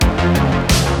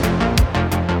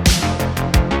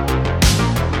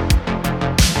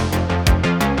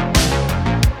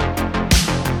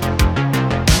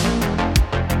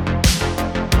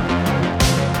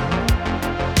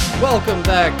Welcome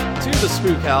back to the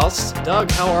Spook House.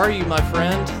 Doug, how are you, my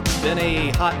friend? It's been a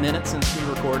hot minute since we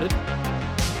recorded.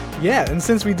 Yeah, and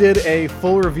since we did a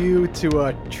full review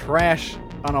to trash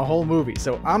on a whole movie,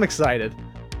 so I'm excited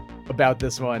about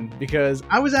this one because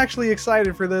I was actually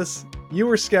excited for this. You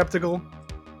were skeptical.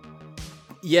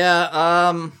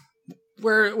 Yeah,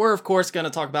 we're of course going to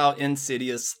talk about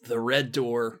Insidious, the Red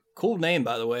Door. Cool name,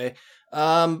 by the way.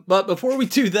 But before we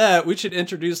do that, we should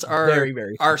introduce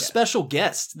our special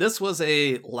guest. This was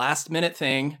a last minute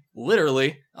thing.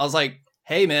 Literally, I was like,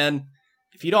 "Hey, man,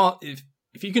 if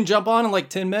you can jump on in like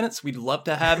 10 minutes, we'd love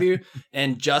to have you."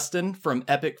 And Justin from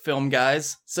Epic Film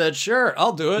Guys said, "Sure,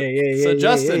 I'll do it." So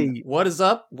Justin, what is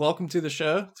up? Welcome to the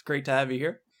show. It's great to have you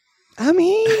here. I'm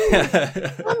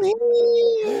here. I'm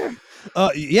here.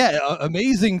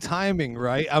 Amazing timing,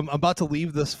 right? I'm about to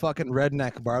leave this fucking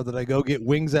redneck bar that I go get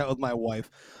wings at with my wife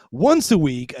once a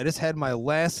week. I just had my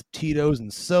last Tito's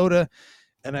and soda,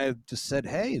 and I just said,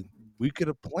 hey, we could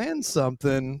have planned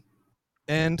something,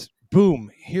 and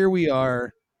boom, here we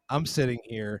are. I'm sitting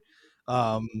here.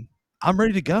 I'm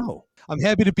ready to go. I'm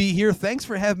happy to be here. Thanks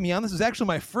for having me on. This is actually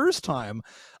my first time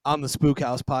on the Spook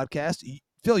House podcast.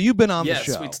 Phil, you've been on the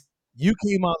show. You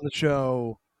came on the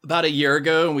show about a year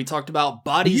ago, and we talked about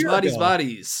bodies. Can't believe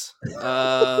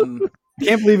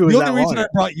it was the that only reason long. I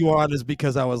brought you on is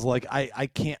because I was like, I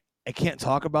can't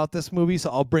talk about this movie, so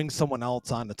I'll bring someone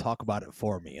else on to talk about it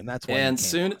for me, and that's why. And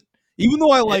soon, even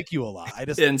though I like you a lot,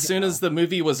 as the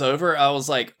movie was over, I was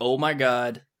like, oh my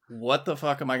god, what the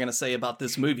fuck am I going to say about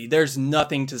this movie? There's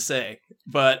nothing to say,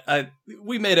 but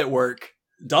we made it work.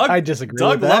 Doug, I disagree.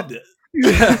 Doug with loved that.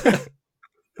 it.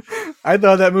 I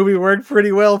thought that movie worked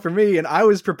pretty well for me, and I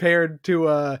was prepared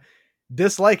to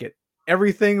dislike it.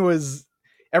 Everything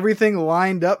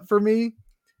lined up for me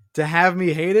to have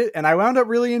me hate it, and I wound up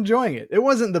really enjoying it. It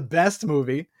wasn't the best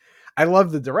movie. I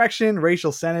love the direction.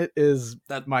 Rachel Sennett is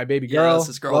my baby girl. Yeah, that's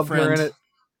his girlfriend. Love her in it.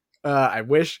 I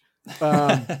wish.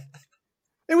 It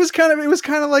was kind of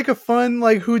like a fun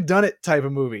like whodunit type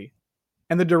of movie,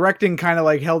 and the directing kind of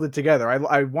like held it together.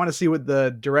 I want to see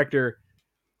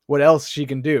what else she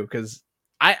can do, because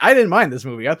I didn't mind this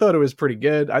movie. I thought it was pretty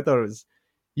good. I thought it was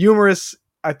humorous.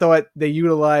 I thought they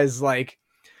utilized like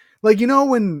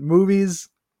when movies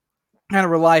kind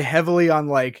of rely heavily on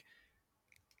like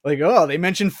oh, they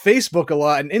mention Facebook a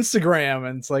lot and Instagram,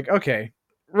 and it's like, okay,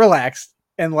 relax.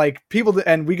 And like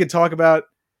and we could talk about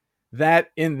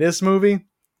that in this movie,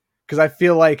 because I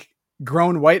feel like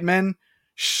grown white men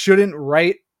shouldn't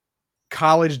write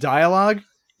college dialogue.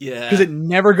 Yeah, because it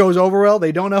never goes over well.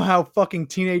 They don't know how fucking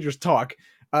teenagers talk.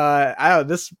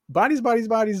 This bodies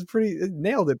is pretty. It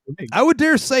nailed it for me. I would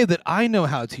dare say that I know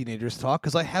how teenagers talk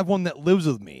because I have one that lives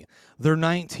with me. They're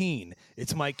 19.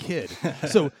 It's my kid.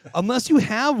 So unless you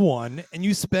have one and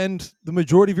you spend the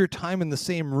majority of your time in the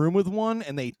same room with one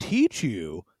and they teach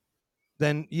you,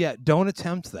 then yeah, don't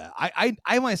attempt that.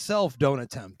 I myself don't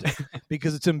attempt it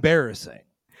because it's embarrassing.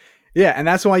 Yeah, and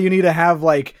that's why you need to have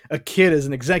like a kid as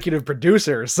an executive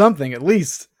producer or something, at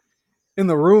least in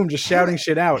the room, just shouting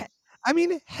shit out. I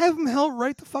mean, have him help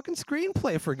write the fucking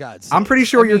screenplay, for God's sake. I'm pretty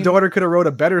sure your daughter could have wrote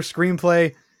a better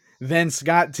screenplay than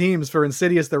Scott Teems for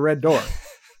Insidious, the Red Door.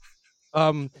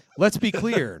 Let's be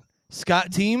clear.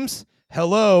 Scott Teems,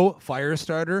 hello,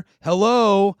 Firestarter,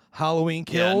 hello, Halloween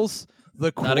Kills,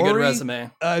 The Quarry. Not a good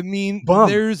resume. I mean,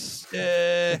 there's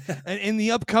in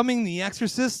the upcoming The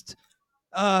Exorcist.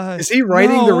 Is he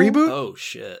writing the reboot? Oh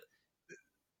shit!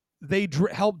 They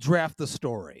helped draft the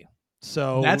story,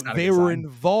 so they were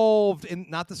involved in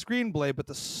not the screenplay but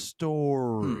the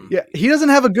story. Yeah, he doesn't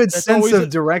have a good sense of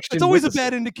direction. It's always a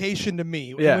bad indication to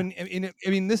me. Yeah. I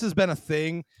mean, this has been a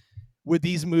thing with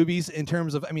these movies in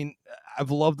terms of. I mean,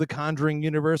 I've loved the Conjuring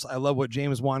universe. I love what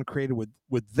James Wan created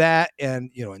with that,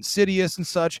 and Insidious and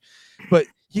such. But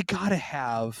you gotta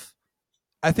have,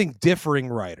 I think, differing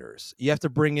writers. You have to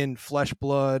bring in flesh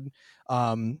blood,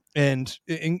 and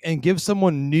give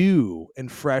someone new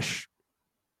and fresh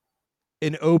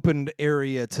an opened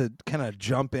area to kind of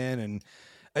jump in. And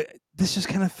this just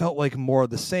kind of felt like more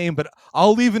of the same. But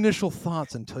I'll leave initial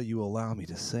thoughts until you allow me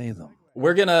to say them.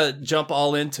 We're gonna jump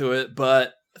all into it,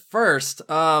 but first,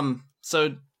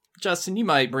 so Justin, you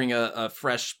might bring a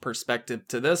fresh perspective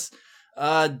to this.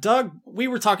 Doug, we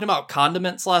were talking about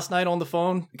condiments last night on the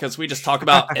phone because we just talk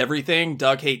about everything.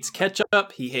 Doug hates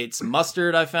ketchup. He hates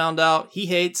mustard. I found out he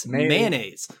hates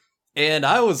mayonnaise. And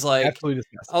I was like, absolutely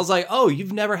disgusting. Oh,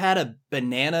 you've never had a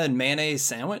banana and mayonnaise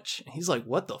sandwich? And he's like,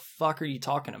 what the fuck are you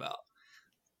talking about?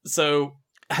 So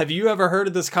have you ever heard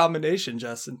of this combination,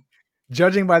 Justin?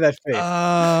 Judging by that face.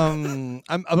 I'm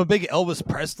a big Elvis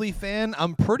Presley fan.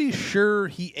 I'm pretty sure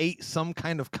he ate some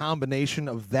kind of combination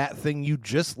of that thing you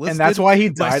just listed. And that's why he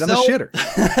died on the shitter.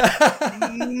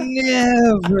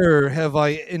 Never have I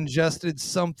ingested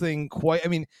something quite. I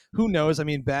mean, who knows? I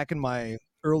mean, back in my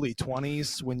early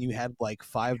 20s, when you had like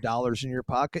 $5 in your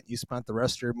pocket, you spent the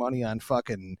rest of your money on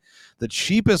fucking the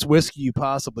cheapest whiskey you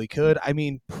possibly could. I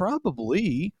mean,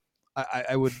 probably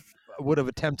I would have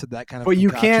attempted that kind of But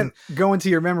concoction. You can't go into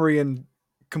your memory and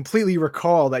completely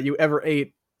recall that you ever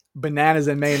ate bananas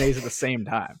and mayonnaise at the same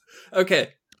time.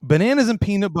 Okay. Bananas and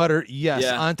peanut butter, yes.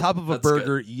 Yeah, on top of a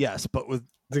burger, good. Yes. But with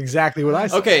that's exactly what I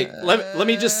said. Okay, let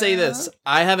me just say this.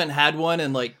 I haven't had one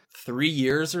in like 3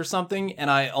 years or something, and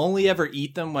I only ever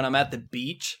eat them when I'm at the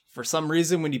beach. For some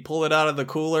reason, when you pull it out of the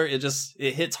cooler, it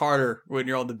hits harder when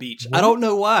you're on the beach. What? I don't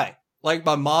know why. Like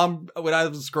my mom, when I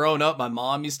was growing up, my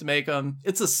mom used to make them.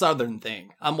 It's a Southern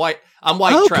thing. I'm white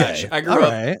trash. I grew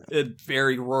up in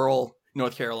very rural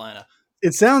North Carolina.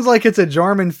 It sounds like it's a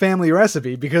Jarman family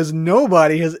recipe because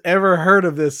nobody has ever heard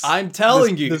of this. I'm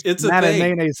telling you, it's a thing.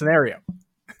 Mayonnaise scenario.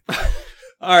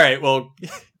 All right, well,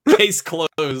 case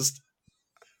closed.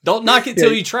 Don't knock it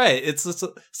till you try it. It's a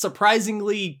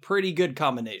surprisingly pretty good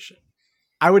combination.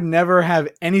 I would never have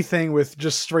anything with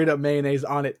just straight up mayonnaise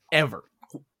on it ever.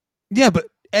 Yeah, but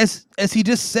as he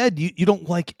just said, you don't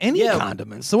like any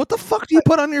condiments. So what the fuck do you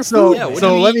put on your food? Yeah, what do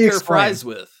you eat your fries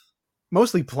with?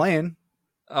 Mostly plain.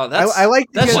 Oh, that's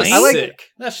sick.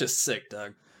 That's just sick,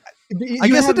 Doug. I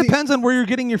guess it depends on where you're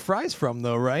getting your fries from,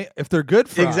 though, right? If they're good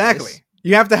fries. Exactly.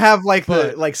 You have to have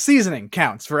the seasoning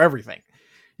counts for everything.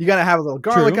 You got to have a little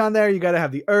garlic on there. You got to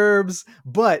have the herbs.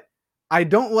 But I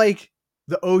don't like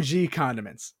the OG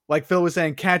condiments. Like Phil was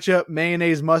saying, ketchup,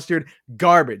 mayonnaise, mustard,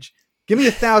 garbage. Give me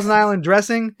a Thousand Island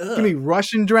dressing. Ugh. Give me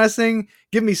Russian dressing.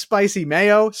 Give me spicy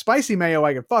mayo. Spicy mayo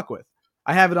I can fuck with.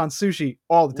 I have it on sushi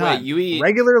all the time. Wait, you eat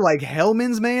regular like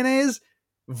Hellman's mayonnaise?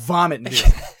 Vomit,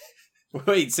 dude.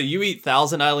 Wait, so you eat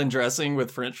Thousand Island dressing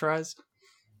with French fries?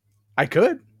 I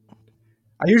could.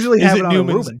 I usually have it on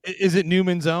Newman's, a Reuben. Is it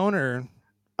Newman's own or?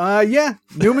 Yeah,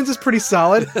 Newman's is pretty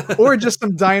solid, or just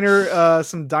some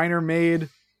diner made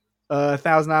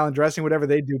Thousand Island dressing, whatever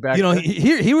they do back.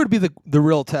 Here would be the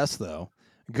real test though.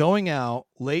 Going out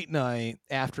late night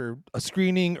after a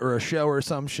screening or a show or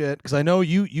some shit, because I know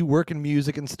you work in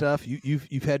music and stuff.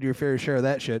 You've had your fair share of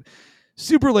that shit.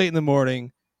 Super late in the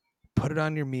morning, put it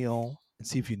on your meal and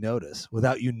see if you notice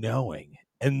without you knowing,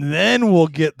 and then we'll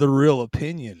get the real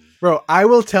opinion. Bro, I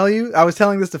will tell you. I was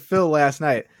telling this to Phil last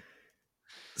night.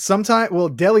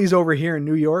 Delis over here in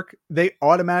New York, they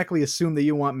automatically assume that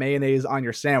you want mayonnaise on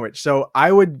your sandwich. So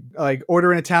I would like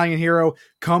order an Italian Hero,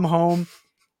 come home,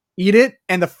 eat it,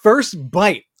 and the first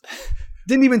bite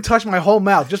didn't even touch my whole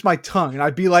mouth, just my tongue. And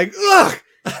I'd be like, ugh,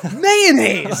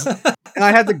 mayonnaise. And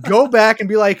I had to go back and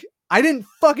be like, I didn't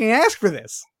fucking ask for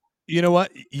this. You know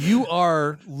what? You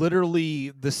are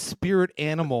literally the spirit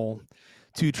animal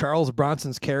to Charles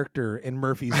Bronson's character in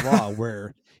Murphy's Law,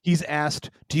 where he's asked,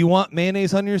 do you want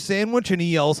mayonnaise on your sandwich? And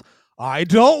he yells, I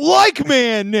don't like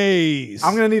mayonnaise.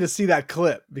 I'm going to need to see that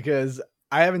clip because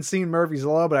I haven't seen Murphy's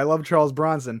Law, but I love Charles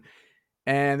Bronson.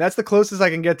 And that's the closest I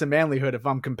can get to manlyhood if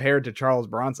I'm compared to Charles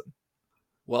Bronson.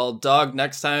 Well, Dog,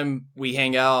 next time we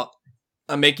hang out,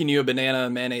 I'm making you a banana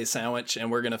and mayonnaise sandwich and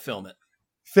we're going to film it.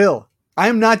 Phil, I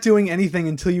am not doing anything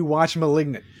until you watch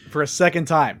Malignant for a second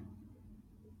time.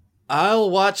 I'll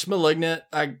watch Malignant.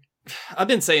 I've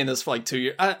been saying this for like 2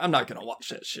 years. I'm not going to watch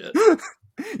that shit.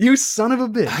 You son of a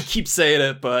bitch. I keep saying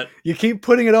it, but you keep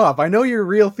putting it off. I know your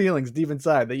real feelings deep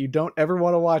inside that you don't ever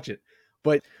want to watch it.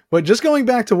 But just going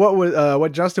back to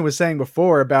what Justin was saying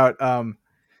before about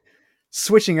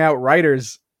switching out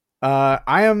writers,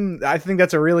 I think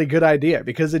that's a really good idea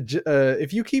because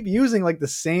if you keep using like the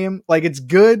same, like it's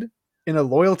good in a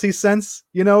loyalty sense,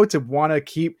 to want to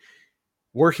keep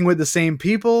working with the same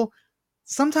people.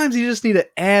 Sometimes you just need to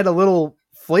add a little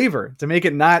flavor to make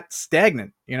it not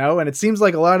stagnant, and it seems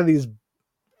like a lot of these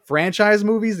franchise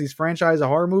movies, these franchise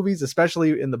horror movies,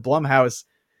 especially in the Blumhouse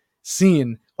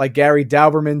scene, like Gary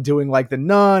Dauberman doing like The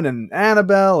Nun and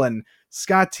Annabelle and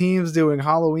Scott Teems doing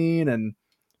Halloween and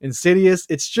Insidious.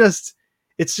 It's just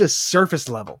surface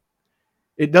level.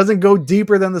 It doesn't go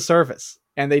deeper than the surface,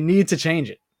 and they need to change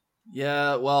it.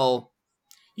 Yeah, well,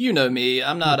 you know me.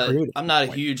 I'm not a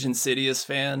huge Insidious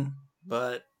fan,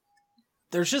 but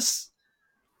there's just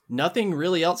nothing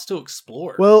really else to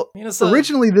explore. Well,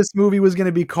 originally this movie was going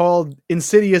to be called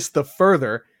Insidious the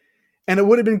Further, and it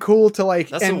would have been cool to like...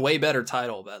 That's a way better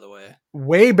title, by the way.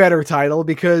 Way better title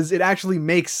because it actually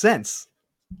makes sense.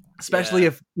 especially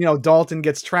if, you know, Dalton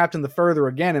gets trapped in the further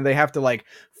again and they have to like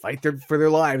fight for their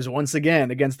lives once again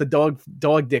against the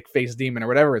dog dick face demon or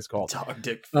whatever it's called. Dog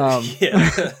dick face. Yeah.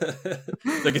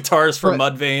 The guitars for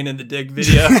Mudvayne in the Dig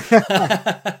video.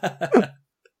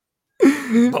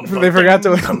 They forgot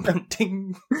to.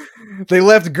 They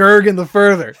left Gerg in the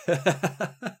further.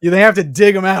 They have to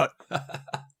dig him out.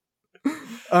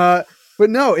 But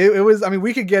no, it was. I mean,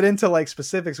 we could get into like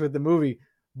specifics with the movie,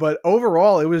 but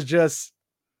overall, it was just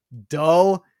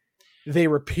dull. They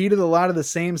repeated a lot of the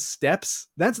same steps.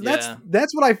 That's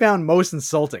what I found most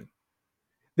insulting.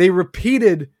 They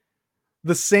repeated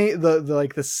the same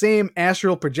the same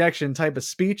astral projection type of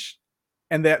speech,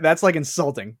 and that's like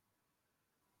insulting.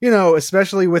 You know,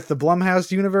 especially with the Blumhouse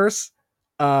universe,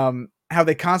 how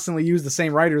they constantly use the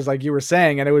same writers, like you were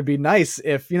saying, and it would be nice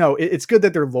if, you know, it's good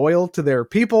that they're loyal to their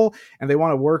people and they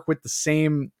want to work with the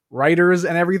same writers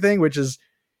and everything, which is,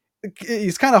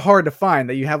 it's kind of hard to find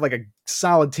that you have like a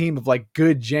solid team of like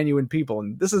good, genuine people.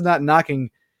 And this is not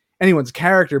knocking anyone's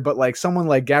character, but like someone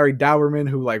like Gary Dauberman,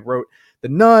 who like wrote The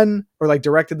Nun or like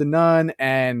directed The Nun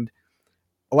and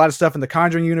a lot of stuff in the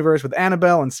Conjuring universe with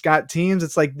Annabelle and Scott Teems.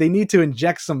 It's like they need to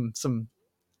inject some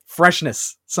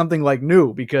freshness, something like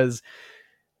new, because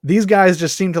these guys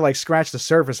just seem to like scratch the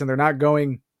surface and they're not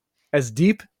going as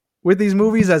deep with these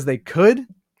movies as they could.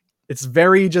 It's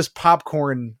very just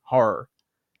popcorn horror.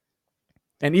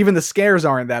 And even the scares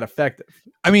aren't that effective.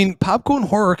 I mean, popcorn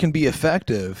horror can be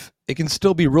effective. It can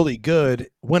still be really good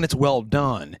when it's well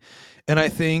done. And I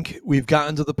think we've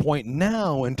gotten to the point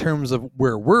now in terms of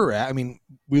where we're at. I mean,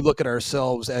 we look at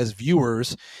ourselves as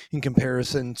viewers in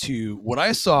comparison to what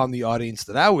I saw in the audience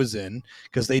that I was in,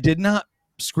 because they did not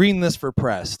screen this for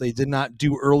press. They did not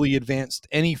do early advanced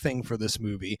anything for this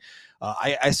movie.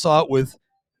 I saw it with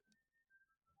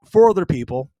 4 other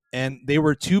people, and they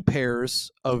were 2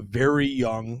 pairs of very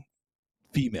young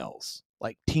females,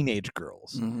 like teenage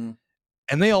girls. Mm-hmm.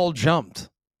 And they all jumped.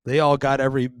 They all got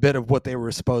every bit of what they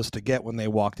were supposed to get when they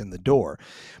walked in the door.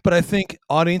 But I think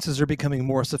audiences are becoming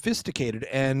more sophisticated.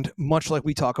 And much like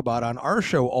we talk about on our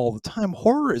show all the time,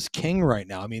 horror is king right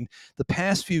now. I mean, the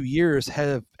past few years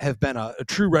have been a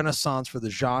true renaissance for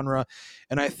the genre.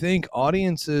 And I think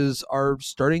audiences are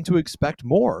starting to expect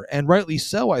more. And rightly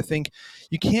so. I think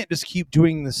you can't just keep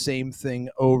doing the same thing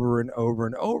over and over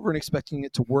and over and expecting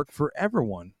it to work for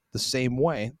everyone the same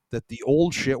way that the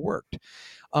old shit worked.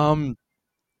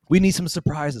 We need some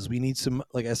surprises. We need some,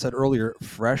 like I said earlier,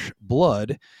 fresh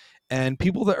blood and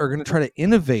people that are going to try to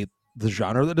innovate the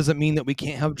genre. That doesn't mean that we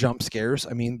can't have jump scares.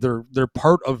 I mean, they're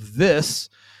part of this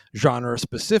genre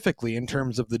specifically in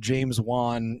terms of the James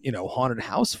Wan, haunted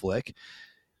house flick.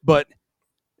 But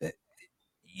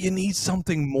you need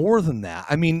something more than that.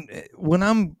 I mean, when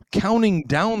I'm counting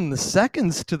down the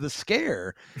seconds to the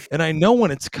scare and I know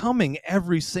when it's coming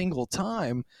every single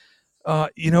time,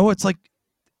 it's like,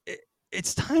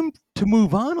 it's time to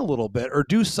move on a little bit or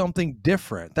do something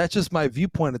different. That's just my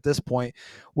viewpoint at this point,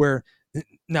 where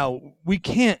now we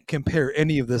can't compare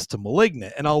any of this to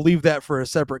Malignant, and I'll leave that for a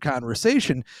separate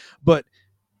conversation, but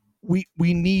we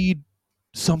need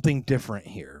something different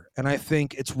here. And I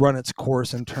think it's run its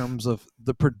course in terms of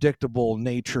the predictable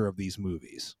nature of these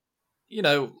movies.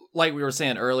 Like we were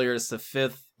saying earlier, it's the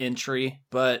 5th entry,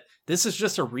 but this is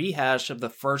just a rehash of the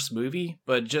first movie,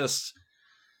 but just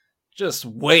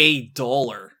way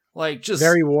duller, like just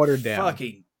very watered down,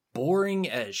 fucking boring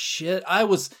as shit.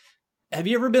 Have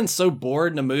you ever been so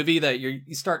bored in a movie that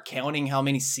you start counting how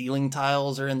many ceiling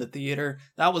tiles are in the theater?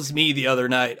 That was me the other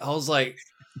night. I was like,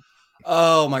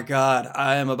 oh my God,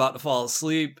 I am about to fall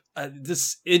asleep.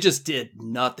 It just did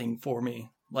nothing for me.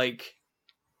 Like,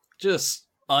 just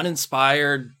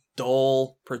uninspired,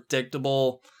 dull,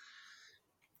 predictable.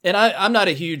 And I'm not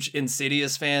a huge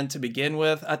Insidious fan to begin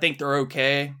with. I think they're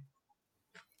okay.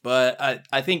 But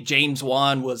I think James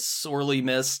Wan was sorely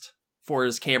missed for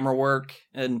his camera work.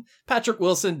 And Patrick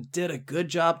Wilson did a good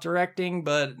job directing,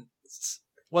 but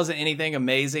wasn't anything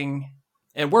amazing.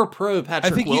 And we're pro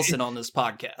Patrick Wilson on this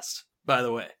podcast, by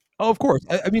the way. Oh, of course.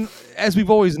 I mean, as we've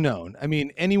always known, I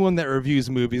mean, anyone that reviews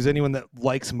movies, anyone that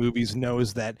likes movies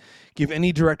knows that give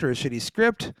any director a shitty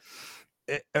script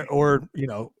or,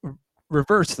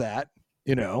 reverse that,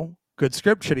 good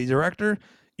script, shitty director,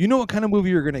 you know what kind of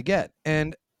movie you're going to get.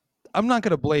 And I'm not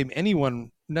going to blame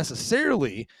anyone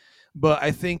necessarily, but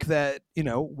I think that,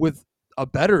 with a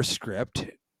better script,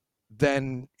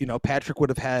 then, Patrick would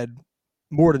have had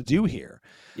more to do here.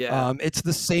 Yeah. It's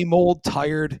the same old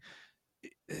tired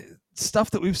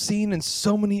stuff that we've seen in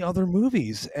so many other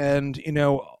movies. And,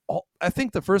 I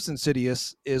think the first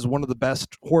Insidious is one of the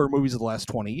best horror movies of the last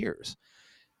 20 years.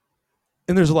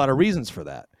 And there's a lot of reasons for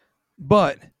that.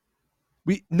 But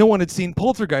no one had seen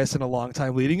Poltergeist in a long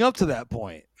time leading up to that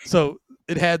point, so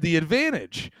it had the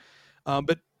advantage.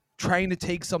 But trying to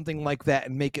take something like that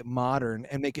and make it modern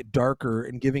and make it darker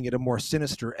and giving it a more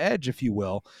sinister edge, if you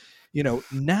will,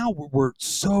 now we're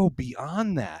so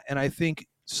beyond that. And I think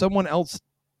someone else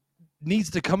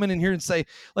needs to come in here and say,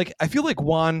 like, I feel like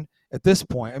Juan at this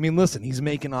point, I mean, listen, he's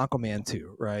making Aquaman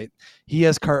 2, right? He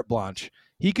has carte blanche.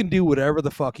 He can do whatever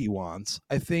the fuck he wants.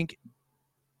 I think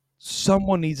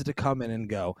someone needs to come in and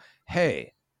go,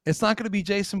 hey, it's not going to be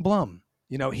Jason Blum.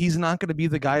 He's not going to be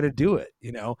the guy to do it.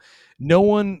 No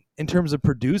one in terms of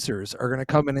producers are going to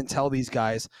come in and tell these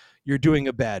guys you're doing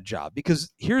a bad job,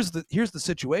 because here's the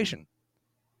situation.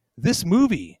 This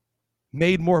movie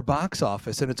made more box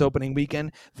office in its opening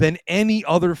weekend than any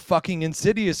other fucking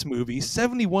Insidious movie.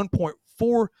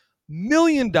 $71.4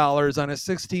 million on a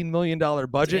 $16 million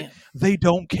budget. Damn. They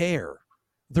don't care.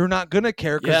 They're not going to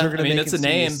care because they're going to make it's a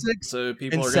name, 6 so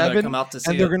people are going to come out to see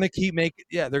it. And they're going to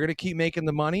keep making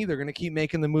the money. They're going to keep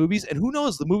making the movies, and who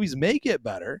knows, the movies may get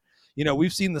better.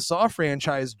 We've seen the Saw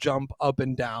franchise jump up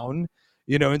and down,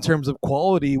 in terms of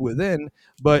quality within,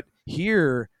 but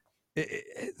here,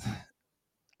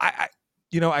 I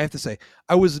have to say,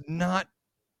 I was not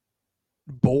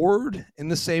bored in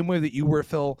the same way that you were,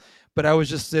 Phil, but I was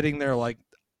just sitting there like,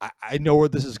 I know where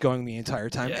this is going the entire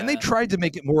time. Yeah. And they tried to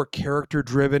make it more character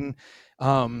driven.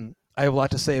 I have a lot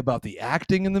to say about the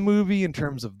acting in the movie in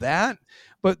terms of that,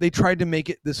 but they tried to make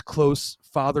it this close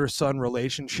father-son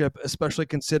relationship, especially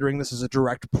considering this is a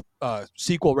direct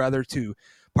sequel rather to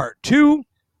part 2,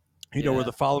 where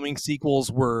the following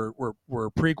sequels were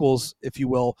prequels, if you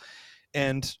will.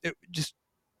 And it just,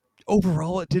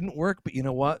 overall, it didn't work, but you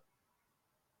know what?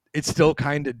 It still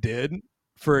kind of did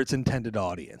for its intended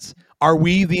audience. Are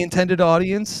we the intended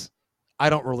audience?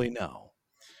 I don't really know.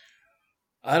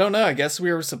 I don't know. I guess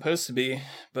we were supposed to be,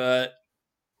 but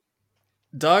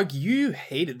Doug, you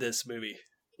hated this movie.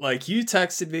 Like, you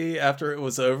texted me after it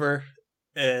was over,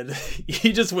 and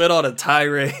you just went on a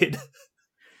tirade.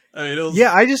 I mean,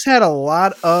 I just had a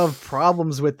lot of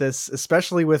problems with this,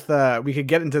 especially with we could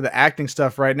get into the acting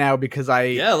stuff right now because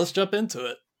let's jump into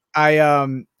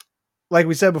it. Like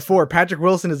we said before, Patrick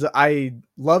Wilson I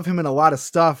love him in a lot of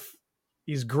stuff.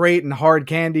 He's great in Hard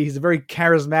Candy. He's a very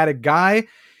charismatic guy,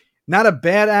 not a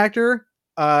bad actor.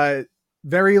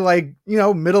 Very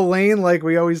middle lane, like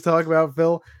we always talk about,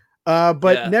 Phil.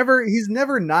 But he's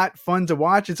never not fun to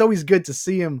watch. It's always good to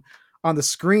see him on the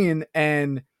screen.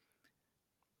 And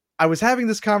I was having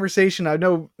this conversation. I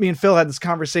know me and Phil had this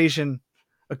conversation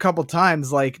a couple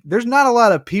times. Like, there's not a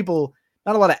lot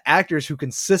of actors who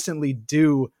consistently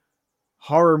do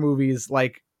horror movies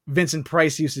like Vincent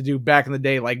Price used to do back in the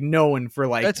day, like known for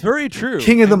that's very true.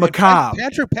 King of the Macabre.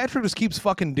 Patrick just keeps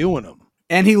fucking doing them,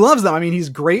 and he loves them. I mean, he's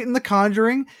great in The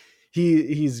Conjuring.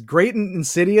 He's great in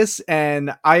Insidious,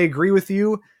 and I agree with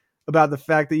you about the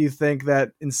fact that you think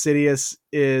that Insidious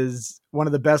is one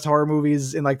of the best horror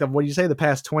movies in the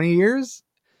past 20 years.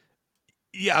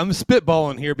 Yeah, I'm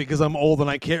spitballing here because I'm old and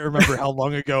I can't remember how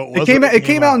long ago it was. It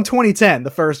came out in 2010,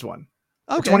 the first one.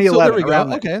 Okay, 2011. So there we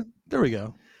go. Okay, there we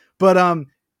go. But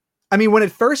I mean, when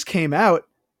it first came out,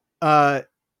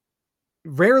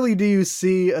 rarely do you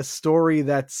see a story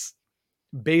that's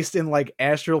based in like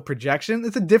astral projection.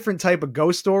 It's a different type of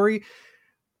ghost story.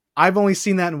 I've only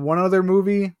seen that in one other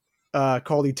movie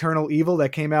called Eternal Evil that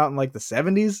came out in like the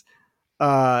 70s.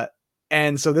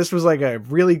 And so this was like a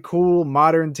really cool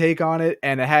modern take on it,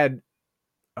 and it had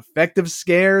effective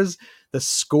scares. The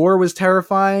score was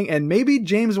terrifying, and maybe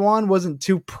James Wan wasn't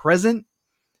too present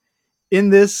in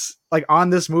this, like on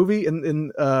this movie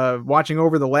in watching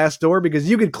over The Last Door, because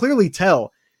you could clearly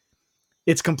tell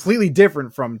it's completely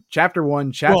different from chapter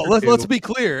 1, chapter 2. Let's be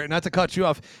clear, not to cut you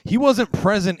off. He wasn't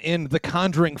present in The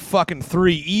Conjuring fucking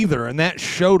 3 either, and that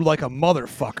showed like a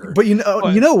motherfucker. But you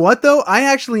know what though? I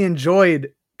actually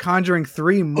enjoyed Conjuring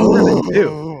 3 more than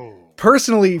 2.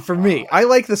 Personally, for me, I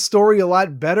like the story a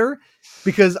lot better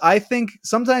because I think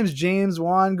sometimes James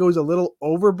Wan goes a little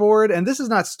overboard, and this is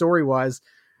not story-wise,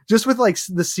 just with like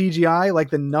the CGI,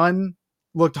 like the nun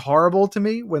looked horrible to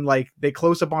me when like they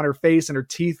close up on her face and her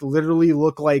teeth literally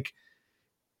look like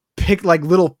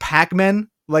little Pac-Men,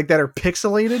 like that are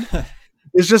pixelated.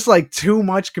 It's just like too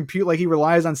much compute. Like he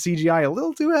relies on CGI a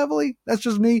little too heavily. That's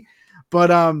just me. But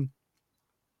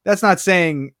that's not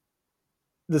saying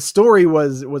the story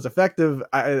was effective.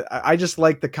 I just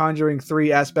like the Conjuring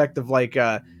 3 aspect of like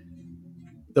the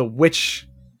witch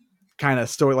kind of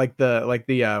story, like the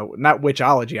not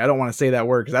witchology. I don't want to say that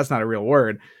word because that's not a real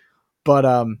word. But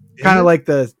kind of like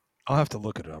the I'll have to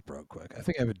look it up real quick. I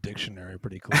think I have a dictionary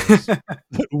pretty close.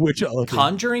 Which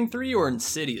Conjuring 3 or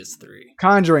Insidious 3?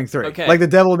 Conjuring 3. Okay. Like The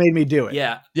Devil Made Me Do It.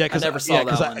 Yeah. Because I never saw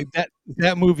that one.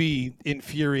 That movie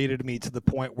infuriated me to the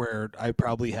point where I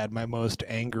probably had my most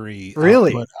angry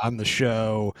output on the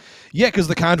show. Yeah, because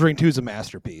The Conjuring 2 is a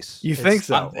masterpiece. You think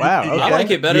so? Wow. Okay. I like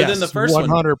it better than the first 100%.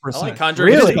 one. 100%. I like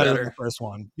Conjuring really? better than the first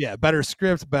one. Yeah, better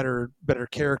script, better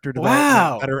character development,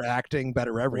 wow. better acting,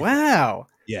 better everything. Wow.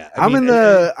 Yeah, I'm in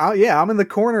the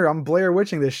corner. I'm Blair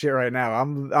Witching this shit right now.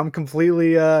 I'm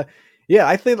completely I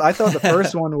thought the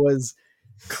first one was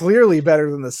clearly better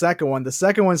than the second one. The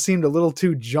second one seemed a little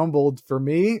too jumbled for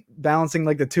me, balancing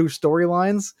like the two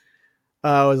storylines.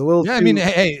 Was a little. Yeah, I mean,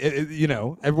 hey,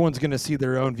 everyone's gonna see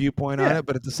their own viewpoint on it,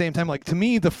 but at the same time, like to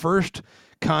me, the first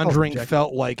Conjuring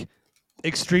felt like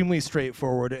extremely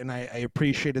straightforward, and I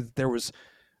appreciated that there was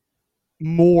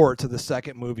more to the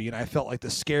second movie, and I felt like the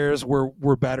scares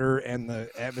were better and the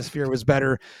atmosphere was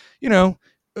better.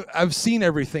 I've seen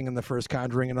everything in the first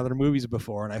Conjuring and other movies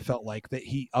before, and I felt like that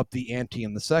he upped the ante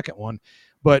in the second one.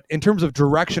 But in terms of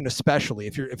direction, especially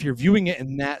if you're viewing it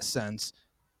in that sense,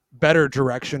 better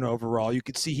direction overall. You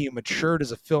could see he matured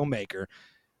as a filmmaker.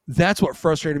 That's what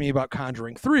frustrated me about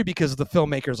Conjuring 3, because the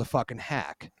filmmaker's a fucking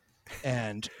hack.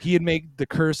 And he had made The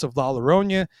Curse of La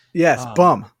Llorona. Yes,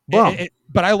 bum.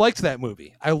 But I liked that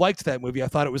movie. I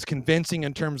thought it was convincing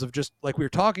in terms of just like we were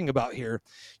talking about here,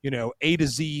 A to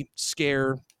Z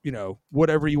scare,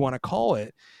 whatever you want to call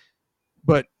it.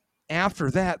 But after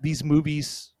that, these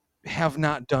movies have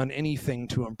not done anything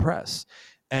to impress.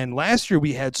 And last year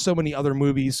we had so many other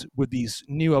movies with these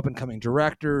new up and coming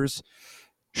directors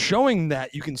showing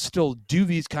that you can still do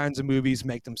these kinds of movies,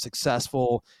 make them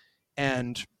successful,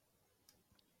 and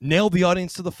nail the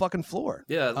audience to the fucking floor.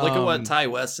 Yeah, look at what Ty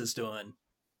West is doing.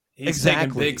 He's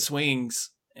taking big swings,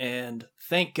 and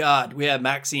thank God we have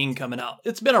Maxine coming out.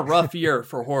 It's been a rough year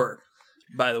for horror,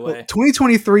 by the way. Well,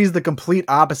 2023 is the complete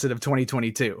opposite of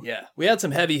 2022. Yeah, we had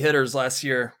some heavy hitters last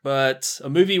year, but a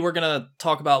movie we're going to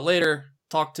talk about later,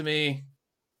 Talk to Me,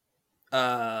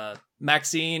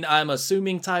 Maxine, I'm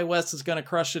assuming Ty West is going to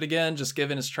crush it again, just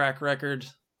given his track record,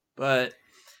 but...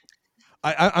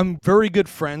 I'm very good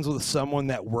friends with someone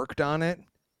that worked on it.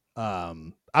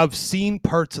 I've seen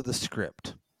parts of the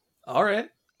script. All right.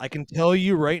 I can tell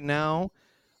you right now,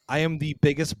 I am the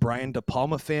biggest Brian De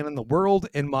Palma fan in the world,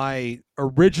 and my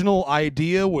original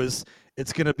idea was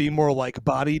it's going to be more like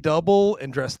Body Double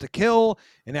and Dress to Kill,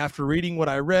 and after reading what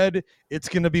I read, it's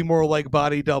going to be more like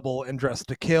Body Double and Dress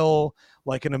to Kill,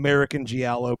 like an American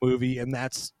Giallo movie, and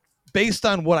that's based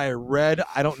on what I read.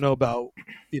 I don't know about,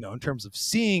 in terms of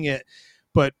seeing it,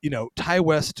 but Ty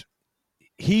West,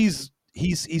 he's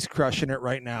crushing it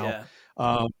right now. Yeah.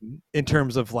 In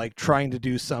terms of like trying to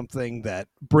do something that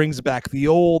brings back the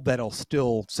old, that'll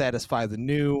still satisfy the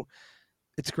new.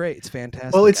 It's great. It's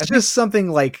fantastic. Well, it's just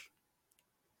something like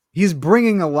he's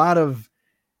bringing a lot of,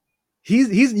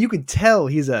 you could tell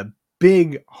he's a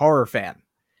big horror fan,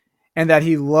 and that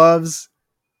he loves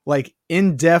like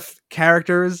in-depth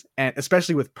characters, and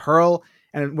especially with Pearl.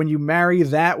 And when you marry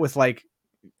that with like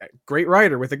a great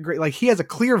writer with a great, like he has a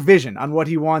clear vision on what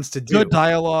he wants to do. Good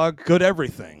dialogue, good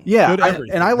everything. Yeah. Good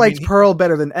everything. I liked Pearl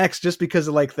better than X just because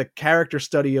of like the character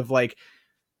study of like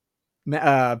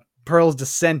Pearl's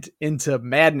descent into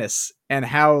madness and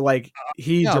how like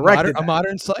he directed a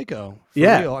modern psycho.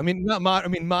 Real. I mean, not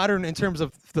modern in terms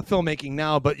of the filmmaking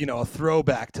now, but a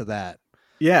throwback to that.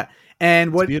 Yeah.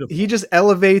 And what he just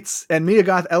elevates, and Mia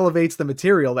Goth elevates the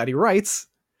material that he writes.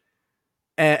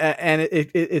 And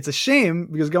it's a shame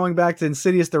because going back to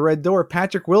Insidious, The Red Door,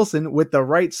 Patrick Wilson with the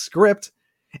right script.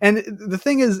 And the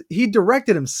thing is, he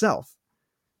directed himself.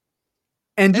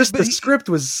 And just the script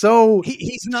was so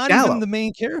he's not shallow. Even the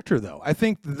main character, though. I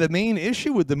think the main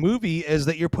issue with the movie is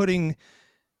that you're putting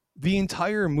the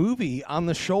entire movie on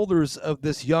the shoulders of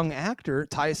this young actor,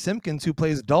 Ty Simpkins, who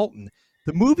plays Dalton.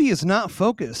 The movie is not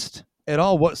focused at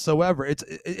all whatsoever.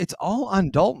 It's all on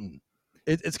Dalton.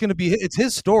 It's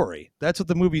his story. That's what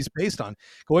the movie's based on.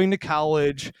 Going to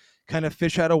college, kind of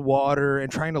fish out of water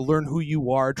and trying to learn who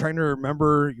you are, trying to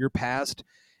remember your past.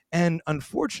 And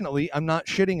unfortunately, I'm not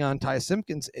shitting on Ty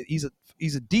Simpkins. He's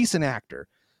a decent actor,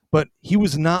 but he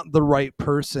was not the right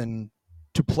person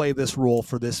to play this role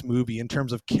for this movie in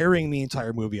terms of carrying the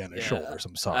entire movie on his shoulders.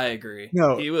 I'm sorry. I agree.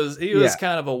 No, he was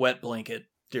kind of a wet blanket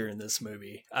during this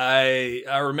movie. I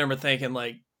remember thinking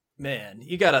like, man,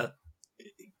 you gotta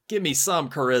give me some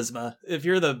charisma. If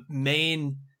you're the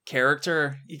main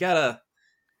character, you gotta.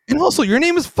 And also, your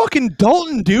name is fucking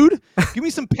Dalton, dude. Give me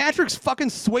some Patrick's fucking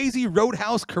Swayze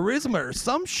Roadhouse charisma or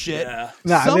some shit. Yeah.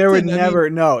 Nah, they would never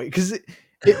know because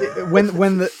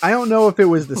when I don't know if it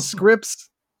was the scripts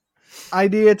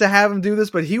idea to have him do this,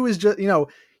 but he was just,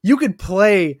 you could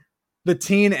play the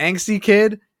teen angsty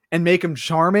kid and make him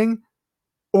charming,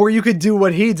 or you could do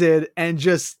what he did and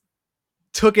just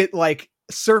took it like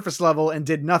surface level and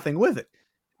did nothing with it.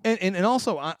 And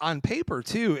also on paper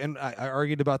too, and I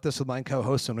argued about this with my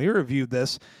co-host when we reviewed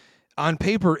this. On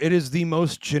paper, it is the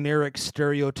most generic,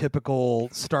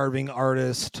 stereotypical starving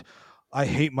artist. I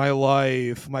hate my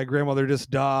life. My grandmother just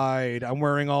died. I'm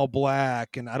wearing all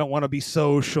black and I don't want to be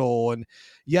social. And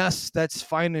yes, that's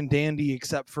fine and dandy,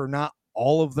 except for not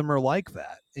all of them are like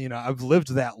that. I've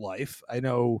lived that life. I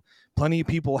know plenty of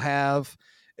people have.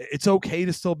 It's okay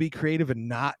to still be creative and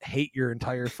not hate your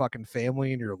entire fucking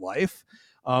family and your life.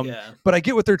 But I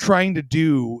get what they're trying to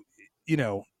do,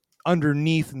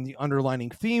 underneath and the underlining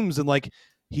themes. And like,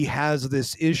 he has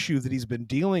this issue that he's been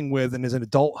dealing with in his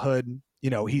adulthood.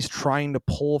 He's trying to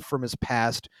pull from his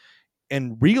past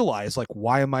and realize, like,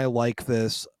 why am I like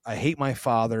this? I hate my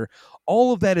father.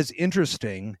 All of that is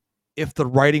interesting if the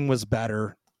writing was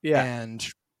better and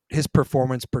his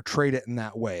performance portrayed it in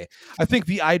that way. I think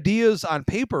the ideas on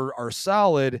paper are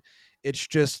solid. It's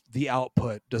just the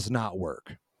output does not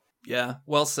work. Yeah,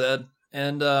 well said.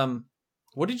 And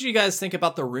what did you guys think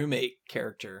about the roommate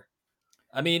character?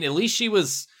 I mean, at least she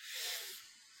was,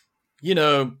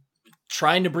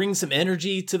 trying to bring some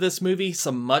energy to this movie,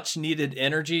 some much needed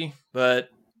energy, but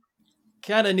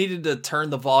kind of needed to turn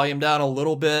the volume down a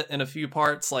little bit in a few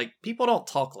parts. Like, people don't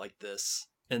talk like this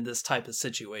in this type of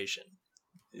situation.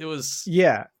 It was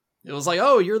like,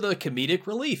 oh, you're the comedic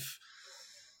relief.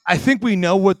 I think we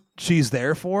know what she's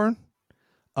there for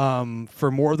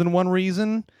more than one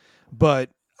reason, but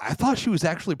I thought she was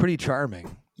actually pretty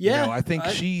charming. Yeah, I think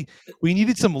we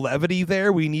needed some levity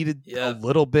there. We needed a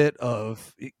little bit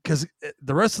of, because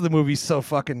the rest of the movie's so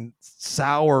fucking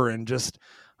sour and just,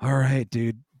 all right,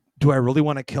 dude, do I really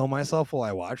want to kill myself while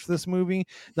I watch this movie?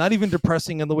 Not even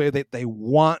depressing in the way that they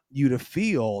want you to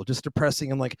feel, just depressing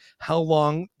in like, how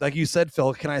long, like you said,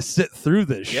 Phil, can I sit through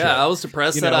this shit? Yeah, I was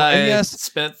depressed that I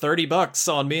spent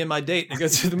 $30 on me and my date to go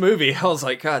to the movie. I was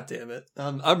like, God damn it.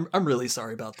 I'm really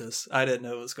sorry about this. I didn't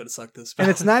know it was going to suck this bad. And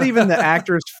it's not even the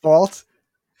actor's fault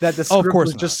that the script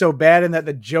was just so bad and that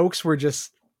the jokes were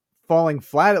just falling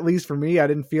flat, at least for me. I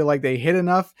didn't feel like they hit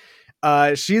enough.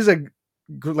 She's a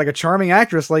charming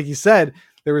actress, like you said.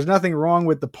 There was nothing wrong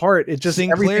with the part. It just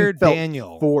Sinclair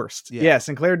Daniel forced. Yeah,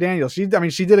 Sinclair Daniel. She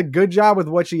did a good job with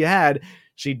what she had.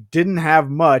 She didn't have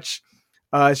much.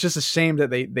 It's just a shame that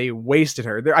they wasted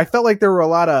her. I felt like there were a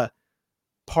lot of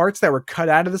parts that were cut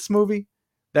out of this movie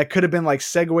that could have been like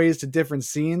segues to different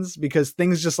scenes, because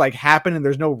things just like happen and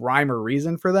there's no rhyme or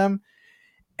reason for them.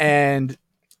 And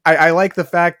I like the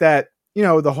fact that,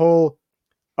 the whole,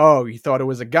 oh, you thought it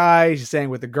was a guy, she's saying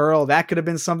with a girl, that could have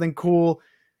been something cool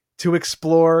to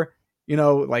explore,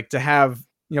 like to have,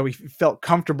 he felt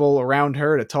comfortable around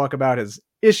her to talk about his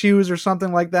issues or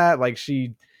something like that. Like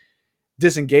she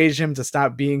disengaged him to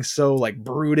stop being so like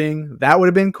brooding. That would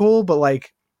have been cool. But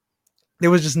like, there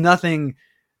was nothing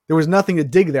to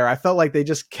dig there. I felt like they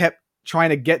just kept trying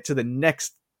to get to the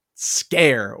next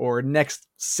scare or next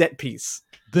set piece.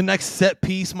 The next set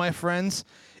piece, my friends,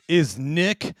 is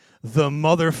Nick the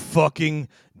motherfucking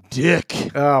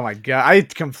Dick. Oh my God. I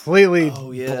completely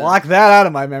blocked that out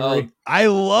of my memory. I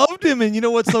loved him. And you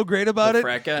know what's so great about it?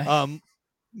 Frat guy.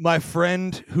 My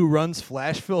friend who runs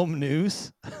Flash Film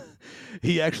News,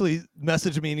 he actually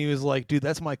messaged me and he was like, dude,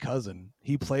 that's my cousin.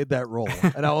 He played that role.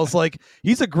 And I was like,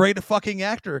 he's a great fucking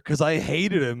actor, because I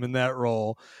hated him in that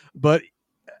role. But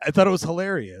I thought it was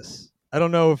hilarious. I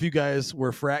don't know if you guys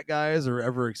were frat guys or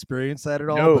ever experienced that at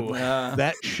all. No. But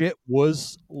that shit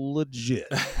was legit.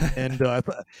 And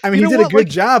he did a good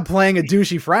job playing a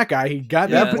douchey frat guy. He got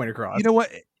that point across. You know what?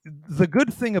 The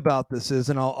good thing about this is,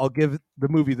 and I'll give the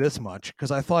movie this much,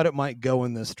 because I thought it might go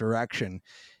in this direction,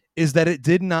 is that it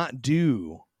did not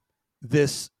do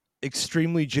this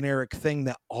extremely generic thing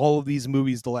that all of these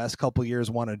movies the last couple of years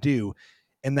want to do.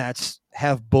 And that's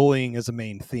have bullying as a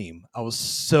main theme. I was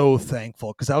so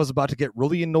thankful, because I was about to get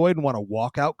really annoyed and want to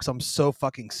walk out, because I'm so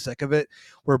fucking sick of it,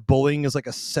 where bullying is like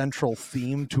a central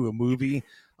theme to a movie.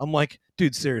 I'm like,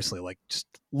 dude, seriously, like, just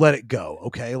let it go,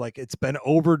 okay? Like, it's been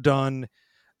overdone.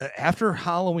 After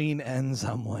Halloween ends,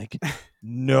 I'm like,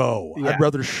 no, I'd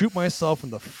rather shoot myself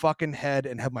in the fucking head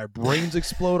and have my brains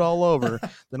explode all over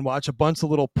than watch a bunch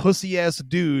of little pussy ass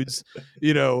dudes,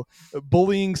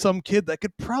 bullying some kid that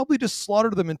could probably just slaughter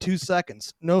them in 2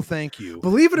 seconds. No, thank you.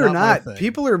 Believe it or not,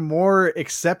 people are more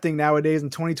accepting nowadays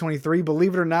in 2023.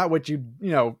 Believe it or not,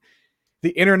 the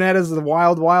internet is the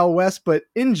wild, wild west, but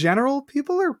in general,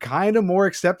 people are kind of more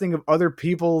accepting of other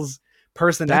people's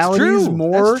personalities. That's true.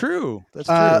 More. That's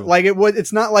true. Like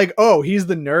it's not like, oh, he's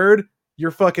the nerd,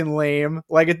 you're fucking lame.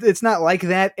 Like it's not like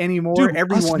that anymore. Dude,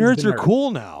 Everyone's us nerds the are nerd.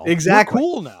 cool now. Exactly. We're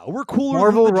cool now. We're cooler.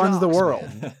 Marvel than the runs the jocks,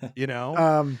 world. Man, you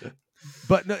know.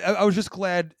 But no, I was just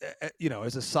glad,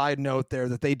 as a side note there,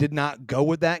 that they did not go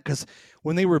with that, because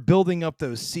when they were building up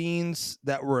those scenes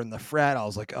that were in the frat, I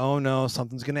was like, oh no,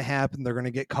 something's going to happen. They're going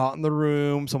to get caught in the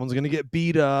room. Someone's going to get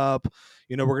beat up.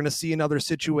 We're going to see another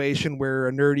situation where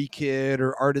a nerdy kid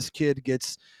or artist kid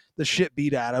gets the shit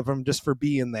beat out of them just for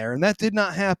being there. And that did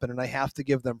not happen. And I have to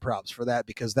give them props for that,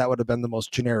 because that would have been the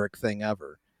most generic thing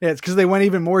ever. Yeah, it's because they went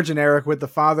even more generic with the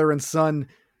father and son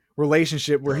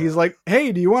relationship, where he's like,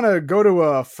 hey, do you want to go to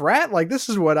a frat? Like, this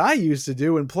is what I used to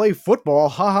do and play football.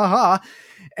 Ha ha ha.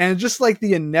 And just like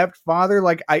the inept father,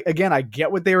 like I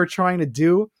get what they were trying to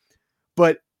do,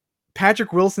 but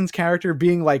Patrick Wilson's character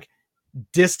being like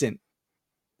distant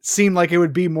seemed like it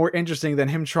would be more interesting than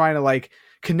him trying to like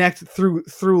connect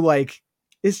through like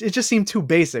it just seemed too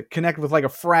basic. Connect with like a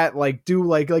frat, like do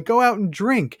like go out and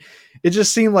drink. It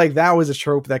just seemed like that was a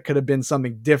trope that could have been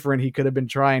something different. He could have been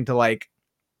trying to like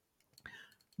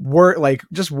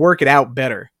work it out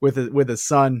better with his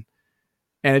son,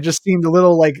 and it just seemed a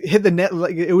little like hit the net,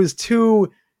 like it was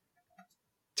too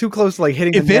close to like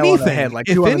hitting the nail on the head. Like,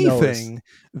 if anything,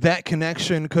 that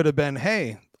connection could have been,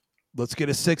 hey, let's get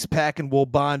a 6-pack and we'll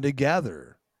bond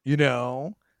together.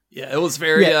 Yeah, it was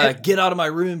very get out of my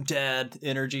room, Dad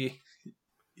energy.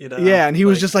 Yeah, and he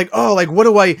was just like, oh, like what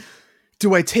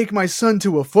do I take my son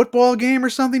to a football game or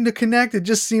something to connect? It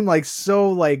just seemed like so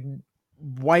like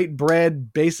white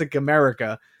bread basic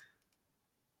America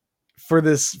for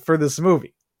this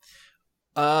movie.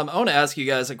 I want to ask you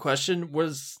guys a question.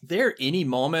 Was there any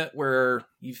moment where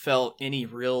you felt any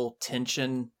real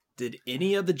tension? Did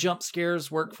any of the jump scares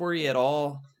work for you at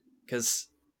all? Because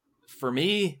for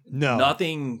me,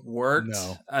 nothing worked.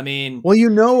 No. I mean,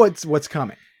 well, what's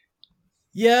coming.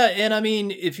 Yeah, and I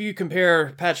mean, if you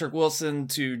compare Patrick Wilson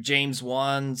to James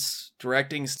Wan's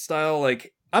directing style,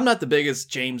 like, I'm not the biggest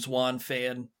James Wan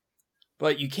fan,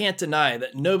 but you can't deny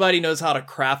that nobody knows how to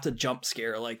craft a jump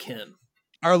scare like him.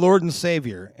 Our Lord and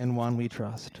Savior, in Wan we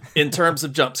trust. In terms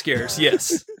of jump scares,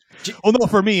 yes. Well, no,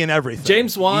 for me and everything.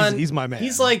 James Wan, he's my man.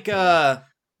 He's like,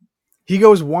 he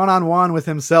goes one-on-one with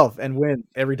himself and wins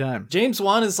every time. James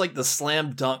Wan is like the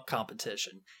slam dunk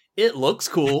competition. It looks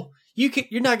cool.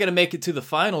 You're not going to make it to the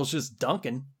finals just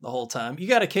dunking the whole time. You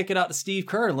got to kick it out to Steve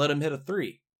Kerr and let him hit a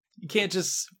 3. You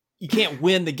can't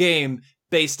win the game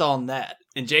based on that.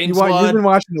 And James Wan, you've been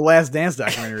watching the Last Dance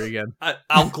documentary again.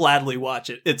 I'll gladly watch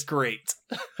it. It's great.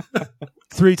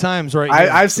 3 times, right?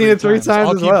 I've seen it 3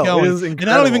 times as well. It is incredible. And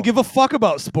I don't even give a fuck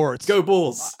about sports. Go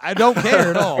Bulls. I don't care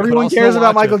at all. Everyone cares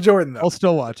about Michael Jordan, though. I'll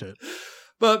still watch it.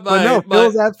 But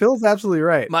Phil's absolutely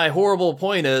right. My horrible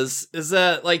point is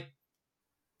that, like,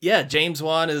 yeah, James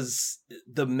Wan is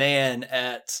the man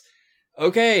at,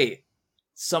 okay,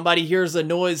 somebody hears a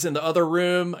noise in the other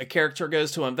room, a character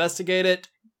goes to investigate it,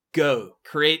 go.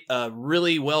 Create a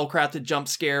really well-crafted jump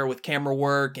scare with camera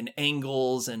work and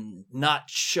angles and not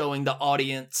showing the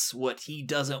audience what he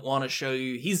doesn't want to show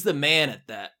you. He's the man at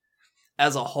that.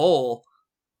 As a whole,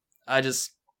 I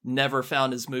just never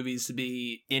found his movies to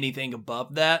be anything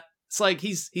above that. It's like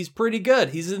he's pretty good.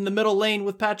 He's in the middle lane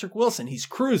with Patrick Wilson. He's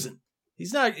cruising.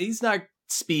 He's not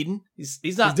speeding.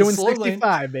 He's not doing slow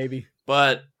 65, lane. baby.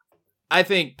 But I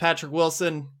think Patrick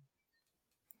Wilson,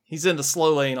 he's in the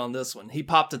slow lane on this one. He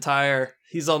popped a tire.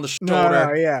 He's on the shoulder.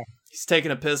 No, yeah. He's taking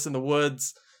a piss in the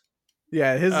woods.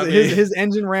 Yeah, his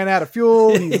engine ran out of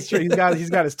fuel. He's got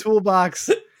his toolbox.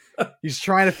 He's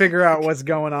trying to figure out what's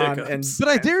going on. But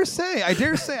I dare say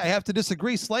I have to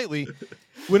disagree slightly.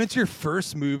 When it's your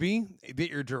first movie that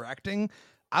you're directing,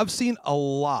 I've seen a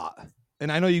lot.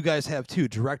 And I know you guys have too,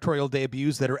 directorial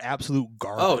debuts that are absolute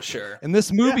garbage. Oh, sure. And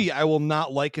this movie, I will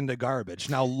not liken to garbage.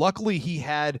 Now, luckily, he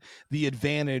had the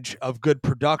advantage of good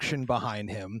production behind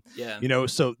him. Yeah.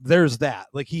 So there's that.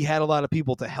 Like, he had a lot of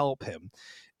people to help him.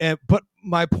 But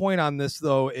my point on this,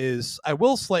 though, is I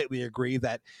will slightly agree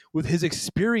that with his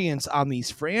experience on these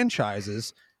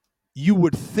franchises, you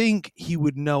would think he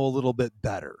would know a little bit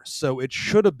better. So it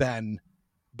should have been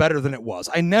better than it was.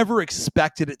 I never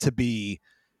expected it to be,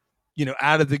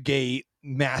 out of the gate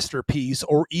masterpiece,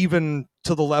 or even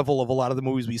to the level of a lot of the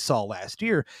movies we saw last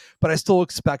year, but I still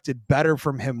expected better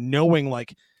from him, knowing,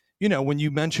 like, when you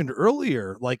mentioned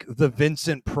earlier, like the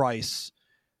Vincent Price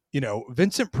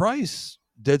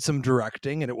did some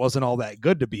directing and it wasn't all that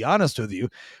good, to be honest with you,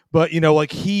 but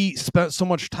like he spent so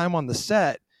much time on the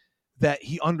set that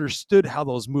he understood how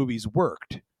those movies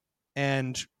worked,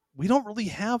 and we don't really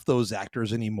have those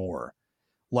actors anymore.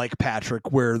 Like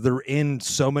Patrick, where they're in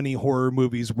so many horror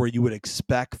movies where you would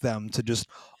expect them to just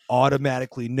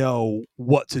automatically know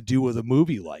what to do with a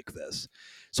movie like this.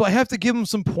 So I have to give him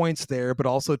some points there, but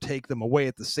also take them away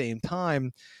at the same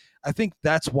time. I think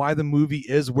that's why the movie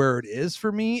is where it is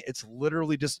for me. It's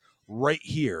literally just right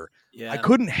here. Yeah. I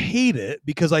couldn't hate it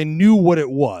because I knew what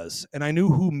it was and I knew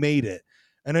who made it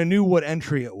and I knew what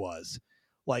entry it was.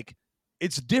 Like,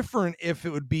 it's different if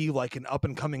it would be like an up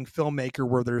and coming filmmaker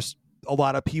where there's a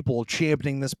lot of people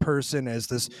championing this person as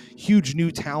this huge new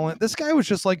talent. This guy was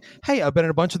just like, hey, I've been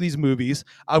in a bunch of these movies.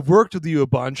 I've worked with you a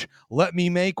bunch. Let me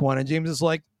make one. And James is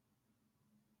like,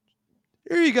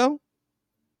 here you go.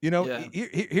 You know,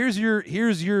 here's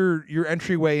your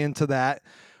entryway into that.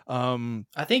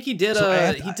 I think he did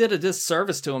a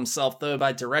disservice to himself though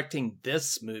by directing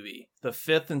this movie, the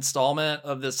 5th installment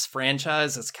of this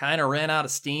franchise that's kind of ran out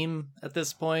of steam at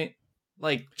this point.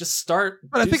 Like, just start.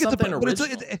 But I think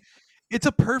it's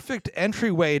a perfect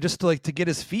entryway just to get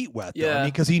his feet wet. Though. Yeah,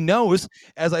 because he knows,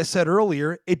 as I said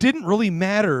earlier, it didn't really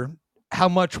matter how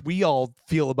much we all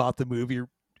feel about the movie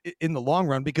in the long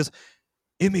run because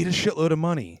it made a shitload of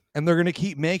money and they're going to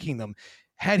keep making them.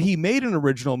 Had he made an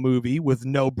original movie with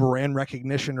no brand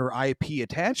recognition or IP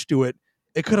attached to it,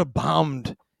 it could have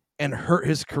bombed and hurt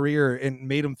his career and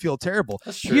made him feel terrible.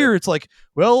 Here, it's like,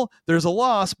 well, there's a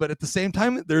loss, but at the same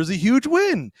time, there's a huge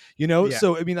win, you know? Yeah.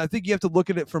 So, I mean, I think you have to look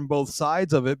at it from both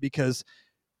sides of it because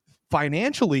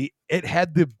financially, it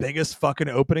had the biggest fucking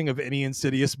opening of any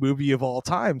Insidious movie of all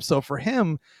time. So for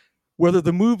him, whether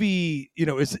the movie, you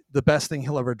know, is the best thing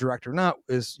he'll ever direct or not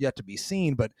is yet to be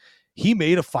seen, but he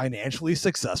made a financially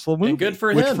successful movie. And good for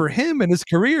him. Which for him and his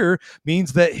career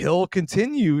means that he'll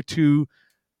continue to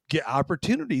get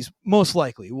opportunities, most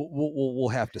likely. We'll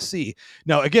have to see.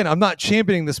 Now, again, I'm not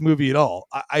championing this movie at all.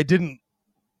 I didn't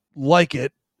like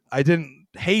it. I didn't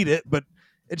hate it, but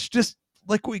it's just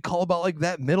like what we call about like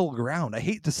that middle ground. I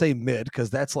hate to say mid because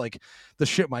that's like the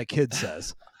shit my kid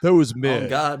says. That was mid. Oh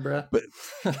God, bro. But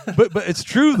it's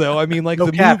true though. I mean, like no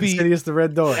the cap, movie Insidious, the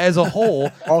Red Door. As a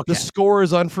whole, the cap. score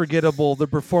is unforgettable. The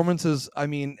performances, I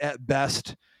mean, at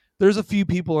best, there's a few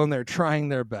people in there trying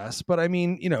their best, but I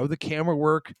mean, you know, the camera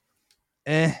work,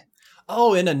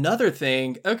 Oh, and another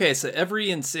thing. Okay, so every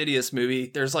Insidious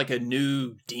movie, there's like a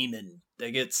new demon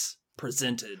that gets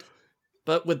presented.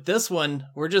 But with this one,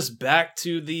 we're just back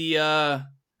to the,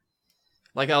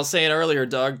 like I was saying earlier,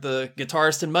 Doug, the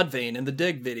guitarist in Mudvayne in the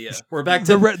Dig video. We're back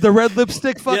to the red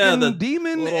lipstick fucking the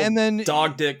demon, and then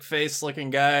dog dick face looking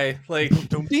guy. Like,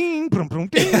 suck it all,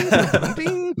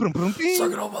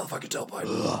 motherfucking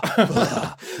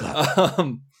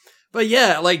tailpipe. But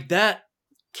yeah, like that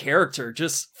character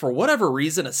just for whatever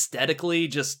reason aesthetically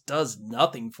just does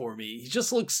nothing for me. He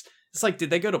just looks. It's like, did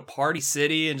they go to Party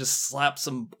City and just slap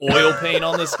some oil paint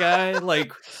on this guy?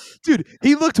 Like, dude,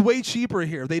 he looked way cheaper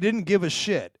here. They didn't give a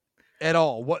shit at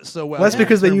all whatsoever. Well, that's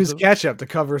because they used ketchup to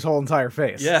cover his whole entire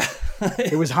face. Yeah.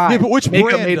 It was Heinz. Yeah, but which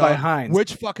makeup brand, made though? by Heinz.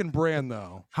 Which fucking brand,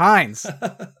 though? Heinz.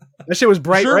 That shit was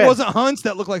bright sure red. It wasn't Hunt's.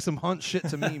 That looked like some Hunt shit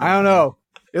to me. I don't know.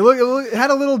 It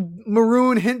had a little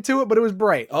maroon hint to it, but it was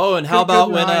bright. Oh, and how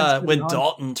about when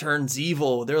Dalton turns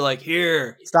evil? They're like,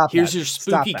 here's your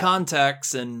spooky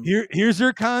contacts, and here's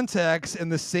your contacts,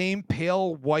 and the same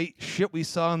pale white shit we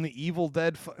saw in the Evil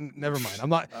Dead. Never mind. I'm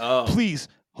not. Oh. Please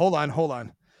hold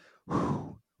on.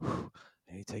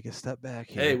 Hey, take a step back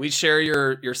here. Hey, we share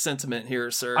your sentiment here,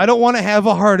 sir. I don't want to have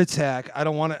a heart attack. I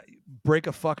don't want to break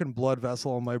a fucking blood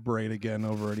vessel in my brain again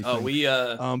over anything.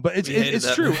 Oh, but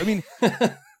it's true. I mean,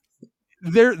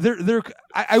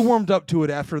 I warmed up to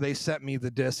it after they sent me the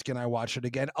disc and I watched it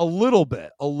again a little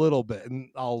bit, and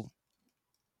I'll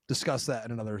discuss that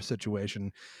in another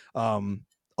situation. A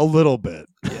little bit.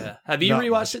 Yeah. Have you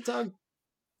rewatched it, Doug?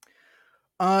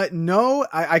 No,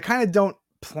 I kind of don't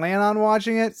plan on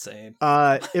watching it. Same.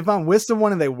 If I'm with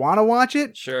someone and they want to watch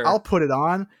it, sure, I'll put it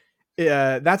on.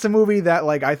 That's a movie that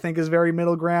like I think is very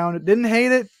middle ground. Didn't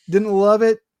hate it, didn't love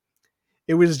it.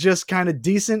 It was just kind of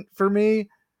decent for me,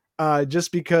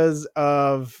 just because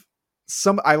of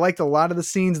I liked a lot of the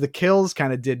scenes. The kills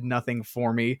kind of did nothing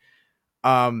for me,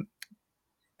 and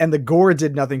the gore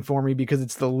did nothing for me because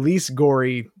it's the least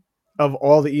gory of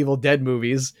all the Evil Dead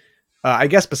movies, I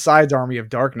guess, besides Army of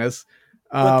Darkness.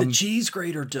 But the cheese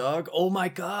grater, Doug. Oh my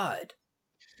God.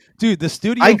 Dude, the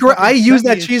studio. I use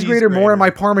that cheese grater more in my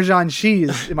Parmesan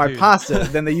cheese in my pasta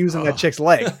than they use in that chick's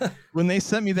leg. When they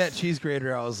sent me that cheese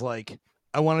grater, I was like,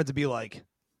 I wanted to be like,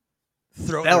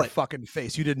 throw it in your fucking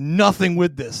face. You did nothing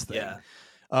with this thing. Yeah.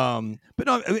 But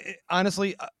no, I mean,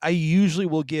 honestly, I usually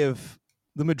will give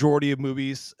the majority of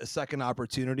movies a second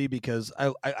opportunity because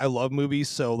I love movies.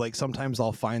 So like sometimes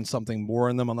I'll find something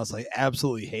more in them unless I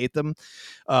absolutely hate them.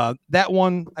 That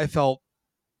one I felt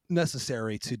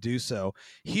necessary to do so.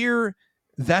 Here,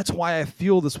 that's why I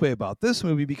feel this way about this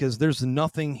movie, because there's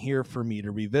nothing here for me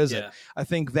to revisit. Yeah. I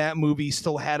think that movie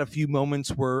still had a few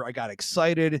moments where I got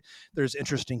excited. There's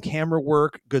interesting camera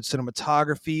work, good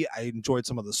cinematography. I enjoyed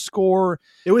some of the score.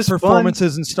 It was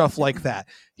performances fun. And stuff like that.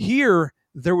 Here,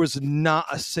 there was not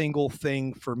a single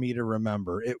thing for me to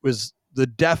remember. It was the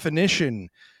definition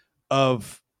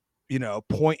of,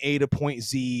 point A to point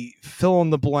Z, fill in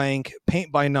the blank,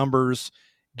 paint by numbers,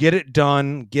 get it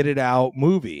done, get it out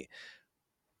movie.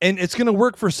 And it's going to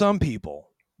work for some people,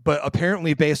 but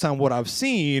apparently based on what I've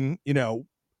seen,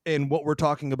 and what we're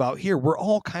talking about here, we're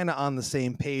all kind of on the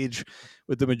same page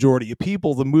with the majority of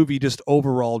people. The movie just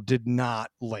overall did not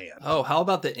land. Oh, how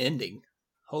about the ending?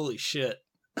 Holy shit.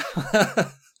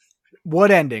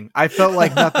 What ending? I felt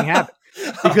like nothing happened.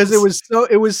 Because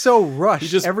it was so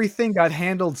rushed. Everything got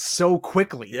handled so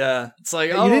quickly. Yeah, it's like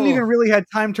you didn't even really have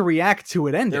time to react to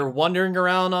it ending. They're wandering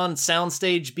around on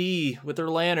Soundstage B with their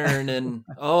lantern, and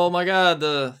oh my god,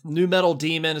 the new metal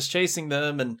demon is chasing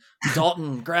them, and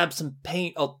Dalton grabs some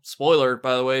paint. Oh, spoiler,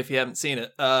 by the way, if you haven't seen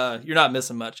it, you're not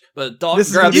missing much. But Dalton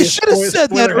grabs. You should have said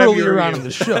that earlier on in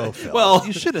the show. Well,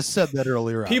 you should have said that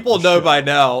earlier. People know by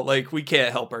now, like, we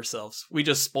can't help ourselves. We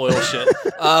just spoil shit.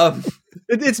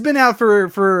 It's been out for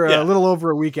a little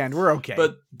over a weekend. We're okay.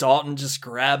 But Dalton just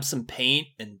grabs some paint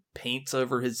and paints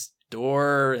over his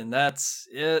door, and that's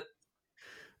it.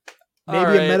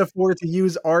 Maybe a metaphor to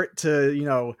use art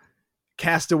to,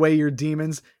 cast away your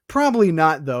demons. Probably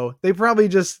not, though. They probably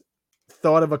just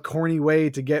thought of a corny way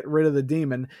to get rid of the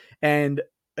demon, and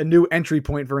a new entry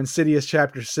point for Insidious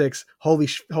Chapter 6.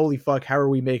 Holy fuck, how are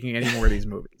we making any more of these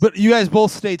movies? But you guys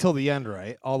both stay till the end,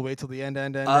 right? All the way till the end?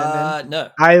 No.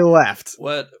 I left.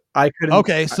 What? I couldn't.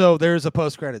 Okay, so there's a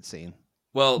post-credit scene.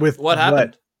 Well, with what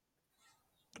happened?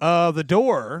 The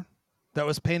door that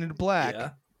was painted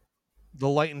black, the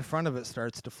light in front of it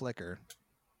starts to flicker.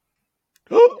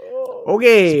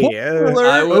 Okay.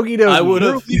 I would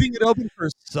have leaving it open for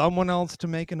someone else to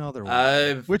make another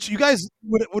one, which you guys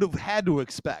would have had to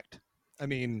expect. I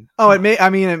mean,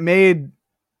 it made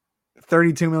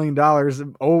 $32 million,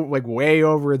 like way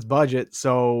over its budget.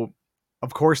 So,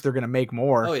 of course, they're gonna make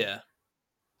more. Oh yeah.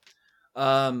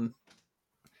 But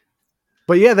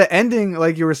yeah, the ending,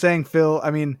 like you were saying, Phil.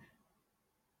 I mean,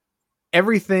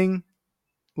 everything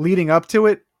leading up to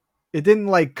it, it didn't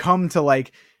like come to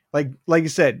like you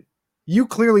said. You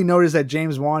clearly notice that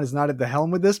James Wan is not at the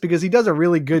helm with this, because he does a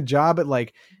really good job at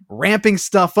like ramping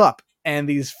stuff up and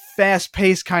these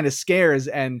fast-paced kind of scares.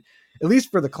 And at least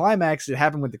for the climax, it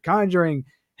happened with The Conjuring,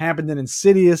 happened in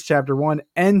Insidious Chapter 1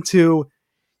 and 2.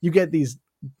 You get these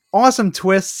awesome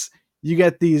twists. You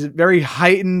get these very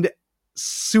heightened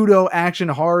pseudo action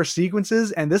horror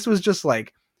sequences. And this was just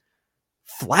like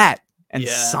flat and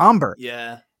somber.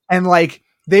 Yeah. And like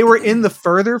they were in the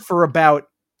further for about,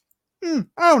 I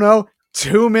don't know,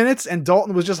 2 minutes, and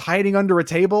Dalton was just hiding under a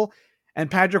table,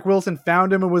 and Patrick Wilson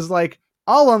found him and was like,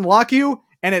 I'll unlock you.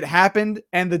 And it happened.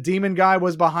 And the demon guy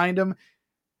was behind him.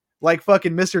 Like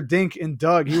fucking Mr. Dink in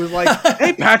Doug. He was like,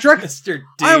 hey, Patrick, Mr. Dink.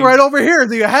 I'm right over here.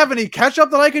 Do you have any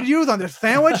ketchup that I could use on this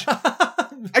sandwich?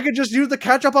 I could just use the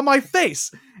ketchup on my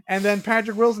face. And then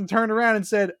Patrick Wilson turned around and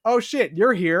said, oh shit,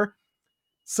 you're here.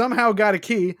 Somehow got a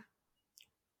key,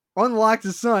 unlocked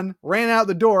his son, ran out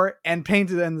the door, and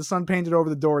the son painted over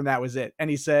the door, and that was it. And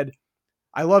he said,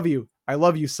 I love you,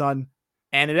 son.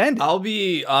 And it ended. I'll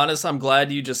be honest, I'm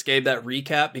glad you just gave that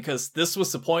recap, because this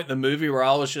was the point in the movie where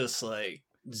I was just like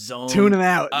tuning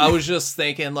out. I was just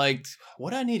thinking like,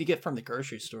 what do I need to get from the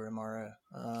grocery store tomorrow?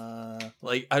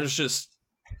 Like I was just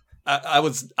I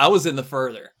was in the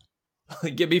further.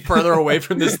 Get me further away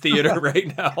from this theater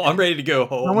right now. I'm ready to go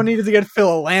home. Someone needed to get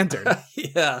Phil a lantern.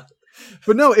 Yeah.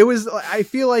 But no, it was, I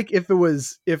feel like if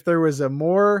there was a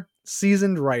more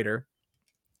seasoned writer,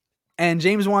 and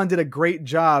James Wan did a great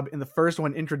job in the first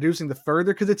one introducing the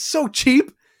further, because it's so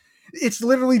cheap. It's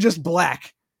literally just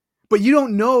black, but you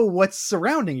don't know what's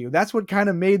surrounding you. That's what kind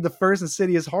of made the first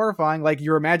Insidious horrifying. Like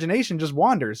your imagination just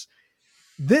wanders.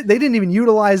 They didn't even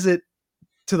utilize it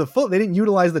to the full. They didn't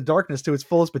utilize the darkness to its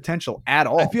fullest potential at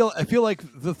all. I feel like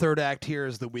the third act here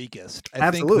is the weakest. I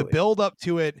Absolutely. think the build up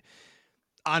to it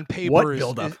on paper what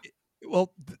build up?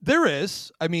 Well, there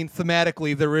is. I mean,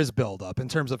 thematically, there is build up in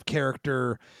terms of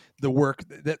character, the work.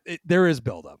 There is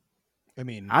build up. I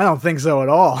mean, I don't think so at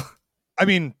all.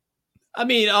 I'm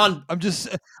just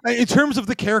in terms of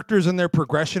the characters and their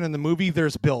progression in the movie.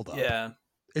 There's build up. Yeah,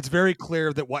 it's very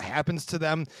clear that what happens to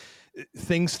them,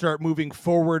 things start moving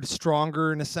forward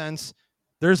stronger in a sense.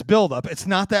 There's build up. It's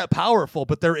not that powerful,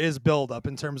 but there is build up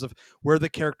in terms of where the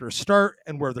characters start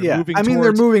and where they're moving. I mean,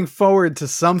 they're moving forward to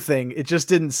something. It just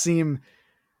didn't seem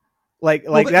That's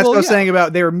what I was saying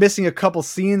about they were missing a couple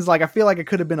scenes. Like, I feel like it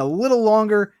could have been a little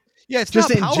longer. Yeah, it's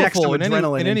just not powerful in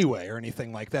any way or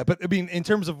anything like that. But I mean, in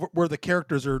terms of where the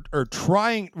characters are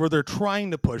trying, where they're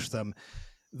trying to push them,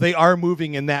 they are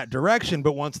moving in that direction.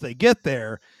 But once they get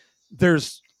there,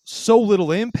 there's so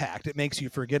little impact. It makes you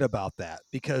forget about that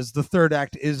because the third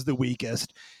act is the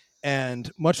weakest. And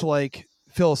much like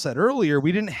Phil said earlier,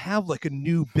 we didn't have like a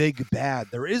new big bad.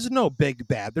 There is no big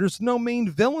bad. There's no main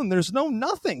villain. There's no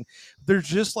nothing. There's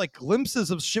just like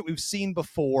glimpses of shit we've seen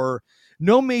before.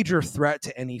 No major threat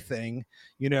to anything.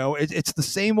 You know, it's the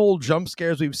same old jump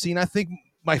scares we've seen. I think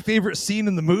my favorite scene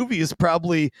in the movie is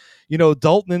probably, you know,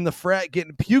 Dalton in the frat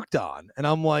getting puked on. And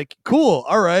I'm like, cool.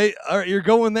 All right. You're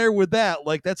going there with that.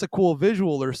 Like, that's a cool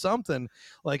visual or something.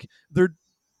 Like,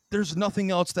 there's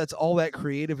nothing else that's all that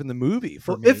creative in the movie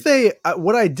for me. If they,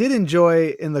 what I did enjoy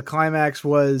in the climax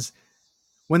was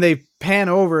when they pan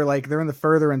over, like they're in the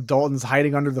further and Dalton's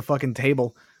hiding under the fucking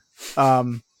table.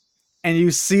 And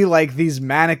you see like these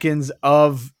mannequins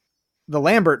of the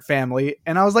Lambert family.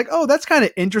 And I was like, oh, that's kind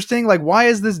of interesting. Like, why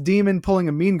is this demon pulling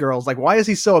a Mean Girls? Like, why is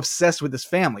he so obsessed with this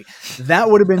family?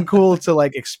 That would have been cool to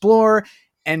like explore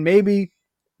and maybe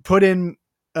put in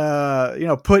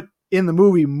the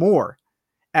movie more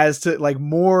as to like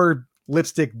more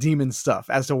lipstick demon stuff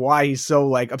as to why he's so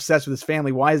like obsessed with his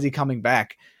family. Why is he coming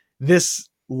back this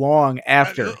long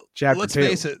after chapter 2? Let's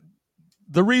face it.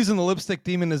 The reason the lipstick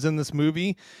demon is in this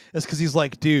movie is because he's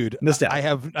like, dude, I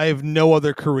have no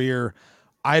other career.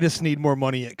 I just need more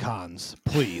money at cons.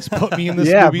 Please put me in this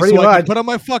movie so I can put on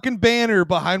my fucking banner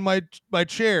behind my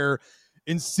chair,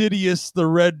 Insidious, the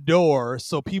Red Door.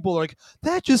 So people are like,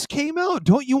 that just came out.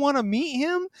 Don't you want to meet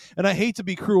him? And I hate to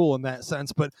be cruel in that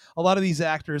sense, but a lot of these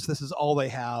actors, this is all they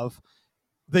have.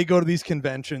 They go to these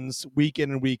conventions week in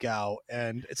and week out,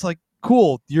 and it's like,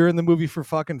 cool, you're in the movie for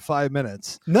fucking 5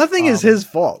 minutes. Nothing is his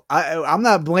fault. I'm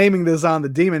not blaming this on the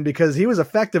demon because he was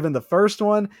effective in the first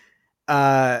one.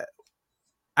 I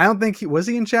don't think was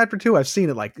he in chapter 2? I've seen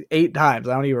it like 8 times.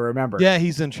 I don't even remember. Yeah,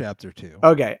 he's in chapter 2.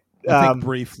 Okay. I think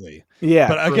briefly. Yeah.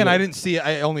 But again, I didn't see it.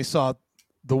 I only saw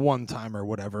the one time or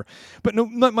whatever. But no,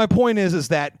 my point is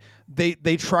that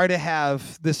they try to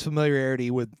have this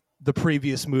familiarity with the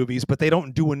previous movies, but they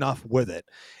don't do enough with it.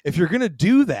 If you're going to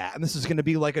do that, and this is going to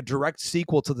be like a direct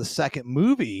sequel to the second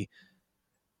movie,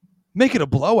 make it a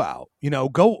blowout, you know,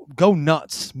 go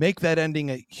nuts, make that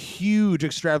ending a huge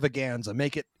extravaganza,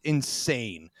 make it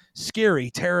insane,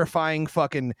 scary, terrifying,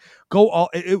 fucking go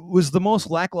all. It was the most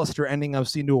lackluster ending I've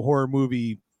seen to a horror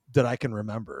movie that I can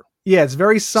remember. Yeah. It's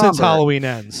very somber. Since Halloween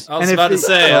Ends. I was about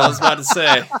to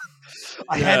say.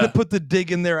 I had to put the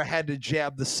dig in there. I had to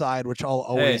jab the side, which I'll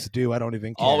always do. I don't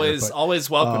even care. Always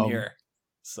welcome here.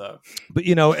 So, but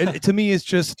you know, to me,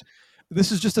 this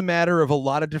is just a matter of a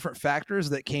lot of different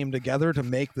factors that came together to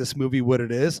make this movie what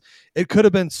it is. It could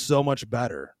have been so much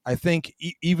better. I think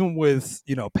even with,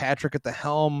 you know, Patrick at the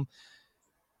helm,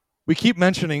 we keep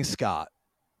mentioning Scott.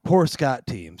 Poor Scott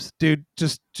teams, dude.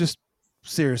 Just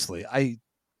seriously,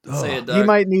 say it, Doug. He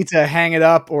might need to hang it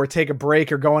up or take a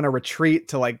break or go on a retreat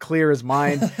to like clear his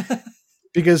mind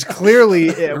because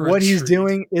clearly what he's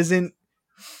doing isn't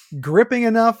gripping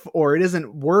enough or it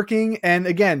isn't working. And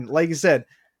again, like you said,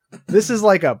 this is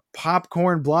like a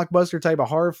popcorn blockbuster type of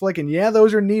horror flick. And yeah,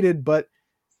 those are needed, but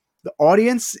the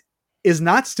audience is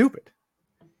not stupid.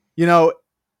 You know,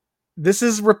 this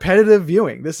is repetitive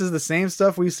viewing. This is the same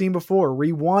stuff we've seen before.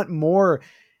 We want more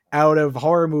out of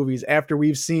horror movies after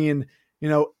we've seen, you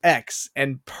know, X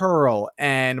and Pearl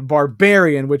and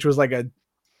Barbarian, which was like a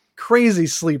crazy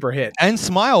sleeper hit. And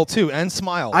Smile too. And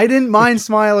Smile. I didn't mind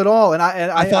Smile at all. And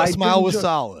I thought Smile was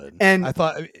solid. And I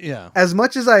thought, yeah, as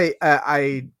much as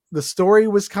the story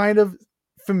was kind of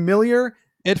familiar.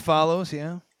 It follows.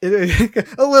 Yeah. A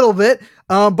little bit.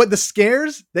 But the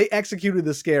scares, they executed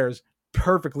the scares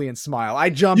perfectly in Smile. I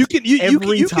jumped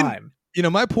every time. You know,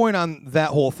 my point on that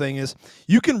whole thing is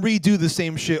you can redo the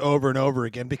same shit over and over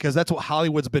again because that's what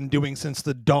Hollywood's been doing since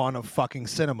the dawn of fucking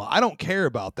cinema. I don't care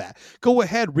about that. Go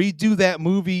ahead, redo that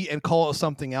movie and call it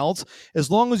something else. As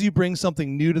long as you bring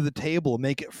something new to the table,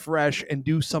 make it fresh and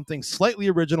do something slightly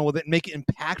original with it, make it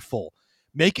impactful,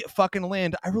 make it fucking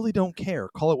land. I really don't care.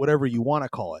 Call it whatever you want to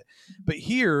call it. But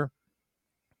here,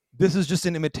 this is just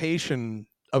an imitation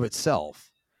of itself.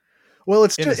 Well,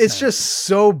 it's just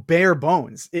so bare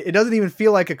bones. It doesn't even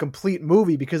feel like a complete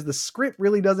movie because the script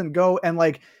really doesn't go, and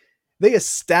like they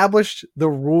established the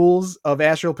rules of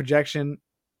astral projection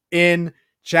in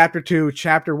chapter 2,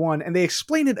 chapter 1, and they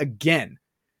explain it again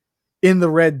in the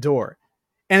Red Door.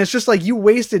 And it's just like you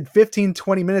wasted 15,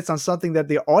 20 minutes on something that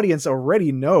the audience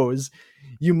already knows.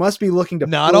 You must be looking to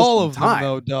not all of them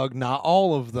though, Doug, not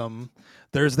all of them.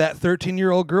 there's that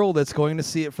 13-year-old girl that's going to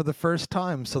see it for the first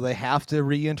time, so they have to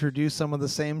reintroduce some of the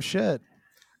same shit.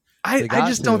 I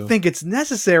just don't think it's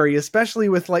necessary, especially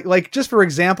with like just for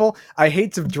example, I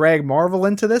hate to drag Marvel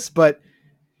into this, but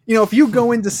if you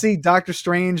go in to see Doctor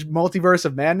Strange Multiverse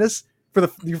of Madness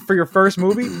for your first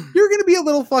movie, you're going to be a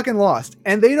little fucking lost.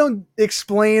 And they don't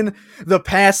explain the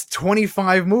past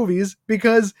 25 movies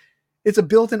because it's a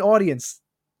built-in audience.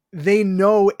 They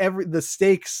know the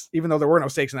stakes, even though there were no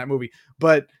stakes in that movie,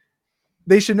 but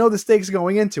they should know the stakes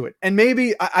going into it. And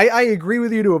maybe I agree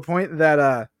with you to a point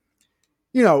that,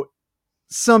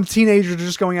 some teenagers are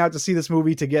just going out to see this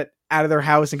movie to get out of their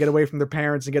house and get away from their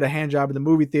parents and get a hand job in the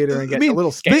movie theater and get a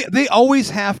little scared. They always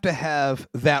have to have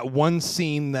that one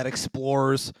scene that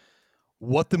explores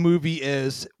what the movie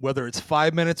is, whether it's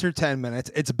 5 minutes or 10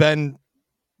 minutes. It's been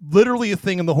literally a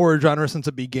thing in the horror genre since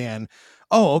it began.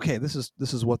 Oh, okay, this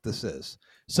is what this is.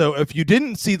 So if you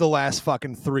didn't see the last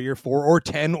fucking 3 or 4 or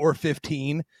 10 or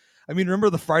 15, I mean, remember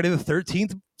the Friday the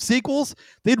 13th sequels?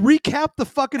 They'd recap the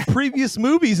fucking previous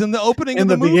movies in the opening in of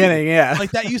the movie. Beginning, yeah.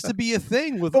 Like that used to be a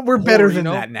thing with but we're horror, better than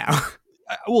that now.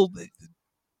 Well,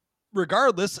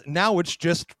 regardless, now it's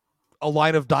just a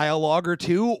line of dialogue or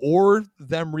two or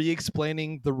them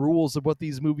re-explaining the rules of what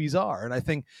these movies are. And I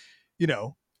think,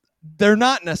 they're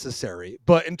not necessary,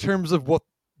 but in terms of what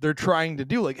they're trying to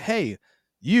do, like, hey,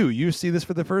 you see this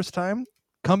for the first time,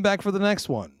 come back for the next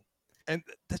one. And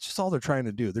that's just all they're trying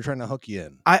to do. They're trying to hook you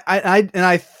in.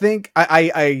 I think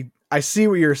I see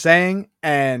what you're saying,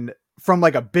 and from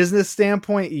like a business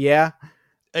standpoint, yeah,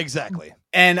 exactly.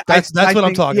 And that's what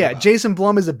I'm talking about. Yeah, Jason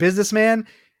Blum is a businessman.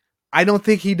 I don't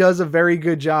think he does a very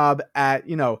good job at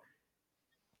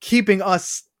keeping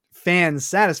us fans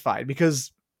satisfied,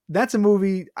 because that's a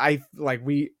movie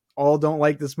we all don't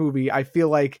like this movie. I feel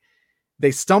like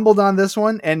they stumbled on this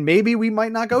one, and maybe we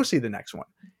might not go see the next one.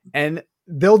 And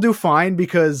they'll do fine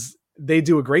because they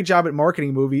do a great job at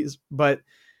marketing movies, but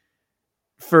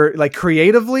for like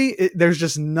creatively, there's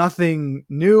just nothing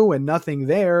new and nothing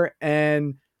there.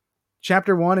 And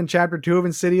chapter 1 and chapter 2 of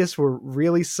Insidious were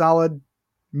really solid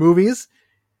movies.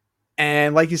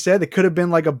 And like you said, it could have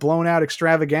been like a blown out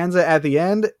extravaganza at the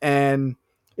end. And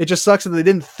it just sucks that they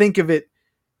didn't think of it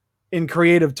in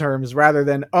creative terms rather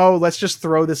than, oh, let's just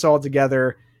throw this all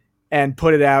together and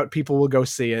put it out. People will go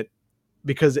see it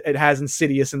because it has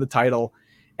Insidious in the title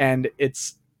and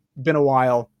it's been a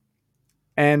while.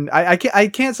 And I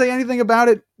can't say anything about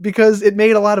it because it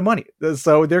made a lot of money.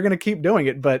 So they're going to keep doing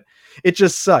it, but it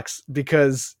just sucks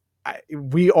because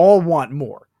we all want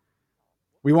more.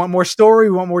 We want more story.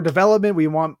 We want more development. We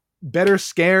want better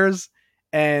scares.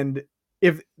 And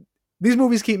if these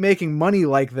movies keep making money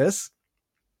like this,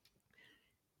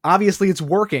 obviously it's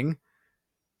working.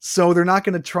 So they're not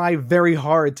going to try very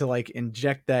hard to like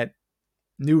inject that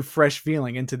new fresh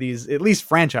feeling into these, at least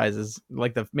franchises,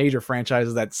 like the major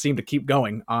franchises that seem to keep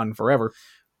going on forever.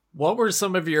 What were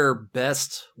some of your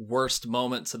best, worst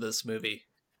moments of this movie?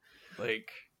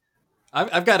 Like,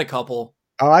 I've got a couple.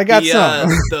 Oh, I got some.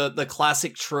 the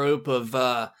classic trope of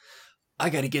I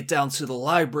got to get down to the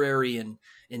library and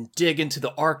dig into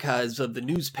the archives of the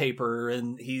newspaper,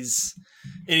 and he's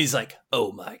like,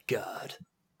 oh my god,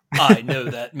 I know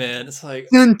that man. It's like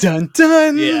dun dun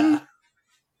dun.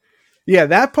 Yeah,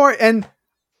 that part. And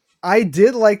I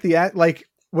did like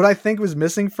what I think was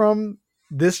missing from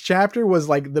this chapter was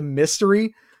like the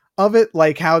mystery of it,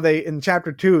 like how they in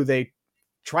chapter 2 they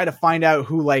try to find out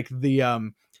who like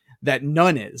the that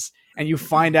nun is, and you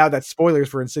find out that, spoilers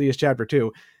for Insidious chapter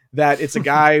 2, that it's a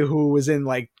guy who was in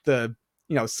like the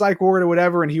psych ward or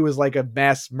whatever, and he was like a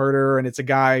mass murderer, and it's a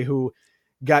guy who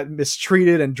got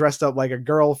mistreated and dressed up like a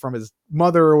girl from his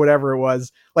mother or whatever it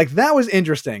was. Like, that was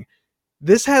interesting.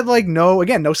 This had like no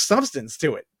substance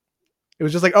to it. It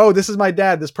was just like, oh, this is my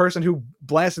dad, this person who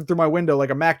blasted through my window like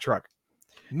a Mack truck.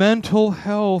 Mental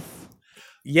health.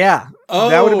 Yeah.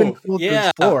 That would have been cool to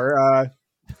explore.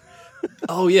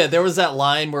 Oh yeah, there was that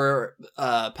line where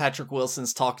Patrick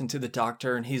Wilson's talking to the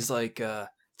doctor, and he's like,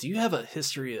 do you have a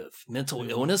history of mental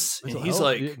illness? And he's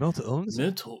like, mental illness?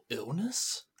 Mental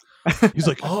illness? He's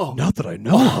like, oh, not that I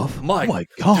know of. My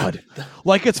God.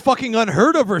 Like it's fucking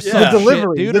unheard of or something.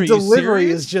 The delivery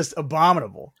is just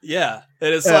abominable. Yeah.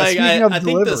 And it's like, I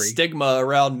think the stigma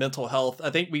around mental health,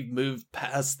 I think we've moved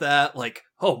past that. Like,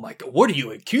 oh my God, what are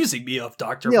you accusing me of,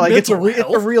 doctor? Yeah, like it's a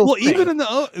real well, thing. Even in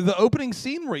the opening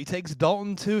scene where he takes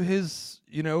Dalton to his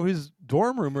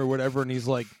dorm room or whatever, and he's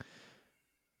like,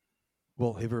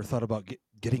 well, have you ever thought about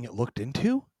getting it looked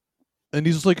into? And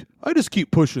he's like, I just keep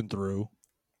pushing through.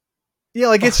 Yeah,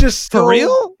 like it's just for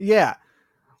real? Yeah.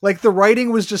 Like the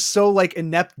writing was just so like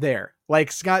inept there.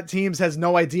 Like Scott Teems has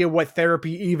no idea what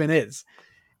therapy even is.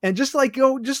 and just like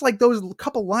those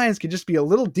couple lines can just be a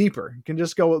little deeper, can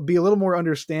just be a little more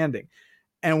understanding.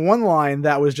 And one line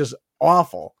that was just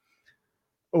awful,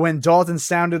 when Dalton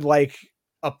sounded like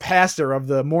a pastor of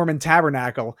the Mormon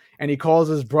tabernacle, and he calls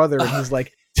his brother and he's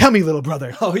like, "Tell me, little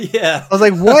brother." Oh yeah. I was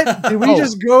like, what? Did we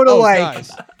just go to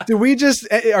guys. did we just,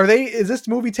 is this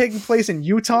movie taking place in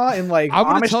Utah in like I'm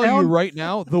going to Amish tell town? you right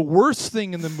now, the worst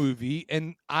thing in the movie,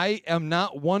 and I am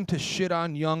not one to shit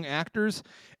on young actors,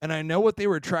 and I know what they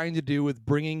were trying to do with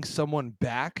bringing someone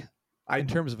back in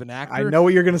terms of an actor. I know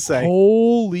what you're going to say.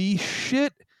 Holy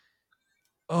shit.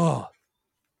 Oh,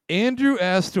 Andrew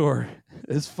Astor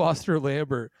as Foster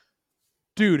Lambert.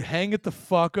 Dude, hang it the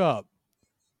fuck up.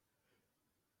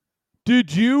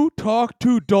 Did you talk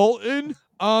to Dalton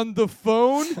on the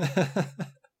phone?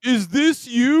 Is this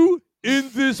you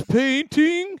in this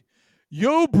painting?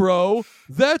 Yo, bro,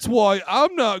 that's why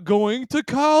I'm not going to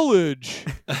college.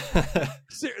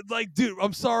 Like, dude,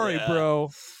 I'm sorry, bro.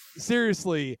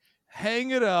 Seriously,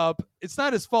 hang it up. It's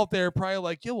not his fault. They're probably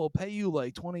like, yo, we'll pay you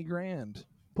like 20 grand.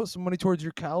 Put some money towards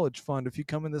your college fund if you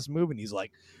come in this movie. And he's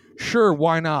like, sure,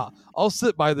 why not? I'll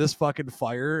sit by this fucking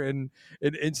fire and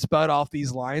spout off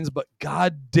these lines, but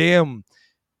goddamn,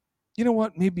 you know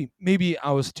what? Maybe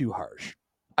I was too harsh.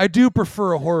 I do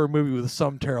prefer a horror movie with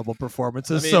some terrible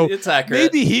performances. I mean, so it's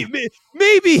accurate.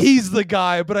 Maybe he's the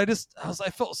guy, but I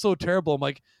felt so terrible. I'm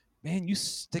like, man, you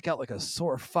stick out like a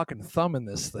sore fucking thumb in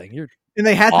this thing. And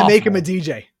they had to make him a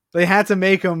DJ. They had to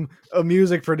make him a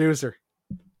music producer.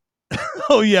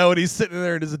 Oh yeah, when he's sitting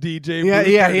there and is a DJ.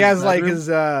 Yeah, he has like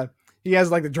he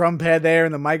has like the drum pad there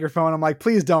and the microphone. I'm like,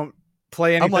 please don't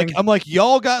play anything. I'm like,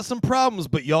 y'all got some problems,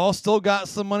 but y'all still got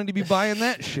some money to be buying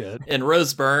that shit. And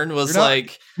Rose Byrne was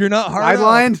you're not hard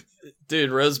sidelined. Dude,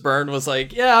 Rose Byrne was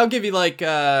like, yeah, I'll give you like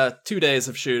 2 days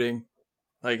of shooting.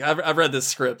 Like, I've read this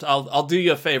script. I'll do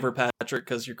you a favor, Patrick,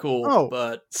 because you're cool. Oh,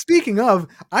 but speaking of,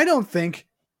 I don't think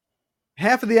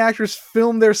half of the actors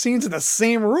filmed their scenes in the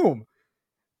same room.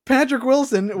 Patrick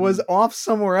Wilson was off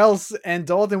somewhere else, and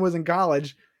Dalton was in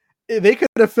college. They could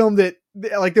have filmed it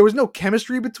like there was no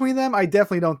chemistry between them. I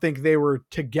definitely don't think they were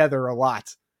together a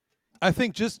lot. I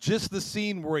think just the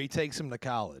scene where he takes him to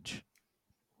college,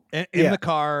 in the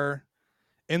car,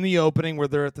 in the opening where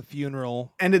they're at the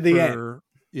funeral, and at the end,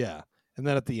 and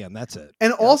then at the end, that's it.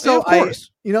 And also,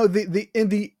 the in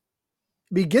the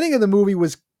beginning of the movie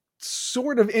was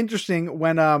sort of interesting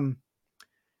when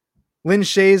Lin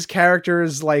Shaye's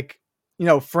character's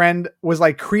friend was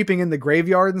like creeping in the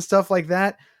graveyard and stuff like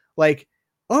that. Like,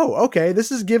 oh, okay,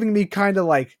 this is giving me kind of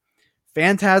like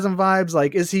Phantasm vibes.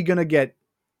 Like, is he gonna get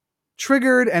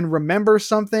triggered and remember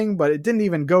something? But it didn't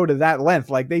even go to that length.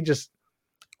 Like, they just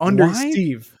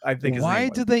Steve, I think. Why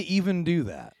did they even do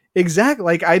that? Exactly.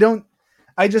 Like,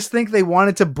 I just think they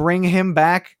wanted to bring him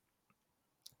back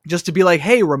just to be like,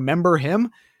 hey, remember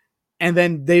him? And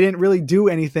then they didn't really do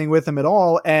anything with him at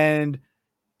all. And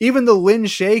even the Lin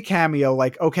Shaye cameo,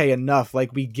 like, okay, enough.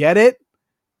 Like, we get it.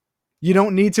 You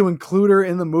don't need to include her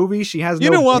in the movie. She has no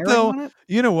You know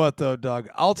what, though, Doug?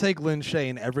 I'll take Lin Shaye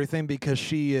in everything because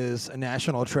she is a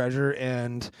national treasure,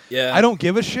 and yeah, I don't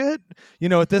give a shit. You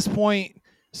know, at this point,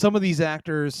 some of these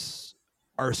actors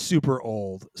are super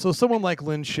old. So someone like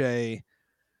Lin Shaye,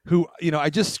 who, I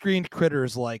just screened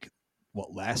Critters like,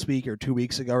 last week or 2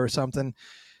 weeks ago or something.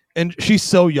 And she's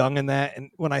so young in that.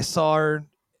 And when I saw her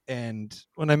and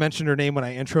when I mentioned her name, when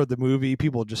I introed the movie,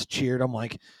 people just cheered. I'm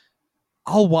like,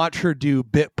 I'll watch her do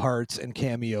bit parts and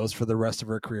cameos for the rest of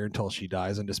her career until she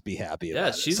dies and just be happy about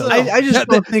it. She's I just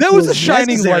don't think that was a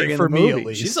shining light for me, at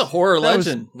least. She's a horror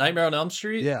legend. Nightmare on Elm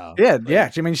Street. Yeah.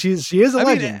 I mean, she is a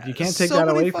legend. You can't take that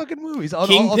away. So many fucking movies. I'll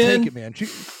take it, man.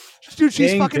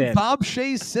 She's fucking Bob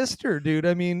Shaye's sister, dude.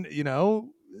 I mean,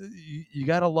 you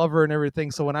got to love her and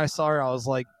everything. So when I saw her, I was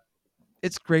like,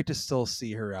 it's great to still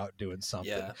see her out doing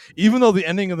something. Yeah. Even though the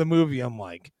ending of the movie, I'm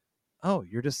like, oh,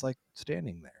 you're just like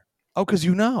standing there. Oh, because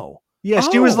Yeah,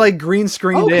 she was like green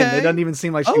screened in. It doesn't even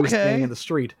seem like she was standing in the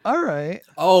street. All right.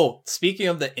 Oh, speaking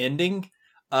of the ending,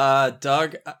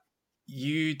 Doug,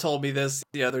 you told me this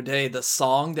the other day. The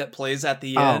song that plays at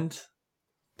the end.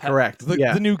 Correct.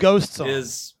 The new Ghost song.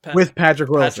 Is with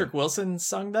Patrick Wilson. Patrick Wilson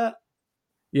sung that?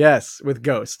 Yes, with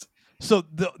Ghost. So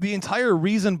the entire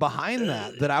reason behind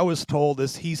that I was told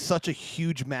is he's such a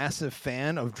huge, massive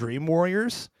fan of Dream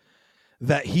Warriors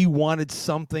that he wanted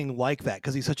something like that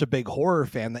because he's such a big horror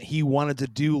fan that he wanted to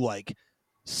do like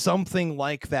something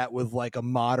like that with like a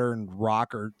modern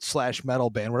rock or /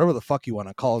 metal band, whatever the fuck you want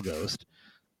to call Ghost.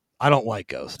 I don't like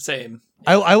Ghost. Same.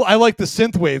 I like the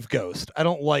synthwave Ghost. I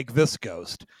don't like this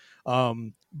Ghost.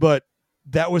 But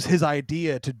that was his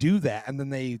idea to do that, and then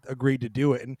they agreed to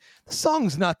do it. And the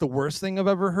song's not the worst thing I've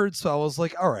ever heard, so I was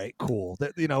like, all right, cool.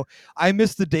 That, you know, I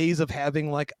miss the days of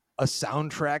having like a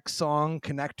soundtrack song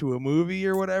connect to a movie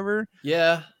or whatever.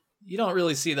 Yeah, you don't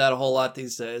really see that a whole lot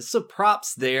these days. So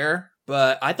props there,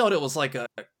 but I thought it was like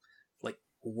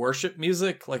worship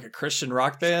music, like a Christian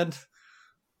rock band.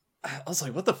 I was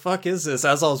like, what the fuck is this?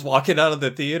 As I was walking out of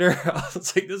the theater, I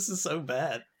was like, this is so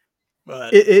bad.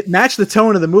 But it matched the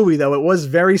tone of the movie, though. It was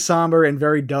very somber and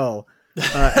very dull.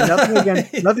 And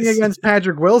nothing against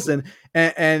Patrick Wilson.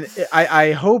 And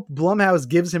I hope Blumhouse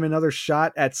gives him another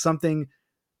shot at something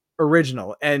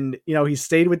original. And, you know, he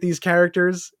stayed with these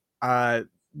characters.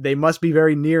 They must be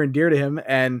very near and dear to him.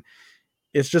 And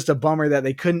it's just a bummer that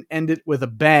they couldn't end it with a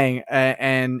bang.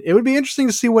 And it would be interesting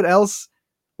to see what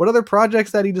other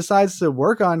projects that he decides to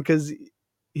work on, because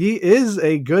he is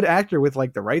a good actor with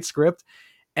like the right script.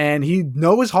 And he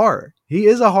knows horror. He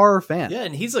is a horror fan. Yeah,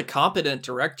 and he's a competent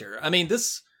director. I mean,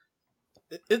 this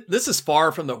is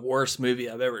far from the worst movie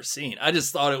I've ever seen. I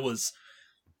just thought it was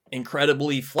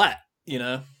incredibly flat, you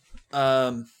know?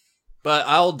 But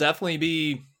I'll definitely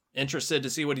be interested to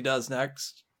see what he does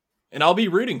next. And I'll be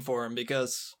rooting for him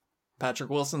because Patrick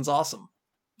Wilson's awesome.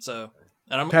 So,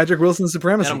 and I'm Patrick Wilson's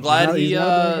supremacy. And I'm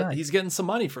glad he's getting some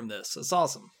money from this. It's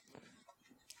awesome.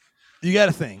 You got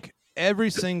to think. Every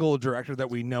single director that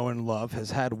we know and love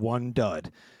has had one dud.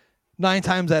 9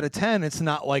 times out of 10, it's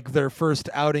not like their first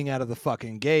outing out of the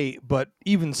fucking gate. But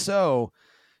even so,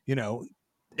 you know,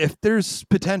 if there's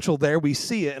potential there, we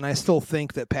see it. And I still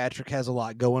think that Patrick has a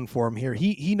lot going for him here.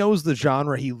 He knows the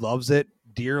genre. He loves it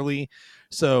dearly.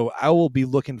 So I will be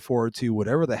looking forward to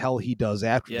whatever the hell he does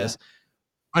after this.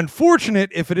 Unfortunate,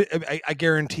 I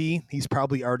guarantee he's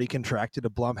probably already contracted to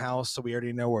Blumhouse. So we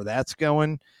already know where that's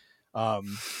going.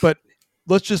 But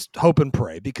let's just hope and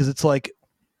pray, because it's like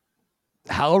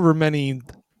however many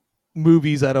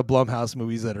movies out of Blumhouse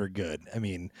movies that are good. I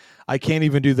mean, I can't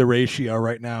even do the ratio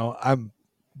right now. I'm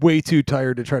way too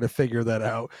tired to try to figure that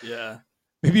out. Yeah.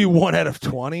 Maybe 1 out of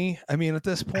 20. I mean, at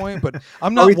this point, but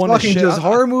I'm not Are we one talking to shit. just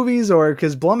horror movies, or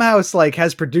because Blumhouse like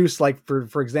has produced like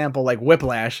for example like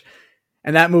Whiplash,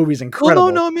 and that movie's incredible.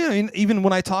 Well, no, I mean, even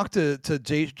when I talked to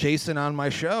Jason on my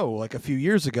show like a few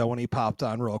years ago when he popped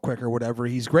on real quick or whatever,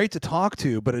 he's great to talk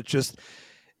to, but it's just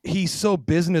he's so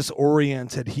business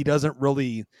oriented. He doesn't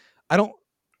really.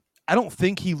 I don't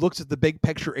think he looks at the big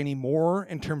picture anymore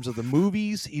in terms of the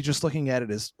movies. He's just looking at it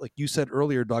as, like you said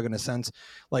earlier, Doug, in a sense,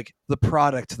 like the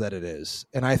product that it is.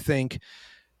 And I think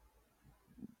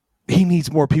he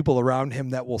needs more people around him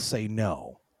that will say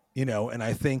no. You know, and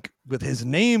I think with his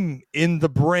name in the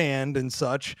brand and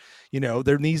such, you know,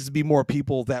 there needs to be more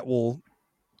people that will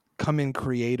come in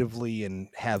creatively and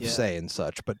have say and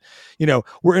such. But, you know,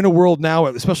 we're in a world now,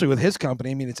 especially with his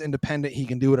company. I mean, it's independent. He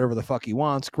can do whatever the fuck he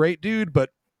wants. Great dude. But,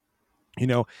 you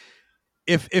know,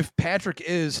 if Patrick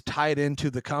is tied into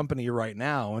the company right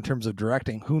now in terms of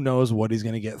directing, who knows what he's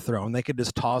going to get thrown. They could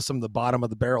just toss him the bottom of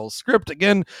the barrel script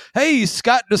again. Hey,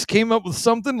 Scott just came up with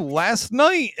something last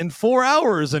night in 4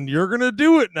 hours and you're going to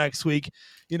do it next week.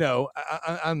 You know,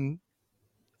 I'm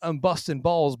busting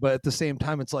balls, but at the same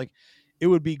time, it's like, it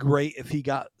would be great if he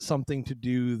got something to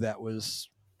do that was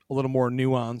a little more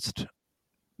nuanced,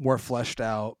 more fleshed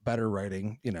out, better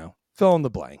writing, you know. Fill in the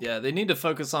blank. Yeah, they need to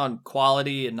focus on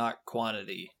quality and not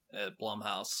quantity at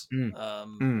Blumhouse.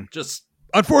 Just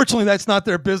unfortunately, that's not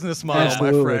their business model,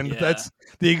 my friend. Yeah. That's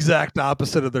the exact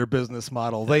opposite of their business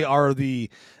model. They are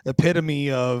the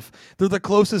epitome of. They're the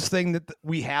closest thing that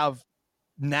we have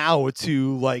now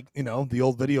to, like, you know, the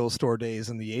old video store days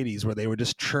in the 80s where they would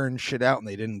just churn shit out and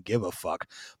they didn't give a fuck.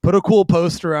 Put a cool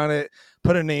poster on it,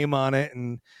 put a name on it,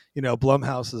 and, you know,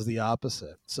 Blumhouse is the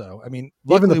opposite. So, I mean,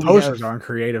 even the posters aren't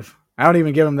creative. I don't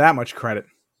even give them that much credit.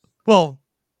 Well,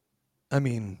 I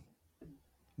mean,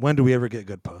 when do we ever get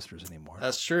good posters anymore?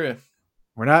 That's true.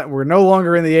 We're no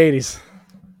longer in the 80s.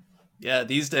 Yeah,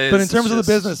 these days. But in terms of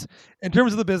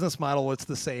the business model, it's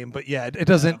the same. But yeah, it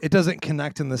doesn't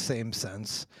connect in the same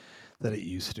sense that it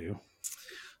used to.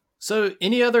 So,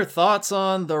 any other thoughts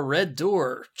on The Red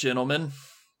Door, gentlemen,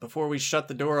 before we shut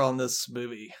the door on this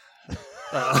movie?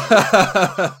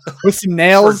 With some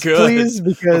nails, please,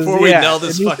 because before we nail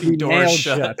this fucking door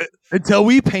shut. Until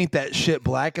we paint that shit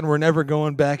black and we're never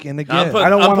going back in again. I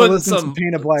don't want to listen to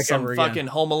Paint It Black ever again. Some fucking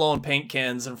Home Alone paint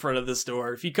cans in front of this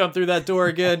door. If you come through that door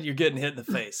again, you're getting hit in the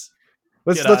face.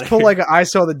 Let's pull like I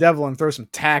Saw the Devil and throw some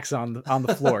tacks on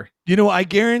the floor. You know, I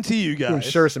guarantee you guys, to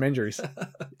ensure some injuries.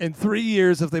 In 3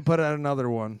 years, if they put out another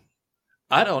one,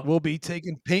 we'll be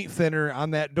taking paint thinner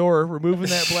on that door, removing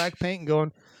that black paint, and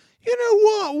going, you know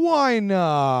what? Why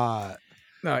not?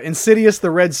 No, Insidious,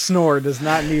 the Red Snore does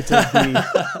not need to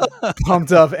be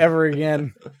pumped up ever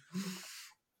again.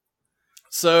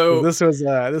 So this was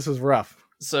rough.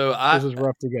 So this was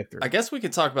rough to get through. I guess we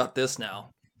could talk about this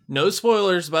now. No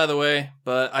spoilers, by the way,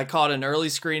 but I caught an early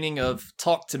screening of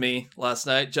Talk to Me last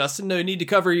night. Justin, no need to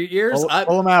cover your ears.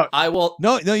 Pull them out. I will.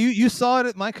 No, you saw it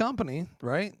at my company,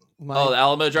 right? The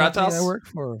Alamo Drafthouse I work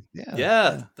for.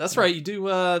 Yeah, that's right. You do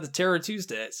the Terror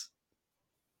Tuesdays.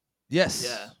 Yes.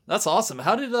 Yeah, that's awesome.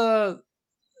 How did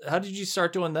you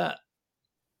start doing that?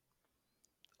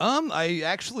 I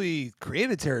actually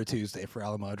created Terror Tuesday for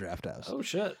Alamo Drafthouse. Oh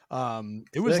shit.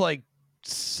 It was like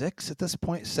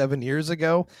 7 years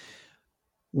ago,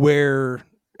 where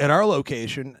at our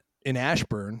location in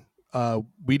Ashburn,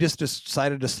 we just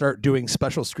decided to start doing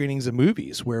special screenings of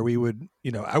movies where we would,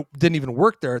 I didn't even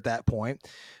work there at that point.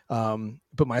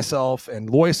 But myself and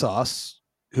Loisos,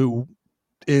 who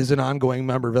is an ongoing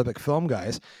member of Epic Film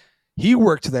Guys, he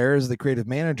worked there as the creative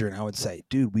manager. And I would say,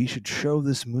 dude, we should show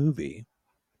this movie.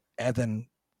 And then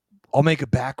I'll make a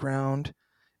background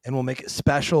and we'll make it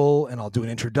special and I'll do an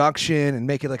introduction and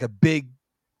make it like a big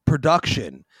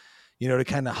production, to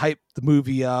kind of hype the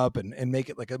movie up and make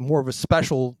it like a more of a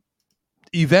special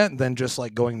event than just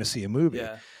like going to see a movie.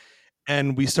 Yeah.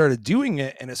 And we started doing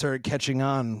it and it started catching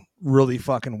on really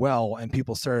fucking well. And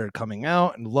people started coming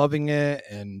out and loving it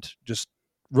and just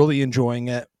really enjoying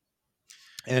it.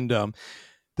 And,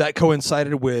 that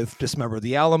coincided with Dismember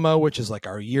the Alamo, which is like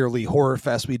our yearly horror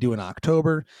fest we do in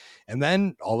October. And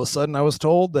then all of a sudden I was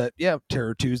told that,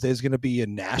 Terror Tuesday is going to be a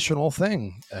national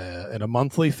thing and a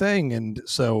monthly thing. And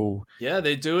so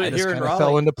they do it here in Raleigh.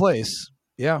 Fell into place.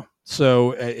 Yeah.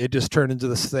 So it just turned into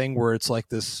this thing where it's like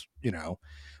this,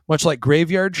 much like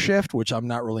Graveyard Shift, which I'm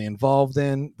not really involved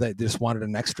in. They just wanted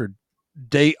an extra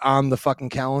date on the fucking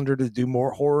calendar to do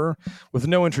more horror with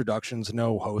no introductions,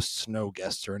 no hosts, no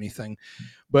guests or anything.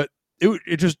 But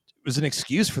it just was an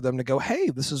excuse for them to go, hey,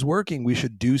 this is working. We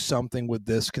should do something with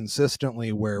this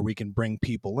consistently where we can bring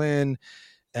people in.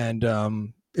 And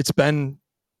it's been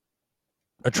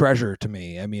a treasure to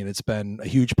me. I mean, it's been a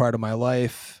huge part of my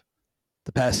life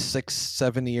the past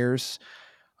 6-7 years.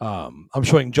 I'm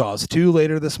showing Jaws 2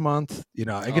 later this month.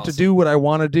 I get to do what I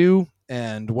want to do,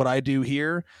 and what I do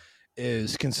here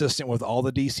is consistent with all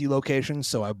the DC locations.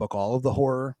 So I book all of the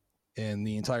horror in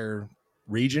the entire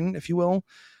region, if you will,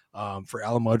 for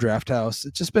Alamo Drafthouse.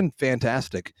 It's just been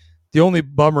fantastic. The only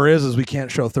bummer is we can't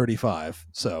show 35.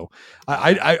 So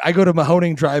I go to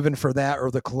Mahoning Drive-In for that, or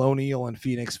the Colonial in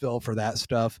Phoenixville for that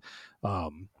stuff.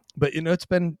 But it's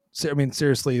been,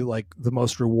 seriously, like the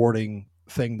most rewarding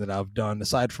thing that I've done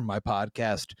aside from my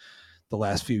podcast the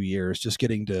last few years, just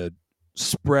getting to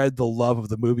spread the love of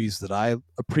the movies that I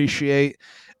appreciate.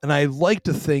 And I like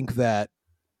to think that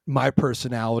my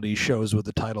personality shows with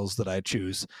the titles that I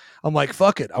choose. I'm like,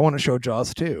 fuck it, I want to show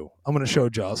Jaws 2. I'm going to show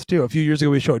Jaws 2. A few years ago,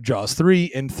 we showed Jaws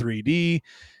 3 in 3D.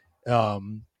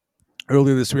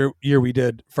 Earlier this year, we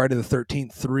did Friday the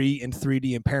 13th 3 in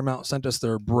 3D, and Paramount sent us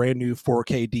their brand new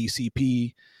 4K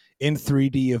DCP in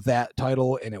 3D of that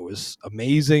title, and it was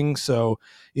amazing. So,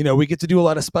 we get to do a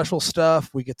lot of special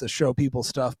stuff. We get to show people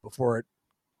stuff before it,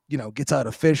 gets out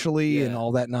officially and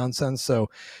all that nonsense. So,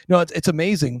 it's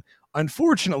amazing.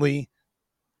 Unfortunately,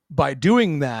 by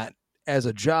doing that as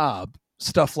a job,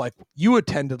 stuff like you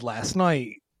attended last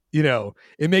night,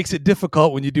 it makes it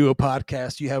difficult when you do a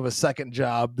podcast. You have a second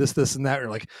job, this, and that.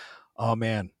 You're like, oh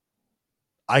man,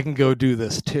 I can go do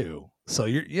this too. So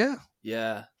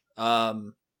Yeah. As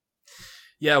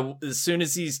soon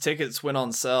as these tickets went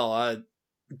on sale, I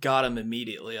got them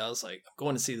immediately. I was like, I'm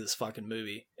going to see this fucking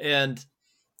movie. And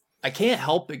I can't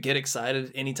help but get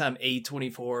excited anytime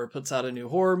A24 puts out a new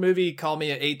horror movie. Call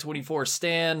me an A24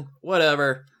 stan,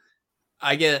 whatever.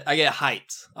 I get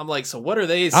hyped. I'm like, so what are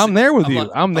they? I'm there with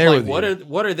you. I'm there with you.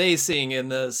 What are they seeing in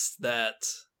this that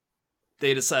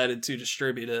they decided to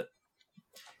distribute it?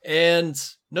 And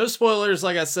no spoilers,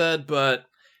 like I said, but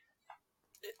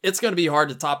it's going to be hard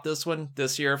to top this one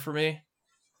this year for me.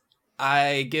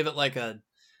 I give it like I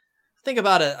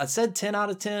said 10 out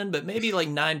of 10, but maybe like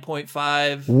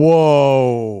 9.5.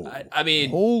 Whoa. I mean,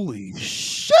 holy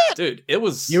shit. Dude, it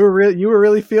was, you were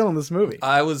really feeling this movie.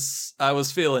 I was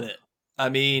feeling it. I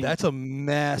mean, that's a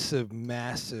massive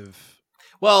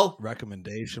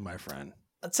recommendation, my friend.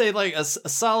 I'd say like a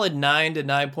solid 9 to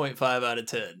 9.5 out of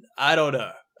 10. I don't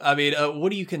know. I mean,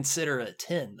 what do you consider a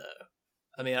 10 though?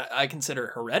 I mean, I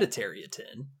consider Hereditary a 10.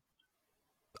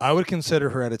 I would consider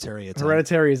Hereditary a 10.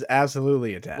 Hereditary is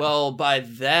absolutely a 10. Well, by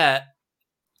that,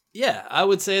 I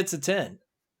would say it's a 10.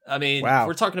 I mean,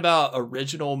 We're talking about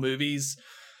original movies.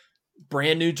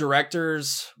 brand new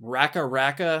directors, Raka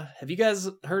Raka. Have you guys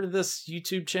heard of this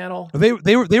YouTube channel? They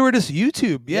were just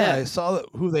YouTube. Yeah, I saw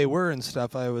who they were and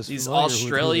stuff. I was these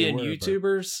Australian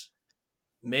YouTubers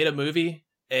made a movie,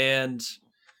 and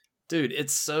dude,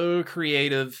 it's so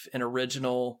creative and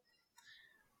original.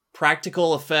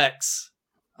 Practical effects.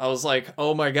 I was like,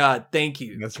 oh my god, thank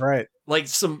you. That's right. Like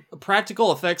some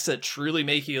practical effects that truly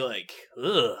make you like,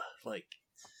 ugh. Like,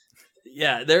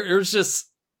 yeah, there's just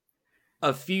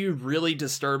a few really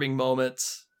disturbing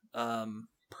moments.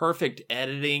 Perfect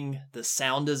editing. The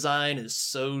sound design is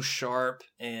so sharp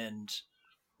and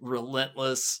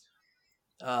relentless.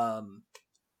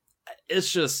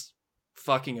 It's just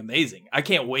fucking amazing. I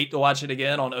can't wait to watch it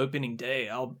again on opening day.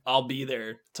 I'll be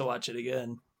there to watch it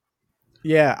again.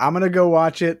 Yeah, I'm gonna go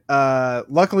watch it.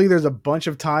 Luckily, there's a bunch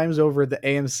of times over at the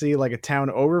AMC, like a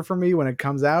town over for me when it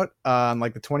comes out on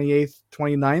like the 28th,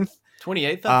 29th.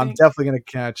 28th, I'm definitely gonna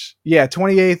catch. Yeah,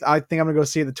 28th. I think I'm gonna go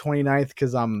see it the 29th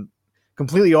because I'm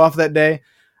completely off that day.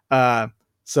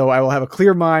 So I will have a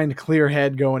clear mind, clear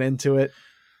head going into it.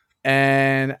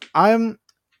 And I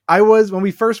was when we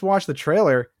first watched the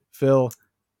trailer, Phil.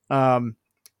 They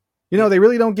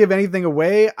really don't give anything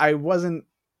away. I wasn't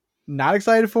not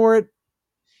excited for it.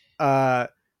 Yeah,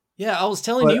 I was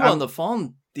telling you on the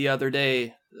phone the other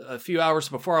day, a few hours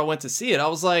before I went to see it. I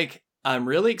was like, I'm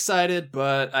really excited,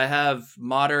 but I have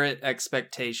moderate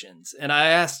expectations. And I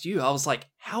asked you, I was like,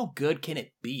 how good can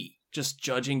it be? Just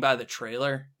judging by the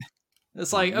trailer.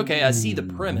 It's like, okay, I see the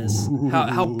premise.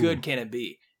 How good can it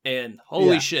be? And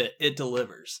holy shit, it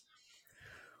delivers.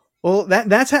 Well,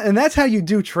 that's how you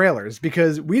do trailers,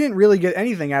 because we didn't really get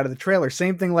anything out of the trailer.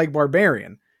 Same thing like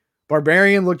Barbarian.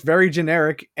 Barbarian looked very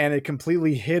generic, and it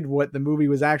completely hid what the movie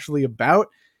was actually about.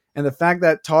 And the fact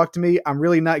that Talk to Me, I'm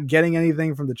really not getting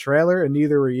anything from the trailer, and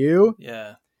neither are you.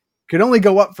 Yeah, could only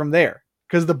go up from there,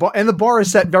 because the bar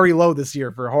is set very low this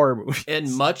year for horror movies.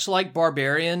 And much like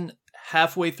Barbarian,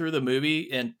 halfway through the movie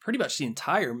and pretty much the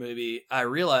entire movie, I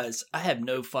realized I have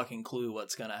no fucking clue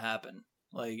what's gonna happen.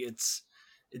 Like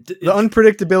the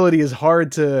unpredictability is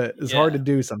hard to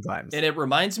do sometimes, and it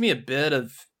reminds me a bit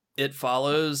of It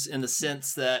Follows, in the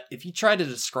sense that if you try to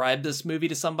describe this movie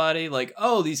to somebody, like,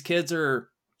 oh, these kids are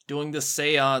doing this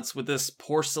seance with this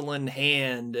porcelain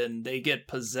hand and they get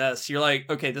possessed, you're like,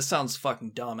 okay, this sounds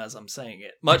fucking dumb as I'm saying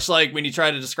it. Much like when you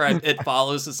try to describe It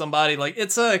Follows to somebody, like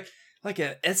it's like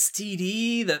a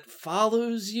STD that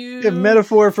follows you. A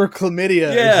metaphor for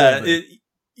chlamydia. Yeah,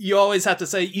 you always have to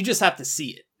say, you just have to see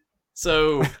it.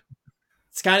 So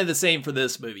it's kind of the same for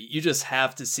this movie. You just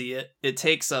have to see it. It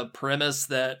takes a premise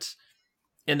that,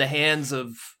 in the hands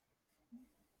of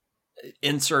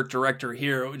insert director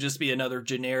here, it would just be another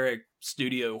generic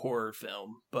studio horror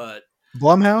film. But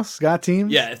Blumhouse got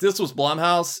teams? Yeah, if this was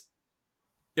Blumhouse,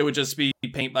 it would just be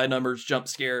paint by numbers, jump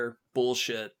scare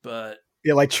bullshit. But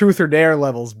yeah, like Truth or Dare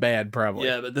levels bad, probably.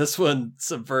 Yeah, but this one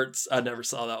subverts. I never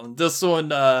saw that one. This one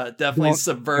definitely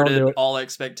subverted all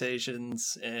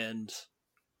expectations. And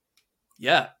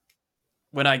yeah,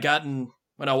 when I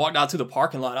walked out to the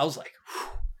parking lot, I was like,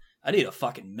 I need a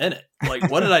fucking minute. Like,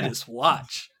 what did I just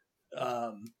watch?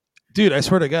 Dude, I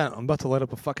swear to God, I'm about to light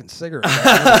up a fucking cigarette.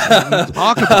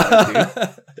 Talk about it, dude. I'm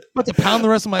about to pound the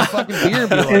rest of my fucking beer and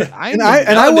be like,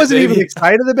 I wasn't even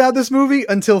excited about this movie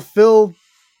until Phil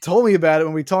told me about it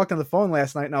when we talked on the phone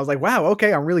last night, and I was like, wow,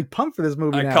 okay, I'm really pumped for this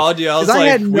movie now. I called you. I was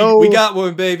like, we got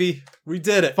one, baby. We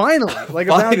did it. Finally. Like,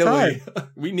 about time.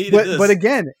 We needed this. But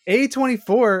again,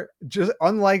 A24, just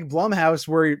unlike Blumhouse,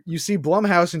 where you see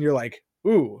Blumhouse and you're like,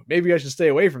 ooh, maybe I should stay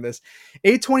away from this.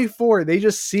 A24, they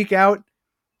just seek out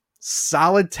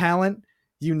solid talent,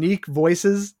 unique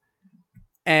voices,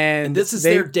 and this is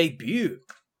their debut.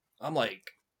 I'm like,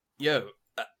 yo,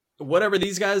 whatever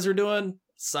these guys are doing,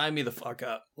 sign me the fuck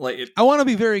up. Like, I want to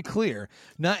be very clear.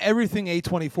 Not everything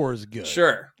A24 is good.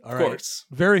 Sure, of course.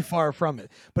 Very far from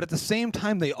it. But at the same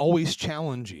time, they always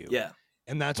challenge you. Yeah.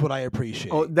 And that's what I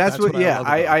appreciate. Oh, that's what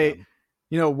I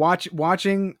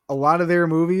watching a lot of their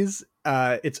movies,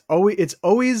 it's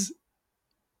always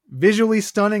visually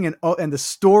stunning, and the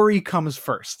story comes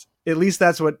first. At least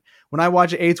that's what, when I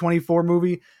watch an A24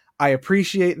 movie, I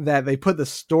appreciate that they put the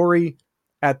story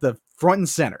at the front and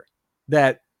center,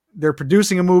 that they're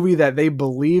producing a movie that they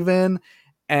believe in,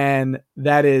 and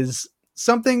that is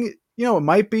something, it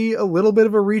might be a little bit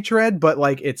of a retread, but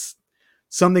like it's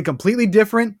something completely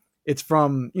different. It's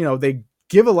from, they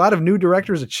give a lot of new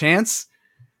directors a chance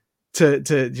to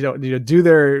do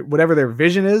their, whatever their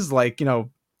vision is, like,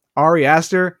 Ari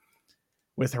Aster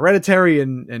with Hereditary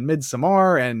and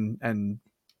Midsommar and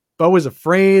Beau is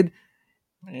Afraid.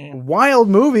 Man. Wild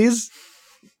movies.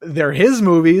 They're his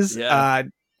movies. Yeah.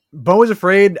 Beau is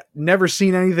Afraid, never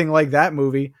seen anything like that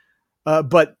movie.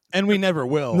 And we never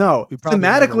will. No,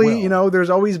 thematically, there's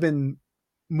always been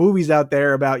movies out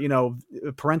there about,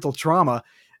 parental trauma.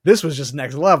 This was just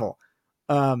next level.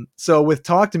 So with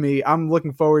Talk to Me, I'm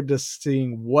looking forward to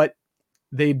seeing what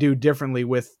they do differently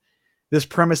with this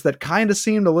premise that kind of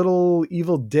seemed a little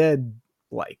Evil Dead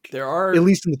like. There are, at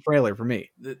least in the trailer for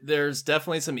me. There's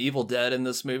definitely some Evil Dead in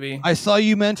this movie. I saw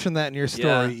you mention that in your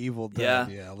story, Evil Dead.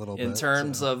 Yeah, a little bit. In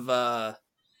terms of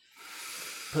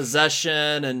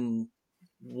possession and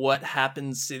what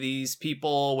happens to these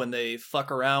people when they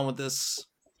fuck around with this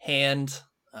hand.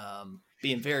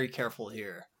 Being very careful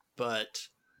here, but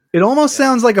it almost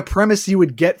sounds like a premise you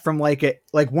would get from like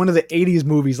one of the 80s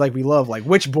movies like we love, like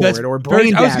Witchboard or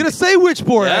Brain. I was going to say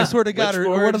Witchboard. I swear to God, or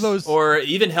one of those, or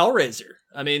even Hellraiser.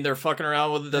 I mean, they're fucking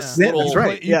around with this little. That's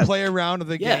right. You play around with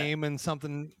the game, and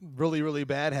something really, really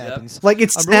bad happens. Like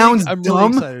it sounds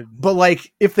dumb, but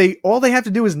like if all they have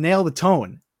to do is nail the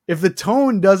tone. If the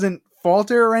tone doesn't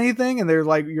falter or anything, and you're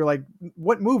like,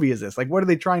 what movie is this? Like, what are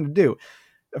they trying to do?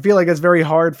 I feel like it's very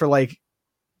hard for like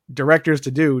directors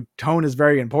to do. Tone is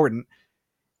very important.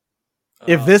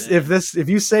 If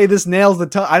you say this nails the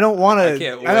tone, I don't want to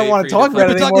talk about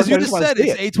it anymore. Because you just said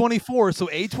it's A24, so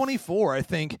A24, I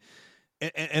think.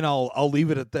 And I'll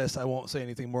leave it at this. I won't say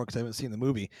anything more because I haven't seen the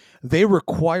movie. They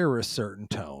require a certain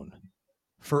tone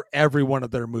for every one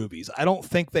of their movies. I don't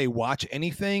think they watch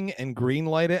anything and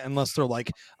greenlight it unless they're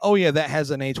like, oh yeah, that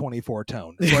has an A24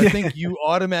 tone. So I think you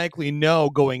automatically know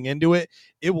going into it,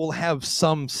 it will have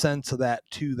some sense of that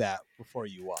to that before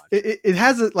you watch. It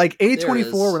has like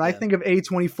A24. When I think of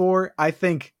A24, I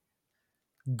think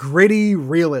gritty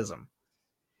realism,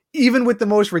 even with the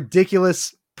most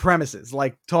ridiculous premises.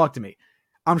 Like Talk to Me.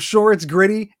 I'm sure it's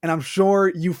gritty, and I'm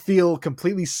sure you feel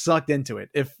completely sucked into it.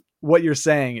 If what you're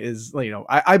saying is,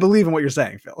 I believe in what you're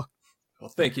saying, Phil.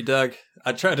 Well, thank you, Doug.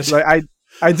 I try to.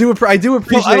 I do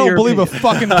appreciate. I don't believe a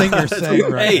fucking thing you're saying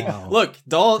right now. Hey, look,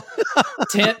 don't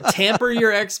tamper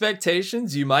your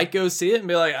expectations. You might go see it and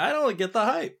be like, I don't get the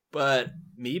hype. But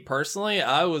me personally,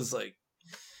 I was like,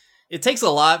 it takes a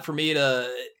lot for me to.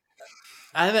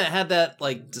 I haven't had that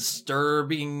like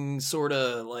disturbing sort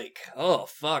of like, oh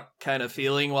fuck kind of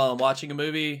feeling while I'm watching a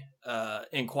movie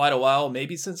in quite a while,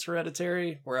 maybe since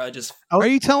Hereditary, where I just. Are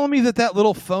you telling me that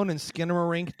little phone in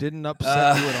Skinamarink didn't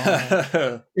upset you at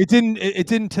all? It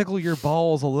didn't tickle your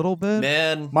balls a little bit?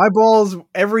 Man, my balls,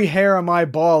 every hair on my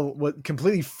ball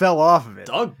completely fell off of it.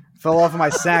 Doug fell off of my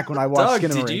sack when I watched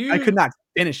Skinamarink. I could not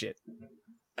finish it.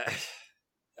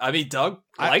 I mean, Doug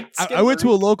liked Skinamarink. I went to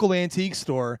a local antique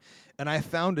store. And I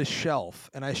found a shelf,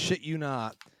 and I shit you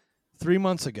not, 3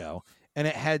 months ago, and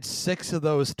it had 6 of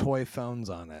those toy phones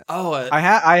on it. Oh,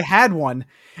 I had one,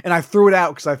 and I threw it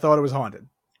out because I thought it was haunted.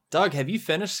 Doug, have you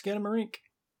finished Skinamarink?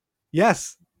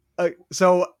 Yes.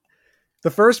 So the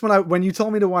first one, when you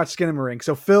told me to watch Skinamarink,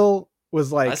 so Phil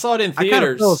was like, I saw it in theaters. I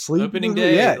kind of fell asleep opening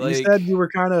day. Yeah, you said you were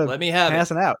kind of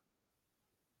passing out.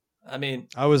 I mean,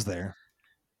 I was there.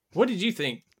 What did you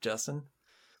think, Justin?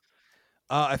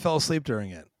 I fell asleep during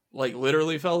it. Like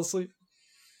literally fell asleep?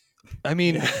 I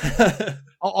mean,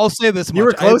 I'll say this much. You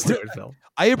were close to it, Phil.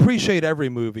 I appreciate every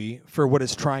movie for what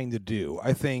it's trying to do.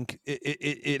 I think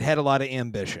it had a lot of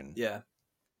ambition. Yeah.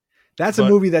 That's a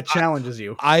movie that challenges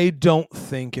you. I don't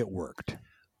think it worked.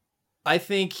 I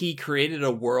think he created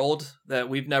a world that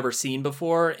we've never seen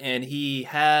before, and he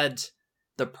had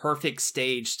the perfect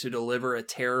stage to deliver a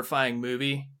terrifying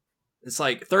movie. It's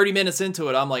like 30 minutes into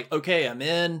it, I'm like, okay, I'm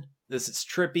in. This is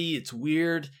trippy. It's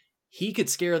weird. He could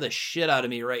scare the shit out of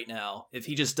me right now if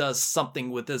he just does something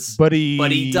with this. But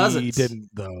he doesn't. He didn't,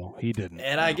 though. He didn't.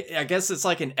 And I guess it's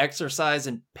like an exercise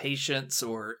in patience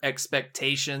or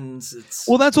expectations.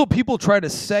 Well, that's what people try to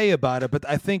say about it. But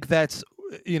I think that's,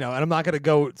 and I'm not going to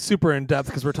go super in depth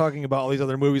because we're talking about all these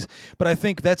other movies. But I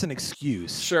think that's an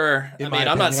excuse. Sure. I mean,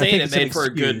 I'm not saying it made for a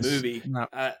good movie. No.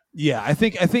 Yeah, I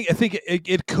think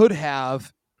it could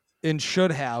have and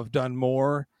should have done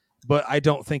more. But I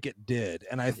don't think it did.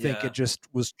 And I think it just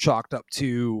was chalked up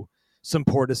to some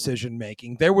poor decision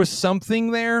making. There was something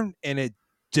there and it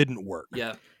didn't work.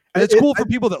 Yeah. It's cool for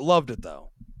people that loved it though.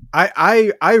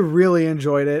 I really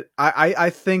enjoyed it.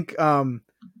 I think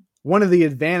one of the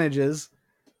advantages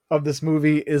of this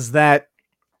movie is that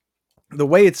the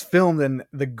way it's filmed and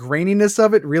the graininess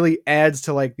of it really adds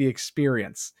to like the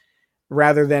experience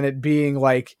rather than it being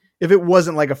like, if it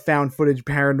wasn't like a found footage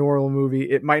paranormal movie,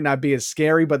 it might not be as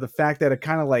scary, but the fact that it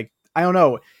kind of like, I don't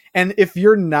know. And if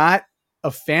you're not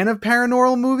a fan of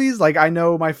paranormal movies, like I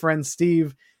know my friend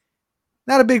Steve,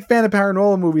 not a big fan of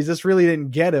paranormal movies. This really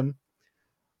didn't get him,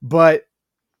 but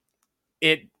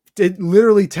it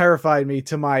literally terrified me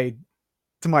to my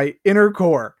to my inner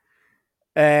core.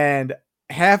 And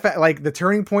like the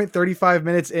turning point, 35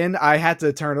 minutes in, I had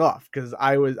to turn it off because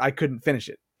I couldn't finish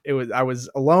it. I was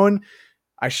alone.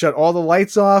 I shut all the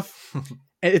lights off.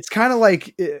 And it's kind of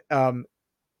like,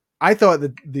 I thought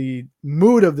that the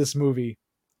mood of this movie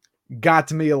got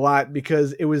to me a lot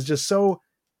because it was just so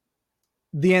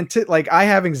like I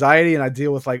have anxiety and I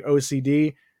deal with like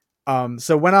OCD.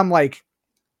 So when I'm like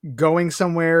going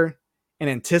somewhere and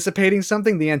anticipating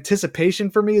something, the anticipation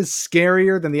for me is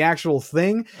scarier than the actual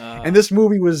thing. And this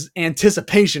movie was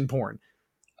anticipation porn.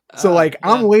 So like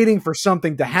I'm waiting for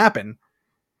something to happen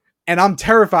and I'm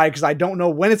terrified because I don't know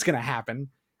when it's going to happen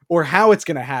or how it's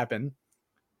going to happen.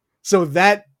 So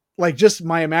that like just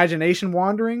my imagination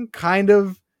wandering kind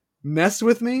of messed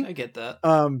with me. I get that.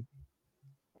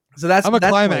 So I'm a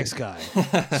climax guy.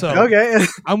 So okay.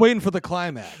 I'm waiting for the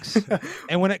climax.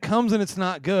 And when it comes and it's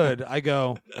not good, I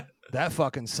go, that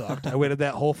fucking sucked. I waited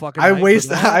that whole fucking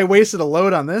I wasted a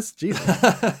load on this. Jesus.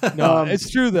 No, it's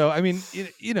true though. I mean,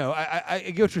 you know,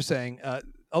 I get what you're saying.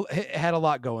 It had a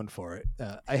lot going for it.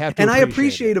 I have to, and I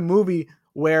appreciate a movie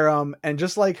where, and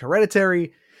just like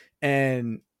Hereditary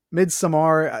and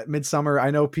Midsummer,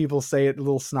 I know people say it a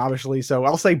little snobbishly, so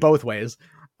I'll say both ways.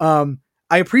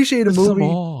 I appreciate a movie.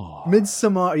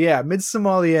 Midsommar. Yeah,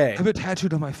 Midsommar. I have it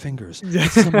tattooed on my fingers.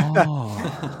 Does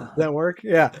that work?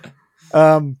 Yeah.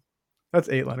 That's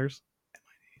 8 letters.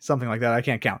 Something like that. I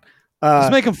can't count.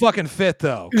 Let's make them fucking fit,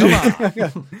 though. Come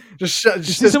on. just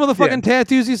see some of the fucking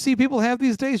tattoos you see people have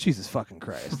these days? Jesus fucking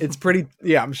Christ. It's pretty.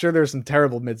 Yeah, I'm sure there's some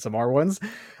terrible Midsommar ones.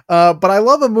 But I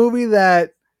love a movie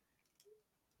that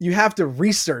you have to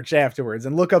research afterwards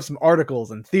and look up some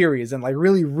articles and theories and like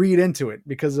really read into it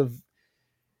because of,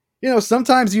 you know,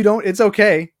 sometimes it's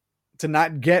okay to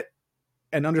not get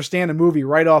and understand a movie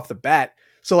right off the bat.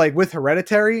 So like with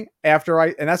Hereditary,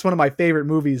 and that's one of my favorite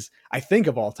movies, I think,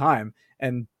 of all time.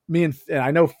 And and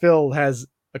I know Phil has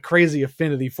a crazy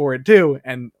affinity for it too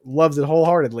and loves it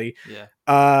wholeheartedly.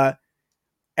 Yeah.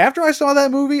 After I saw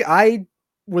that movie, I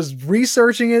was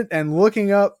researching it and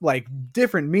looking up like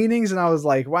different meanings. And I was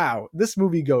like, wow, this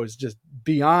movie goes just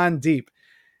beyond deep.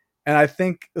 And I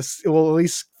think, well, at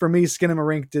least for me,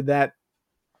 Skinamarink did that.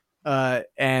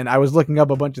 And I was looking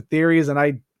up a bunch of theories, and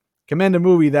I commend a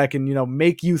movie that can, you know,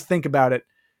 make you think about it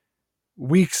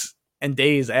weeks and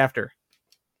days after.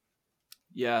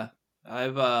 Yeah,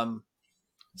 I've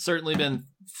certainly been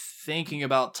thinking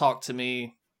about Talk to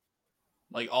Me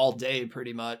like all day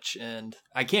pretty much, and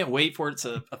I can't wait for it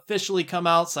to officially come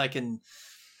out so I can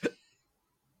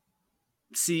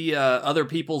see other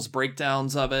people's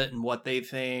breakdowns of it and what they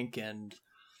think. And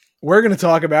we're going to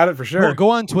talk about it for sure. Well,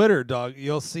 go on Twitter, Doug.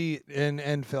 You'll see,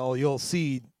 and Phil, you'll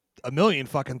see a million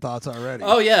fucking thoughts already.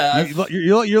 Oh yeah,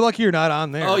 you're lucky you're not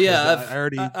on there. Oh yeah,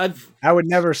 I would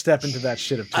never step into that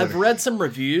shit of Twitter. I've read some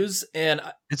reviews, and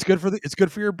it's good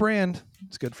for your brand.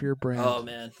 It's good for your brand. Oh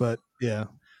man, but yeah,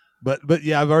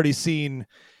 I've already seen.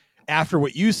 After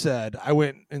what you said, I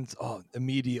went and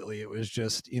immediately it was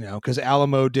just, you know, because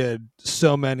Alamo did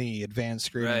so many advanced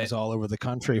screenings all over the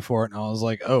country for it, and I was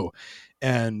like, oh.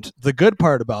 And the good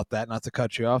part about that, not to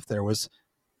cut you off there, was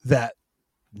that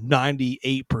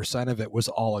 98% of it was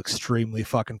all extremely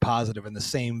fucking positive in the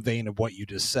same vein of what you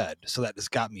just said. So that just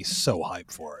got me so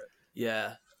hyped for it.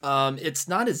 Yeah. It's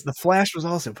not as The Flash was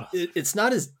also positive. It's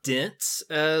not as dense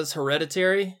as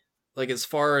Hereditary. Like as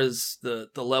far as the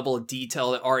level of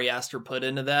detail that Ari Aster put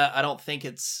into that, I don't think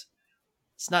it's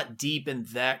not deep in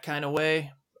that kind of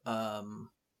way.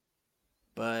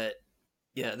 But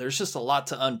yeah, there's just a lot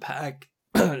to unpack.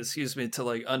 Excuse me, to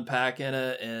like unpack in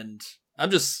it, and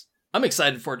I'm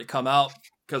excited for it to come out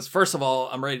because first of all,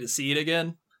 I'm ready to see it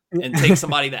again and take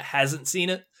somebody that hasn't seen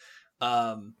it.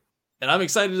 And I'm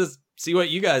excited to see what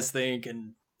you guys think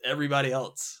and everybody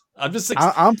else. I'm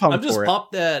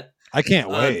pumped that I can't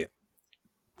wait.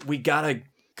 We got a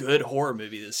good horror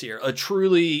movie this year, a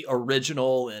truly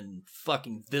original and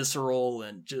fucking visceral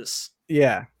and just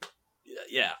yeah.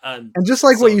 And just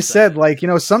like what you said, like, you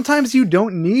know, sometimes you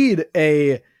don't need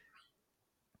a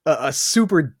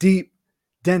super deep,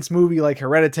 dense movie like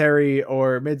Hereditary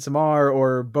or Midsommar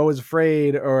or Beau is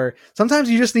Afraid, or sometimes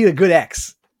you just need a good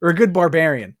X or a good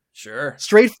Barbarian. Sure.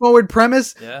 Straightforward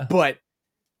premise, yeah, but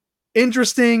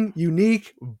interesting,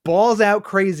 unique, balls out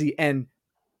crazy, and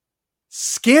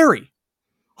scary.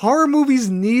 Horror movies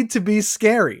need to be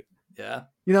scary. Yeah.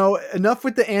 You know, enough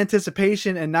with the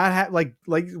anticipation and not have like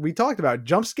we talked about,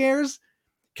 jump scares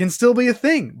can still be a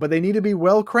thing, but they need to be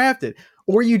well crafted.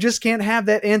 Or you just can't have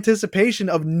that anticipation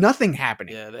of nothing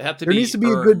happening. Yeah, they have to there be needs to be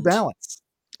earned. a good balance.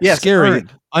 scary,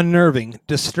 unnerving,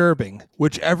 disturbing.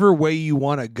 Whichever way you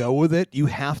want to go with it, you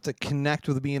have to connect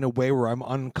with me in a way where I'm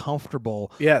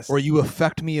uncomfortable. Yes. Or you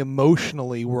affect me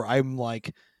emotionally where I'm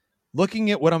like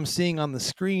looking at what I'm seeing on the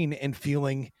screen and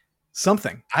feeling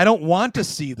something. I don't want to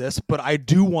see this, but I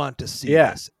do want to see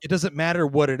this. It doesn't matter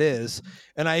what it is.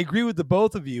 And I agree with the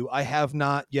both of you. I have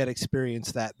not yet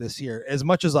experienced that this year. As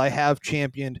much as I have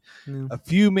championed a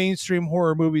few mainstream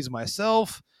horror movies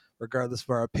myself, regardless of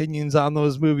our opinions on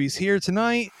those movies here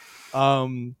tonight,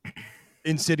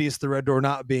 Insidious, The Red Door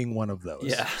not being one of those.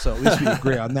 Yeah. So at least we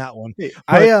agree on that one.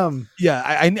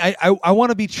 I want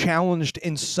to be challenged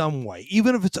in some way,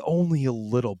 even if it's only a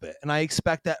little bit. And I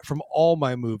expect that from all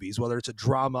my movies, whether it's a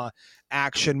drama,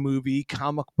 action movie,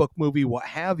 comic book movie, what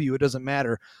have you, it doesn't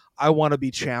matter. I want to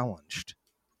be challenged.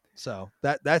 So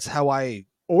that's how I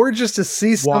or just to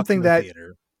see something that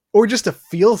theater. Or just to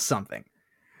feel something.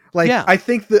 Like, I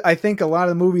think a lot of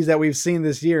the movies that we've seen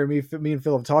this year, me and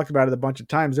Phil have talked about it a bunch of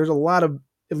times. There's a lot of,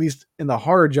 at least in the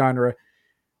horror genre,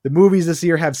 the movies this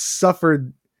year have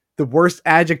suffered the worst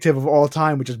adjective of all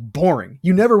time, which is boring.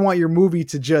 You never want your movie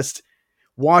to just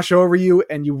wash over you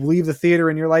and you leave the theater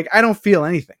and you're like, I don't feel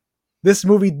anything. This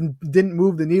movie didn't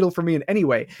move the needle for me in any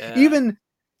way. Yeah. Even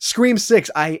Scream 6,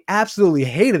 I absolutely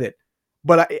hated it,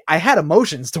 but I had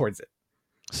emotions towards it.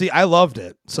 See, I loved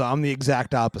it, so I'm the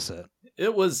exact opposite.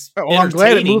 It was. I'm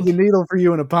glad it moved the needle for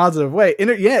you in a positive way.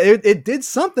 It did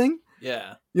something.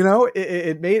 Yeah. You know,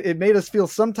 it made us feel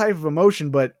some type of emotion.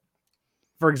 But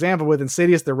for example, with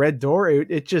Insidious, The Red Door,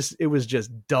 it was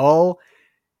just dull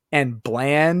and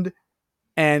bland.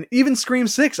 And even Scream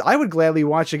 6, I would gladly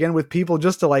watch again with people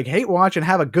just to like hate watch and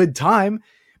have a good time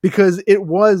because it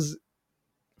was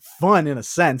fun in a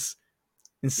sense.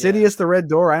 Insidious, The Red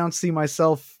Door, I don't see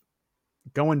myself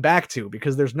going back to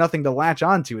because there's nothing to latch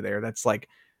onto there that's like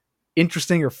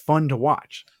interesting or fun to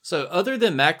watch. So other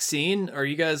than Maxine, are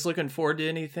you guys looking forward to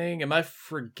anything? Am I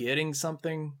forgetting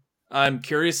something? I'm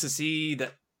curious to see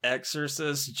The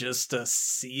Exorcist just to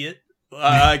see it.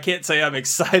 I can't say I'm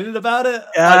excited about it.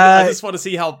 I just want to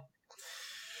see how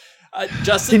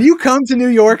Justin, can you come to New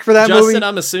York for that movie? Justin,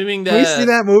 I'm assuming that we see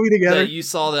that movie together. That you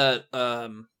saw that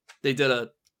they did a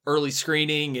early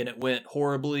screening and it went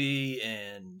horribly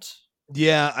and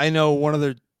yeah, I know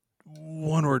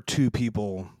one or two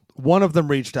people. One of them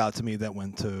reached out to me that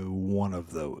went to one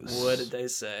of those. What did they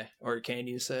say? Or can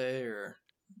you say? Or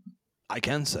I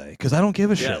can say because I don't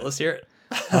give a shit. Yeah, let's hear it.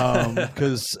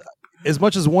 Because as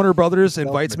much as Warner Brothers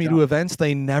invites me to events,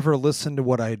 they never listen to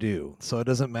what I do. So it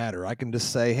doesn't matter. I can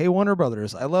just say, hey, Warner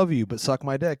Brothers, I love you, but suck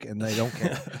my dick. And they don't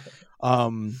care.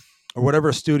 Or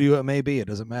whatever studio it may be. It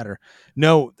doesn't matter.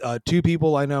 No, two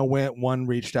people I know went. One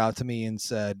reached out to me and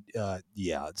said,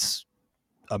 yeah, it's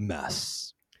a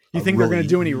mess. You think they're going to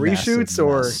do any reshoots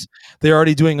or? They're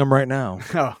already doing them right now.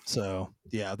 Oh. So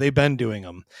yeah, they've been doing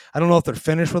them. I don't know if they're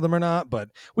finished with them or not, but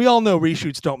we all know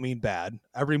reshoots don't mean bad.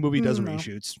 Every movie does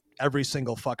reshoots. Every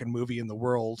single fucking movie in the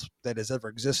world that has ever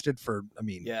existed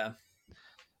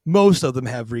most of them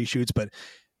have reshoots, but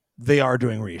they are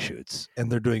doing reshoots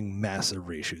and they're doing massive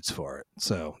reshoots for it.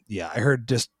 So yeah, I heard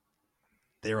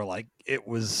they were like, it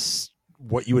was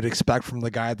what you would expect from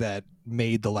the guy that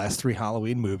made the last 3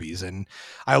 Halloween movies. And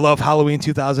I love Halloween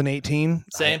 2018.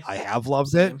 Same. I have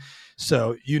loved it.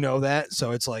 So you know that.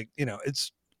 So it's like,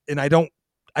 and I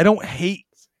don't hate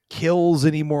kills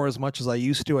anymore as much as I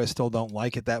used to. I still don't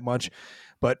like it that much,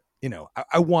 but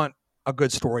I want a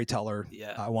good storyteller.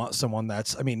 Yeah. I want someone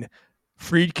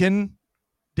Friedkin,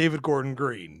 David Gordon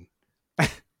Green.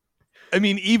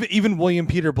 Even William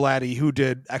Peter Blatty, who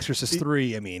did Exorcist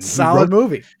 3. Solid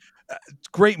movie.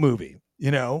 Great movie,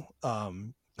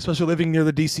 especially living near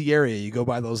the DC area. You go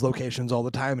by those locations all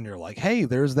the time and you're like, hey,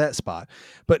 there's that spot.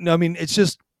 But no, it's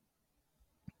just,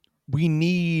 we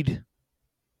need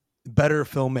better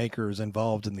filmmakers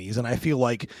involved in these. And I feel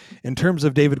like in terms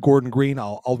of David Gordon Green,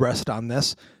 I'll rest on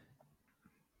this.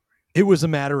 It was a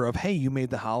matter of, hey, you made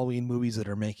the Halloween movies that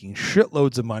are making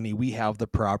shitloads of money. We have the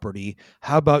property.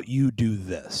 How about you do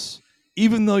this?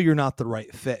 Even though you're not the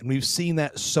right fit. And we've seen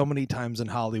that so many times in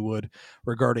Hollywood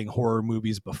regarding horror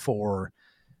movies before,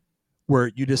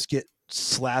 where you just get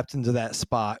slapped into that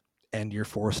spot and you're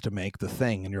forced to make the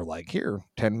thing. And you're like, here,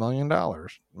 $10 million,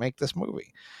 make this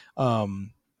movie.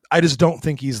 I just don't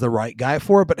think he's the right guy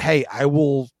for it. But hey, I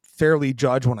will fairly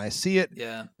judge when I see it.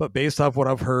 Yeah. But based off what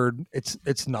I've heard,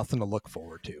 it's nothing to look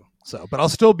forward to. So, but I'll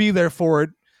still be there for it.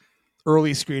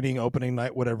 Early screening, opening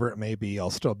night, whatever it may be,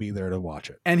 I'll still be there to watch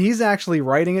it. And he's actually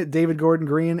writing it, David Gordon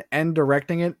Green, and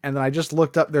directing it. And then I just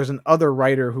looked up, there's an other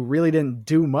writer who really didn't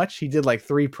do much. He did like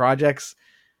 3 projects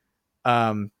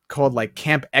called like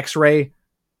Camp X-Ray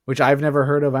which I've never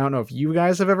heard of. I don't know if you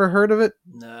guys have ever heard of it.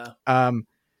 No.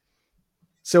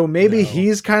 So maybe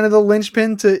he's kind of the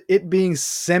linchpin to it being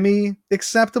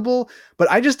semi-acceptable, but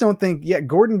I just don't think, David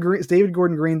Gordon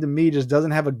Green to me just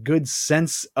doesn't have a good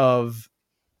sense of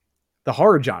the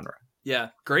horror genre. Yeah,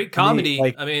 great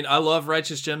comedy. I mean, I love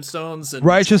Righteous Gemstones. And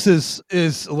Righteous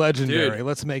is legendary. Dude,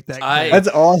 let's make that clear. That's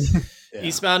awesome. Yeah.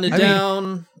 Eastbound and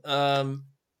Down,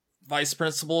 Vice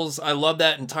Principals. I love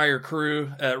that entire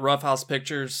crew at Rough House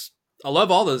Pictures. I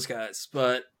love all those guys,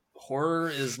 but horror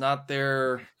is not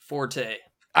their forte.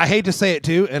 I hate to say it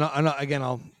too, and again,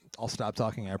 I'll stop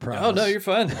talking. I promise. Oh no, you're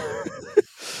fine.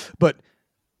 But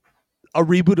a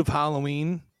reboot of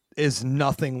Halloween is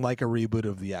nothing like a reboot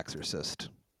of The Exorcist.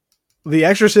 The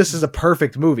Exorcist is a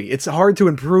perfect movie. It's hard to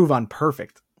improve on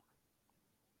perfect.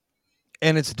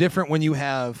 And it's different when you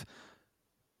have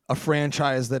a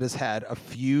franchise that has had a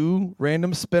few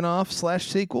random spin-offs /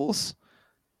 sequels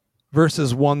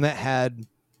versus one that had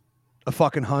a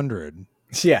fucking 100.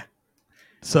 Yeah.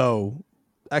 So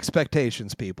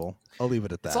expectations, people. I'll leave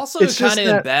it at that. It's also kind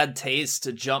of in bad taste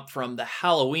to jump from the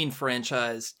Halloween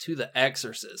franchise to The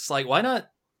Exorcist. Like, why not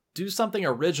do something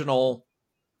original,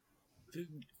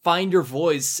 find your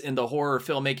voice in the horror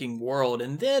filmmaking world,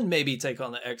 and then maybe take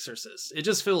on The Exorcist? It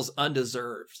just feels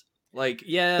undeserved. Like,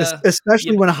 yeah.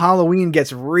 Especially when Halloween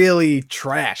gets really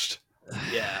trashed.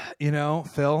 Yeah.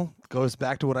 Phil, goes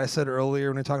back to what I said earlier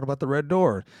when we talked about the Red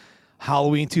Door.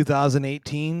 Halloween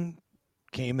 2018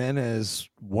 came in as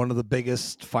one of the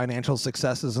biggest financial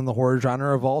successes in the horror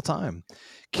genre of all time.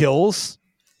 Kills,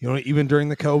 even during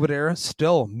the COVID era,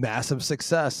 still massive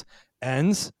success.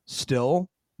 Ends, still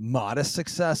modest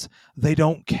success. They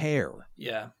don't care.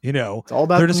 Yeah. It's all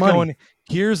about they're just money. going,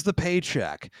 here's the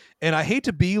paycheck. And I hate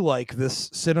to be like this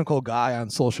cynical guy on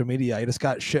social media. I just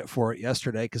got shit for it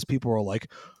yesterday because people were like,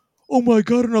 oh my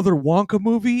God, another Wonka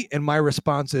movie? And my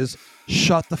response is,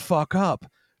 shut the fuck up.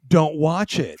 Don't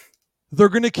watch it. They're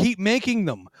going to keep making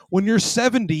them. When you're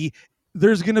 70,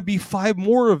 there's going to be 5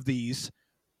 more of these.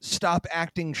 Stop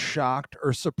acting shocked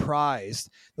or surprised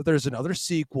that there's another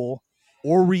sequel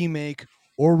or remake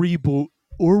or reboot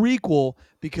or requel,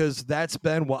 because that's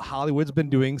been what Hollywood's been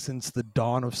doing since the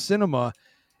dawn of cinema.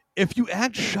 If you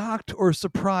act shocked or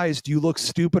surprised, you look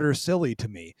stupid or silly to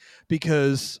me,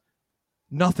 because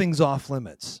nothing's off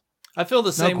limits. I feel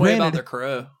the same way about The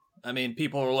Crow. I mean,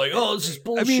 people are like, oh, this is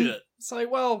bullshit. It's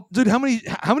like, well, dude, how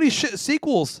many shit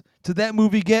sequels did that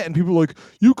movie get? And people are like,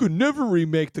 you could never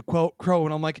remake The Crow.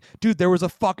 And I'm like, dude, there was a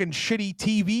fucking shitty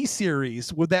TV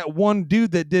series with that one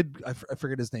dude that did, I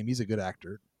forget his name. He's a good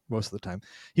actor most of the time.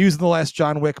 He was in the last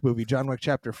John Wick movie, John Wick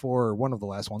Chapter 4, or one of the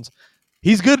last ones.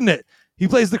 He's good in it. He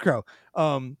plays The Crow.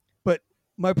 But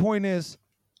my point is,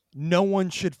 no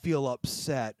one should feel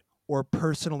upset or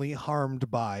personally harmed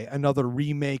by another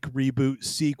remake, reboot,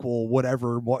 sequel,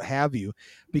 whatever, what have you,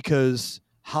 because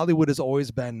Hollywood has always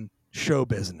been show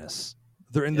business.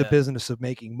 They're in the business of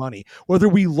making money. Whether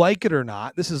we like it or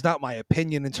not, this is not my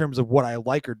opinion in terms of what I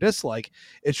like or dislike.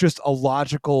 It's just a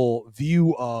logical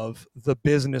view of the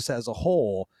business as a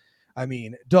whole. I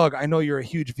mean, Doug, I know you're a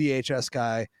huge VHS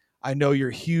guy. I know you're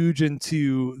huge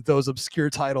into those obscure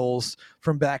titles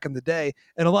from back in the day.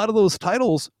 And a lot of those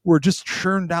titles were just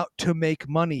churned out to make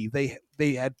money. They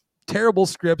had terrible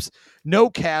scripts, no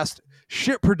cast,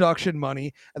 shit production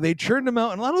money, and they churned them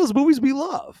out. And a lot of those movies we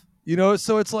love,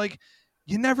 so it's like,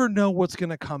 you never know what's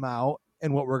going to come out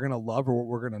and what we're going to love or what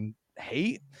we're going to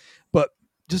hate. But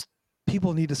just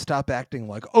people need to stop acting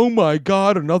like, oh my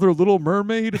God, another Little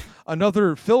Mermaid,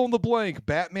 another fill in the blank,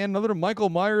 Batman, another Michael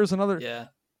Myers, another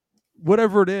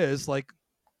whatever it is. Like,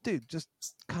 dude, just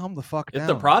calm the fuck down. If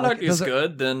the product is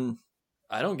good, then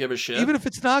I don't give a shit. Even if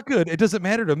it's not good, it doesn't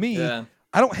matter to me. Yeah.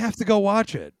 I don't have to go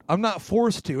watch it. I'm not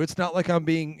forced to. It's not like I'm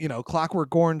being,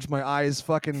 Clockwork Orange, my eyes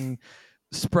fucking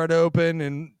spread open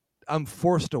and I'm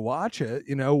forced to watch it.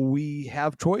 We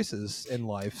have choices in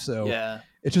life. So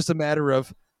it's just a matter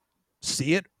of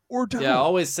see it or don't. Yeah, I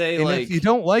always say, and like, if you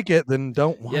don't like it, then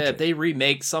don't watch it. If they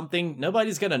remake something,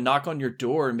 nobody's going to knock on your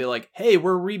door and be like, hey,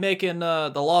 we're remaking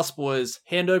The Lost Boys.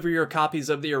 Hand over your copies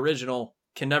of the original.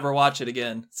 Can never watch it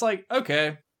again. It's like,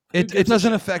 okay. It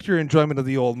doesn't affect your enjoyment of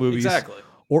the old movies. Exactly.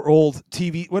 Or old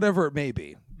TV, whatever it may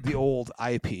be. The old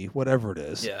IP, whatever it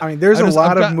is. Yeah. I mean, there's a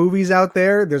lot of movies out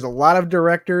there. There's a lot of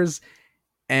directors.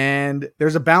 And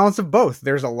there's a balance of both.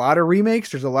 There's a lot of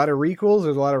remakes. There's a lot of requels.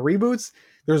 There's a lot of reboots.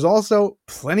 There's also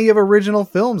plenty of original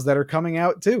films that are coming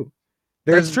out too.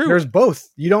 That's true. There's both.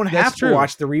 You don't have to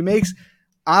watch the remakes.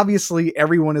 Obviously,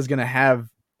 everyone is going to have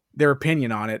their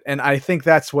opinion on it. And I think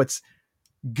that's what's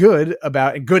good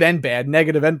and bad,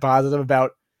 negative and positive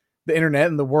about the internet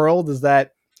and the world, is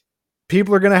that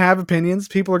people are going to have opinions.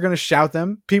 People are going to shout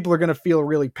them. People are going to feel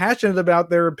really passionate about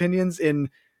their opinions in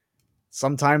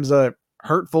sometimes a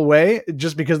hurtful way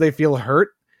just because they feel hurt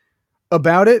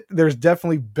about it. There's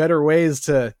definitely better ways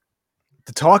to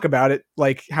talk about it,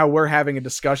 like how we're having a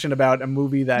discussion about a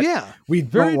movie that we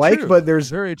don't like, true. But there's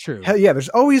very true. There's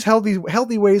always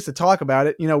healthy ways to talk about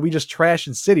it. We just trash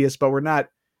Insidious, but we're not.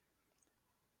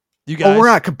 You guys, we're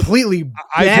not completely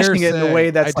bashing it in a way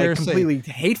that's like completely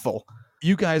hateful.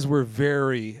 You guys were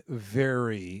very,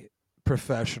 very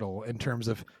professional in terms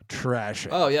of trashing.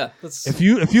 Oh yeah, if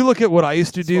you look at what I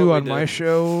used to do on my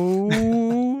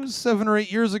show 7 or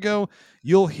 8 years ago,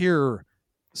 you'll hear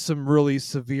some really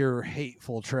severe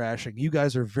hateful trashing. You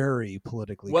guys are very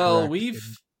politically correct.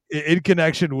 We've in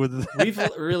connection with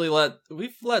that.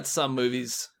 we've let some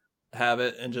movies have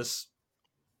it and just,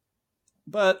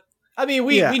 but I mean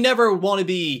we never want to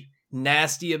be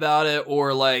nasty about it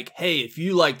or like, hey, if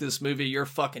you like this movie, you're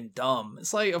fucking dumb.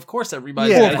 It's like, of course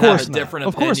everybody's gonna have a different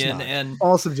opinion and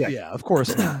all subjective. Yeah, of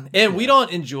course not. And we don't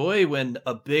enjoy when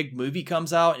a big movie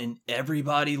comes out and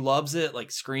everybody loves it,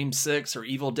 like Scream 6 or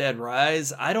Evil Dead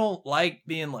Rise. I don't like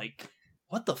being like,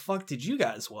 what the fuck did you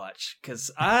guys watch? Because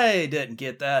I didn't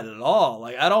get that at all.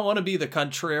 Like, I don't want to be the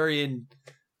contrarian,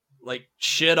 like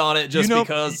shit on it just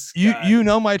because you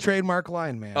know my trademark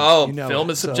line, man. Film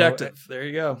is subjective. So, there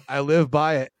you go. I live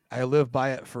by it. I live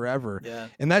by it forever. Yeah.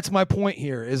 And that's my point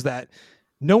here, is that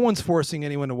no one's forcing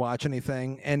anyone to watch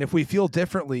anything. And if we feel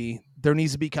differently, there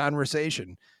needs to be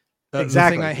conversation.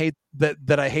 Exactly. The thing I hate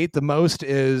that I hate the most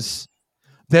is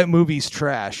that movie's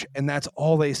trash, and that's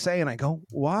all they say. And I go,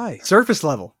 why? Surface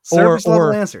level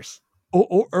answers.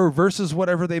 Or versus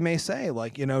whatever they may say,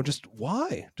 like, just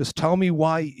why? Just tell me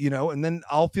why, and then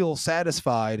I'll feel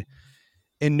satisfied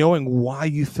in knowing why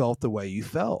you felt the way you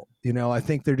felt. I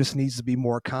think there just needs to be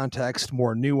more context,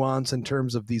 more nuance in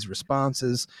terms of these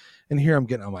responses. And here I'm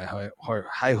getting on my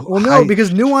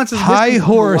because nuance is high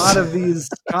horse. A lot of these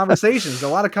conversations. A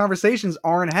lot of conversations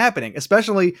aren't happening,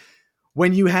 especially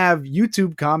when you have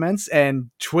YouTube comments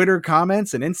and Twitter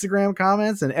comments and Instagram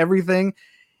comments and everything.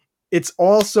 It's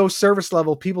also surface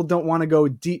level. People don't want to go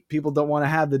deep. People don't want to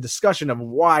have the discussion of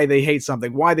why they hate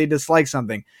something, why they dislike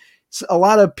something. So a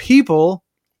lot of people,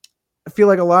 I feel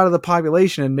like a lot of the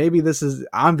population, and maybe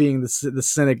I'm being the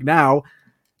cynic now.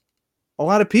 A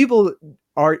lot of people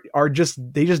are just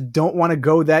don't want to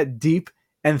go that deep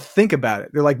and think about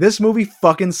it. They're like, this movie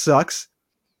fucking sucks.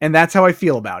 And that's how I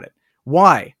feel about it.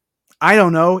 Why? I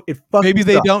don't know. It fucking Maybe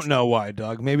they sucks. don't know why,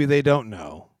 Doug. Maybe they don't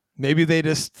know. Maybe they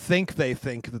just think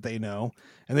that they know,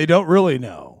 and they don't really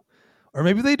know. Or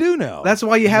maybe they do know. That's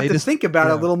why you have to think about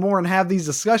it a little more and have these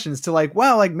discussions to like,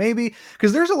 well, like maybe,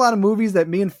 because there's a lot of movies that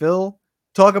me and Phil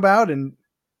talk about, and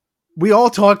we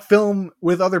all talk film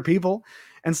with other people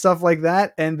and stuff like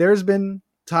that. And there's been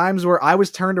times where I was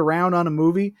turned around on a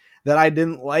movie that I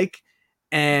didn't like,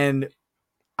 and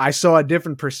I saw a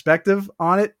different perspective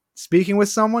on it speaking with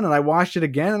someone, and I watched it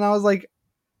again, and I was like,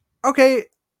 okay,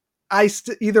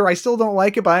 either I still don't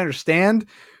like it, but I understand,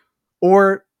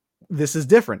 or this is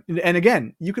different. And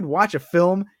again, you could watch a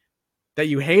film that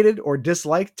you hated or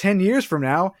disliked 10 years from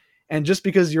now, and just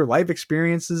because your life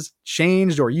experiences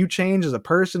changed or you changed as a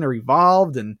person or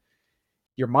evolved and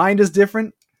your mind is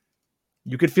different,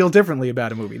 you could feel differently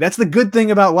about a movie. That's the good thing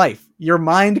about life. Your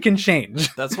mind can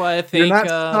change. That's why I think you're not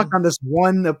stuck on this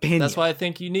one opinion. That's why I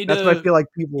think you need That's why I feel like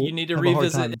people you need to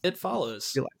revisit It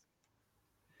Follows.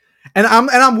 And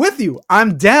I'm with you.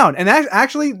 I'm down. And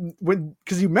actually,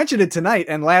 because you mentioned it tonight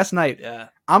and last night,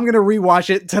 I'm gonna rewatch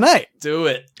it tonight. Do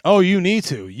it. Oh, you need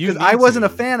to. Because I wasn't a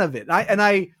fan of it.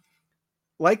 I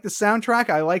like the soundtrack.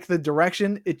 I like the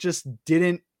direction. It just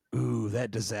didn't. Ooh,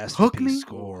 that disaster hook me.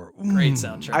 Score. Great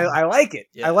soundtrack. I like it.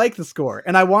 Yeah. I like the score.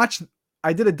 And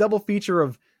I did a double feature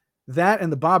of that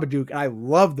and the Babadook, and I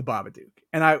love the Babadook.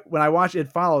 And when I watched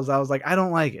It Follows, I was like, I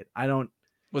don't like it. I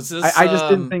just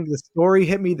didn't think the story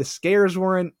hit me. The scares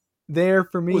weren't there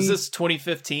for me. Was this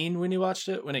 2015 when you watched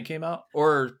it, when it came out?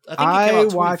 Or I think it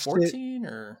came out 2014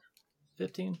 or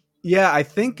 15? Yeah, I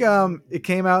think it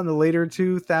came out in the later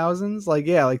 2000s. Like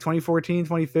 2014,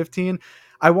 2015.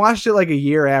 I watched it like a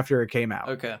year after it came out.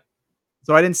 Okay.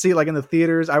 So I didn't see it like in the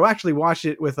theaters. I actually watched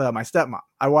it with my stepmom.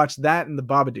 I watched that and the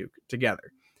Babadook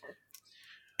together.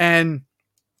 And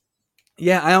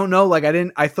yeah, I don't know. Like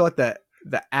I thought that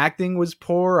the acting was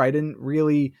poor. I didn't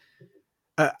really,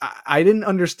 I didn't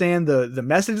understand the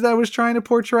message that I was trying to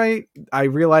portray. I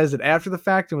realized it after the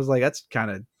fact and was like, that's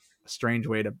kind of a strange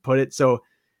way to put it. So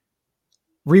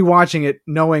rewatching it,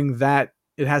 knowing that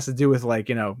it has to do with like,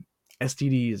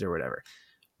 STDs or whatever,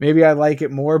 maybe I like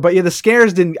it more. But yeah, the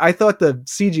scares I thought the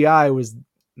CGI was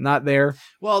not there.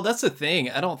 Well, that's the thing.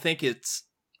 I don't think it's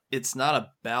not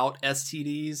about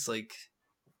STDs. Like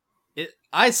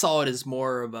I saw it as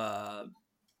more of a,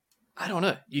 I don't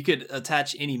know. You could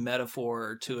attach any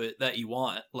metaphor to it that you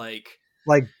want, like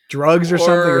drugs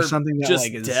or something that just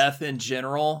like is death in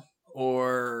general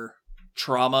or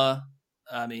trauma.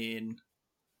 I mean,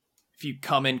 if you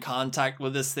come in contact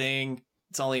with this thing,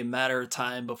 it's only a matter of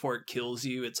time before it kills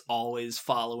you. It's always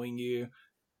following you.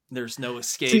 There's no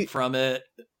escape from it.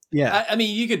 Yeah. I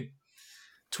mean, you could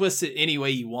twist it any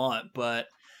way you want, but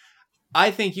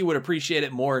I think you would appreciate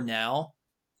it more now.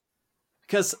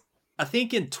 Because I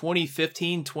think in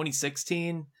 2015,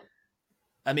 2016,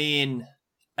 I mean,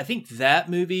 I think that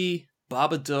movie,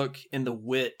 Babadook and The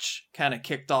Witch, kind of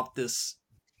kicked off this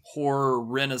horror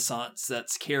renaissance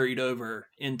that's carried over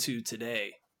into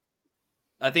today.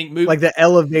 I think like the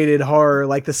elevated horror,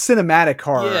 like the cinematic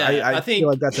horror. Yeah, I think feel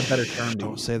like that's a better term.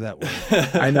 Don't say that word.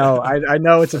 I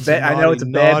know it's a bad. I know it's a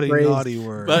bad phrase. Naughty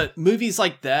word. But movies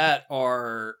like that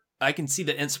are, I can see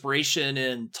the inspiration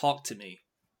in Talk to Me.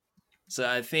 So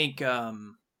I think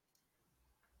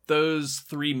those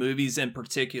three movies in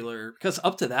particular, because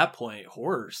up to that point,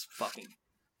 horrors fucking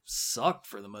sucked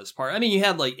for the most part. I mean, you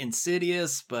had like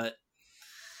Insidious, but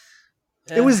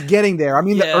it was getting there. I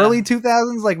mean, the early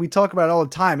 2000s, like we talk about all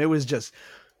the time, it was just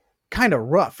kind of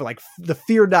rough. Like the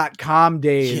fear.com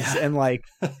days and like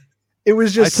it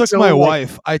was just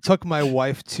I took my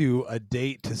wife to a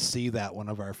date to see that, one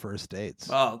of our first dates.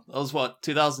 Oh, that was what,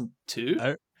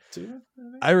 2002?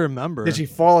 I remember. Did she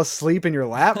fall asleep in your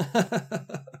lap?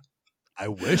 I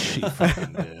wish she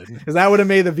fucking did. Because that would have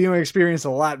made the viewing experience a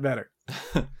lot better.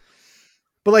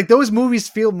 But like those movies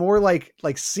feel more like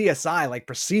CSI, like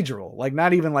procedural, like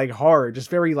not even like horror, just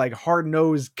very like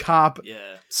hard-nosed cop,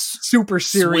 super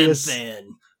serious. Swim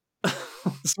Fan.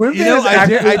 Swim Fan,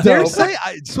 I dare say,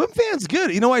 Swim Fan's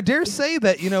good. I dare say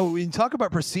that, when you talk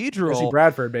about procedural, Jesse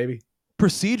Bradford, baby.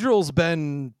 Procedural's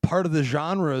been part of the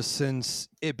genre since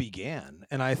it began,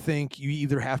 and I think you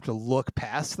either have to look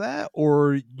past that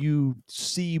or you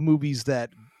see movies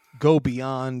that go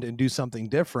beyond and do something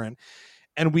different.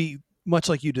 And much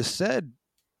like you just said,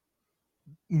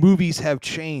 movies have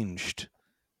changed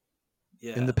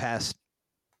in the past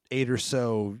 8 or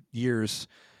so years.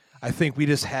 I think we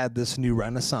just had this new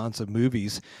renaissance of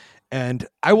movies, and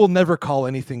I will never call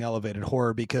anything elevated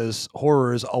horror, because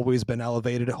horror has always been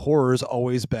elevated. Horror has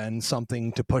always been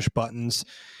something to push buttons,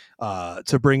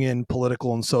 to bring in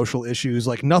political and social issues.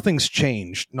 Like nothing's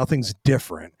changed. Nothing's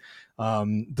different.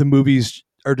 The movies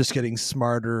are just getting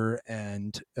smarter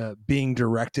and being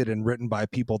directed and written by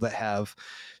people that have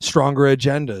stronger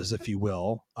agendas, if you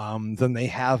will, than they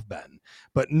have been.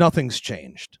 But nothing's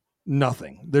changed.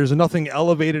 Nothing. There's nothing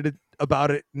elevated about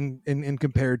it in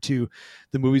compared to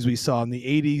the movies we saw in the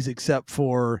 80s, except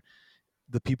for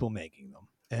the people making them.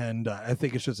 And I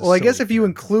think it's just I guess if you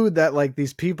include that, like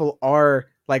these people are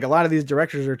like, a lot of these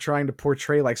directors are trying to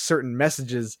portray like certain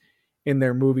messages in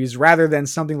their movies, rather than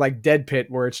something like Dead Pit,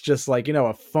 where it's just like,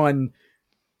 a fun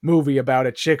movie about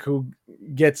a chick who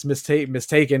gets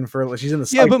mistaken for, she's in the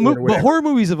psych ward or but horror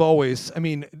movies have always, I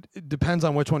mean, it depends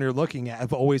on which one you're looking at,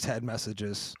 have always had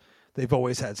messages. They've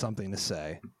always had something to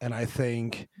say, and I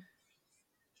think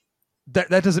that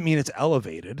doesn't mean it's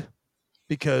elevated,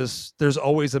 because there's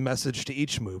always a message to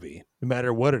each movie, no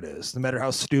matter what it is, no matter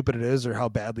how stupid it is or how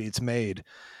badly it's made.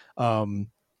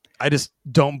 I just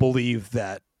don't believe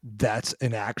that that's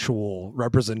an actual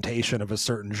representation of a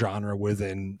certain genre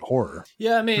within horror.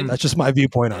 Yeah, I mean, that's just my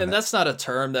viewpoint on it. And that's not a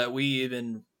term that we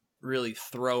even really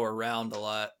throw around a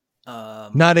lot.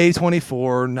 Not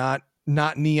A24,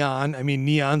 not Neon. I mean,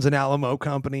 Neon's an Alamo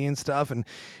company and stuff. And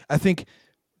I think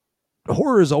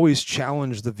horror has always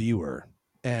challenged the viewer.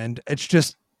 And it's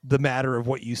just the matter of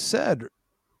what you said,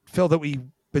 Phil, that we've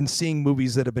been seeing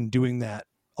movies that have been doing that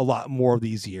a lot more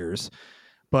these years.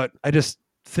 But I just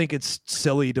think it's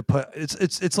silly to put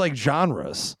it's like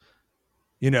genres,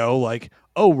 like,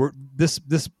 this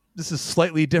is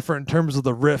slightly different in terms of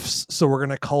the riffs, so we're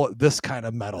gonna call it this kind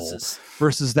of metal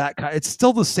versus that kind. It's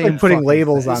still the same. Like putting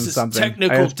labels on this something.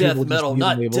 Technical death metal,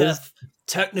 not death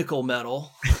technical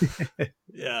metal.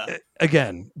 Yeah.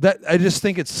 Again, that I just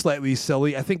think it's slightly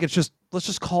silly. I think it's just, let's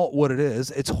just call it what it is.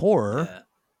 It's horror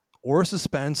or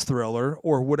suspense thriller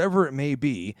or whatever it may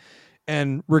be.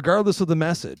 And regardless of the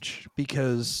message,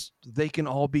 because they can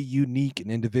all be unique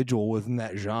and individual within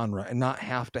that genre and not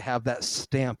have to have that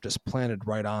stamp just planted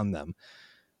right on them.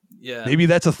 Yeah. Maybe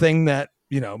that's a thing that,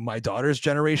 my daughter's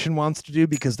generation wants to do,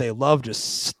 because they love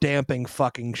just stamping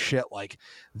fucking shit like,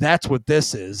 that's what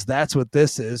this is. That's what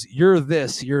this is. You're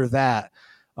this, you're that.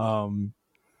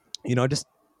 Just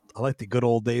like the good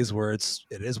old days where it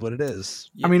is what it is.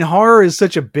 I mean, horror is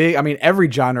such a big, I mean,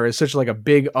 every genre is such like a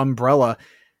big umbrella.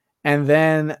 And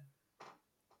then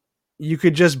you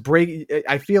could just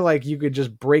I feel like you could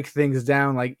just break things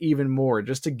down like even more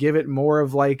just to give it more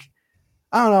of like,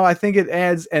 I don't know. I think it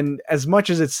adds, and as much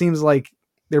as it seems like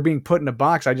they're being put in a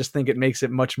box, I just think it makes it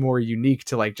much more unique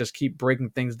to like just keep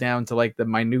breaking things down to like the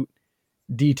minute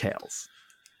details.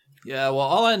 Yeah, well,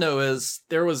 all I know is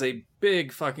there was a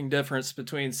big fucking difference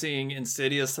between seeing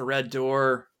Insidious the Red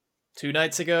Door 2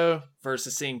 nights ago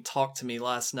versus seeing Talk to Me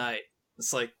last night.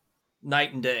 It's like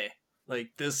night and day. Like,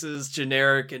 this is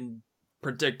generic and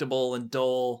predictable and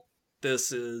dull. They're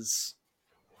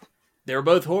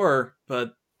both horror,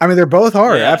 but I mean, they're both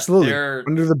horror, yeah, absolutely.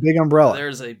 Under the big umbrella.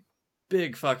 There's a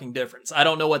big fucking difference. I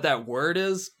don't know what that word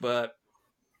is, but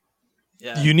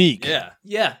yeah. Unique.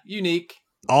 Yeah, unique.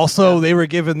 Also, they were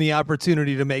given the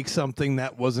opportunity to make something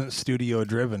that wasn't studio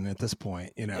driven at this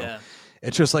point, you know. Yeah.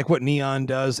 It's just like what Neon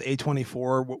does,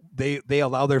 A24. They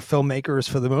allow their filmmakers,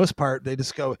 for the most part, they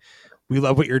just go, we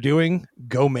love what you're doing,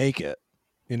 go make it.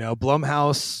 You know,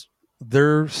 Blumhouse,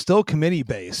 they're still committee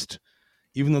based,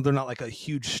 even though they're not like a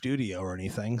huge studio or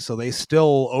anything. So they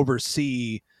still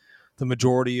oversee the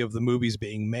majority of the movies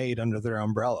being made under their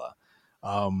umbrella.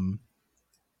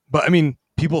 But I mean,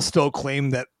 people still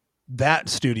claim that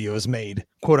studio has made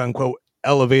quote unquote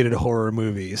elevated horror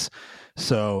movies.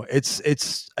 So it's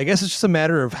I guess it's just a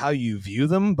matter of how you view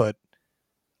them, but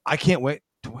I can't wait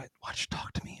to watch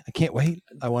Talk to Me. I can't wait.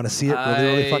 I want to see it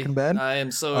really fucking bad. I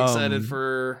am so excited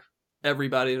for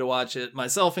everybody to watch it,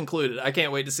 myself included. I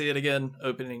can't wait to see it again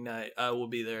opening night. I will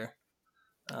be there.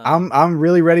 I'm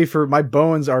really ready for, my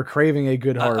bones are craving a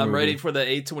good horror I'm movie. ready for the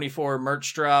A24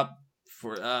 merch drop.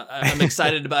 I'm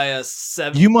excited to buy a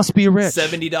you must be rich.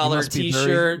 $70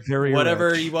 t-shirt, very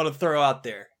whatever rich. you want to throw out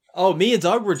there. Oh, me and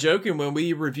Doug were joking when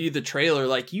we reviewed the trailer.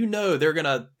 Like, you know, they're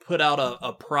gonna put out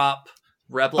a prop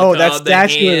replica. Oh, that of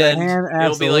statue the of the hand.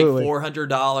 It'll be like Absolutely.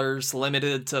 $400,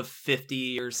 limited to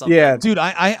 50 or something. Yeah, Dude,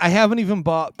 I haven't even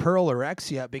bought Pearl or X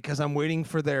yet because I'm waiting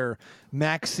for their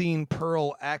Maxine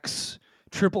Pearl X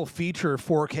triple feature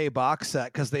 4K box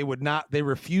set, because they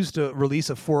refused to release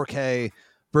a 4K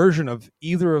version of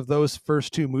either of those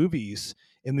first two movies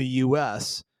in the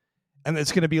US, and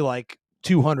it's going to be like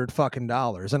 $200 fucking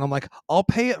dollars. And I'm like, I'll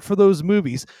pay it for those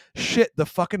movies. Shit, the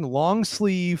fucking long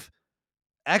sleeve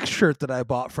X shirt that I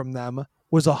bought from them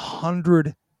was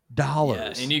 $100.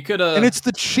 Yeah, and you could have, and it's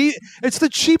the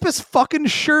cheapest fucking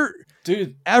shirt,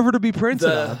 dude, ever to be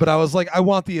printed on. But I was like, I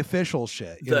want the official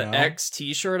shit. The X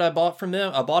t-shirt I bought from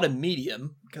them, I bought a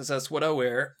medium because that's what I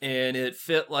wear, and it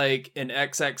fit like an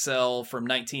XXL from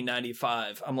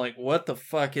 1995. I'm like, what the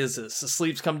fuck is this? The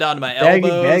sleeves come down to my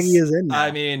elbows. Baggy is in now.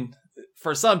 I mean,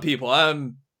 for some people,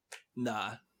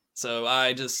 nah. So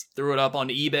I just threw it up on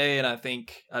eBay, and I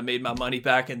think I made my money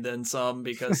back and then some,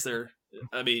 because their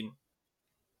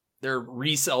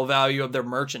resale value of their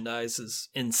merchandise is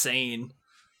insane.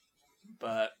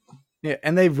 But yeah,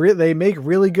 and they make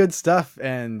really good stuff,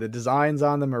 and the designs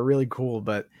on them are really cool,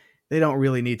 but they don't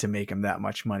really need to make them that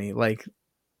much money. Like,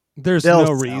 there's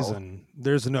no reason.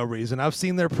 There's no reason. I've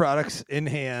seen their products in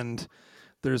hand.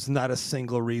 There's not a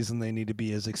single reason they need to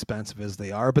be as expensive as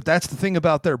they are. But that's the thing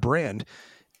about their brand,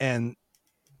 and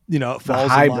you know, it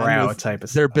falls in line with type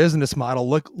of their stuff. business model.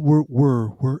 Look,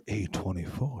 we're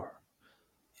A24.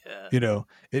 yeah, You know,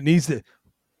 it needs to.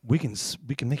 We can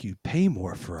make you pay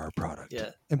more for our product.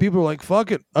 Yeah. And people are like,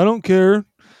 fuck it, I don't care.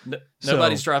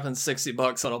 Nobody's dropping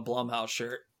 $60 on a Blumhouse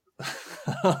shirt.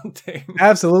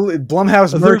 Absolutely.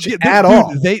 Blumhouse merch at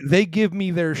all. They give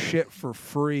me their shit for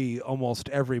free almost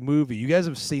every movie. You guys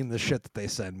have seen the shit that they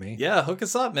send me. Yeah, hook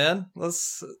us up, man.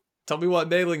 Tell me what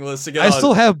mailing list to get I on.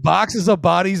 still have boxes of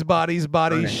bodies,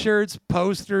 shirts,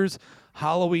 posters,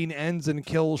 Halloween ends and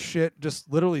kills shit, just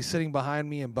literally sitting behind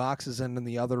me in boxes and in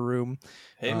the other room.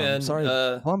 Hey man, sorry,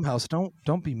 Blumhouse,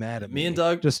 don't be mad at me. Me and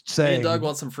Doug, just saying. Me and Doug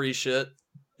want some free shit.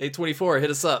 A24, hit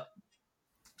us up.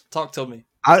 Talk to me.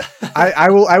 I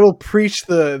will preach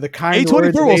the kind A24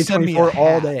 words of will send me A24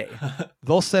 all day.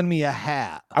 They'll send me a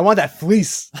hat. I want that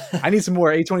fleece. I need some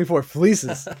more A24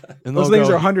 fleeces. And those things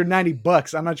are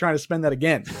 $190. I'm not trying to spend that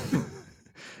again.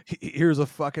 Here's a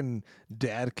fucking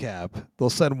dad cap.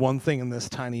 They'll send one thing in this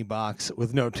tiny box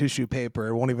with no tissue paper.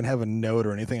 It won't even have a note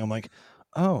or anything. I'm like,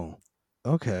 oh,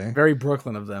 okay. Very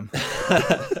Brooklyn of them.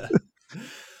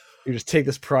 You just take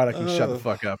this product and shut the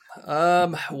fuck up.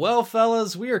 Well,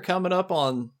 fellas, we are coming up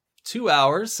on 2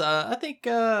 hours. I think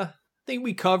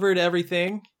we covered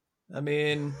everything. I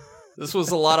mean, this was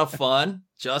a lot of fun.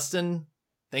 Justin,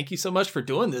 thank you so much for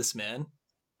doing this, man.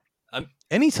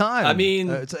 Anytime. I mean,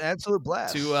 it's an absolute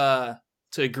blast.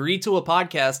 to agree to a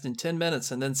podcast in 10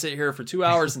 minutes and then sit here for 2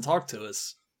 hours and talk to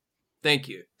us. Thank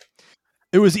you.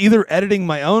 It was either editing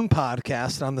my own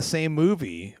podcast on the same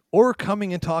movie or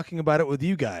coming and talking about it with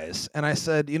you guys. And I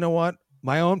said, you know what?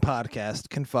 My own podcast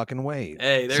can fucking wait.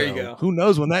 Hey, there you go. Who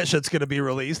knows when that shit's going to be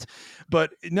released?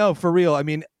 But no, for real. I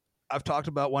mean, I've talked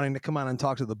about wanting to come on and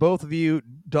talk to the both of you.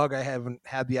 Doug, I haven't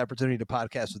had the opportunity to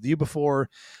podcast with you before.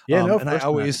 Yeah, and I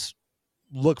always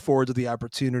look forward to the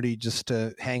opportunity just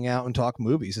to hang out and talk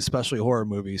movies, especially horror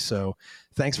movies. So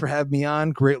thanks for having me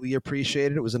on. Greatly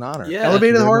appreciated. It was an honor. Yeah.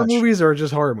 Elevated horror movies or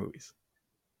just horror movies?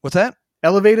 What's that?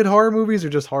 Elevated horror movies or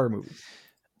just horror movies?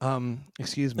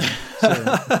 Excuse me.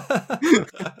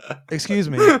 Excuse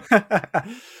me.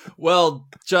 Well,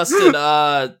 Justin,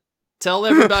 tell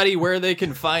everybody where they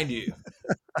can find you.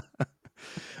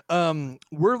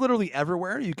 We're literally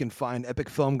everywhere. You can find Epic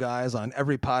Film Guys on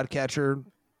every podcatcher,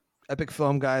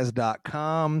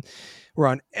 epicfilmguys.com. We're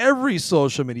on every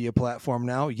social media platform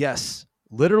now. Yes,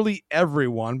 literally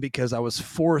everyone, because I was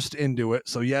forced into it.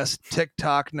 So yes,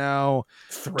 TikTok now,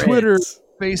 Threads. Twitter,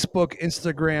 Facebook,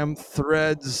 Instagram,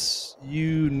 Threads,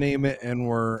 you name it, and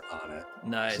we're on it.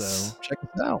 Nice. So check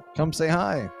us out. Come say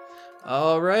hi.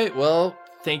 All right. Well,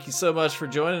 thank you so much for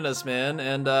joining us, man.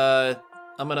 And I'm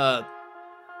going to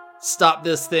stop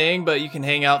this thing, but you can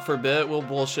hang out for a bit. We'll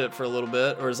bullshit for a little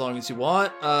bit, or as long as you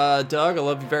want. Doug, I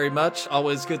love you very much.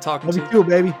 Always good talking to you. Love you too,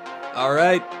 baby. All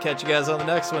right. Catch you guys on the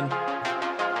next one.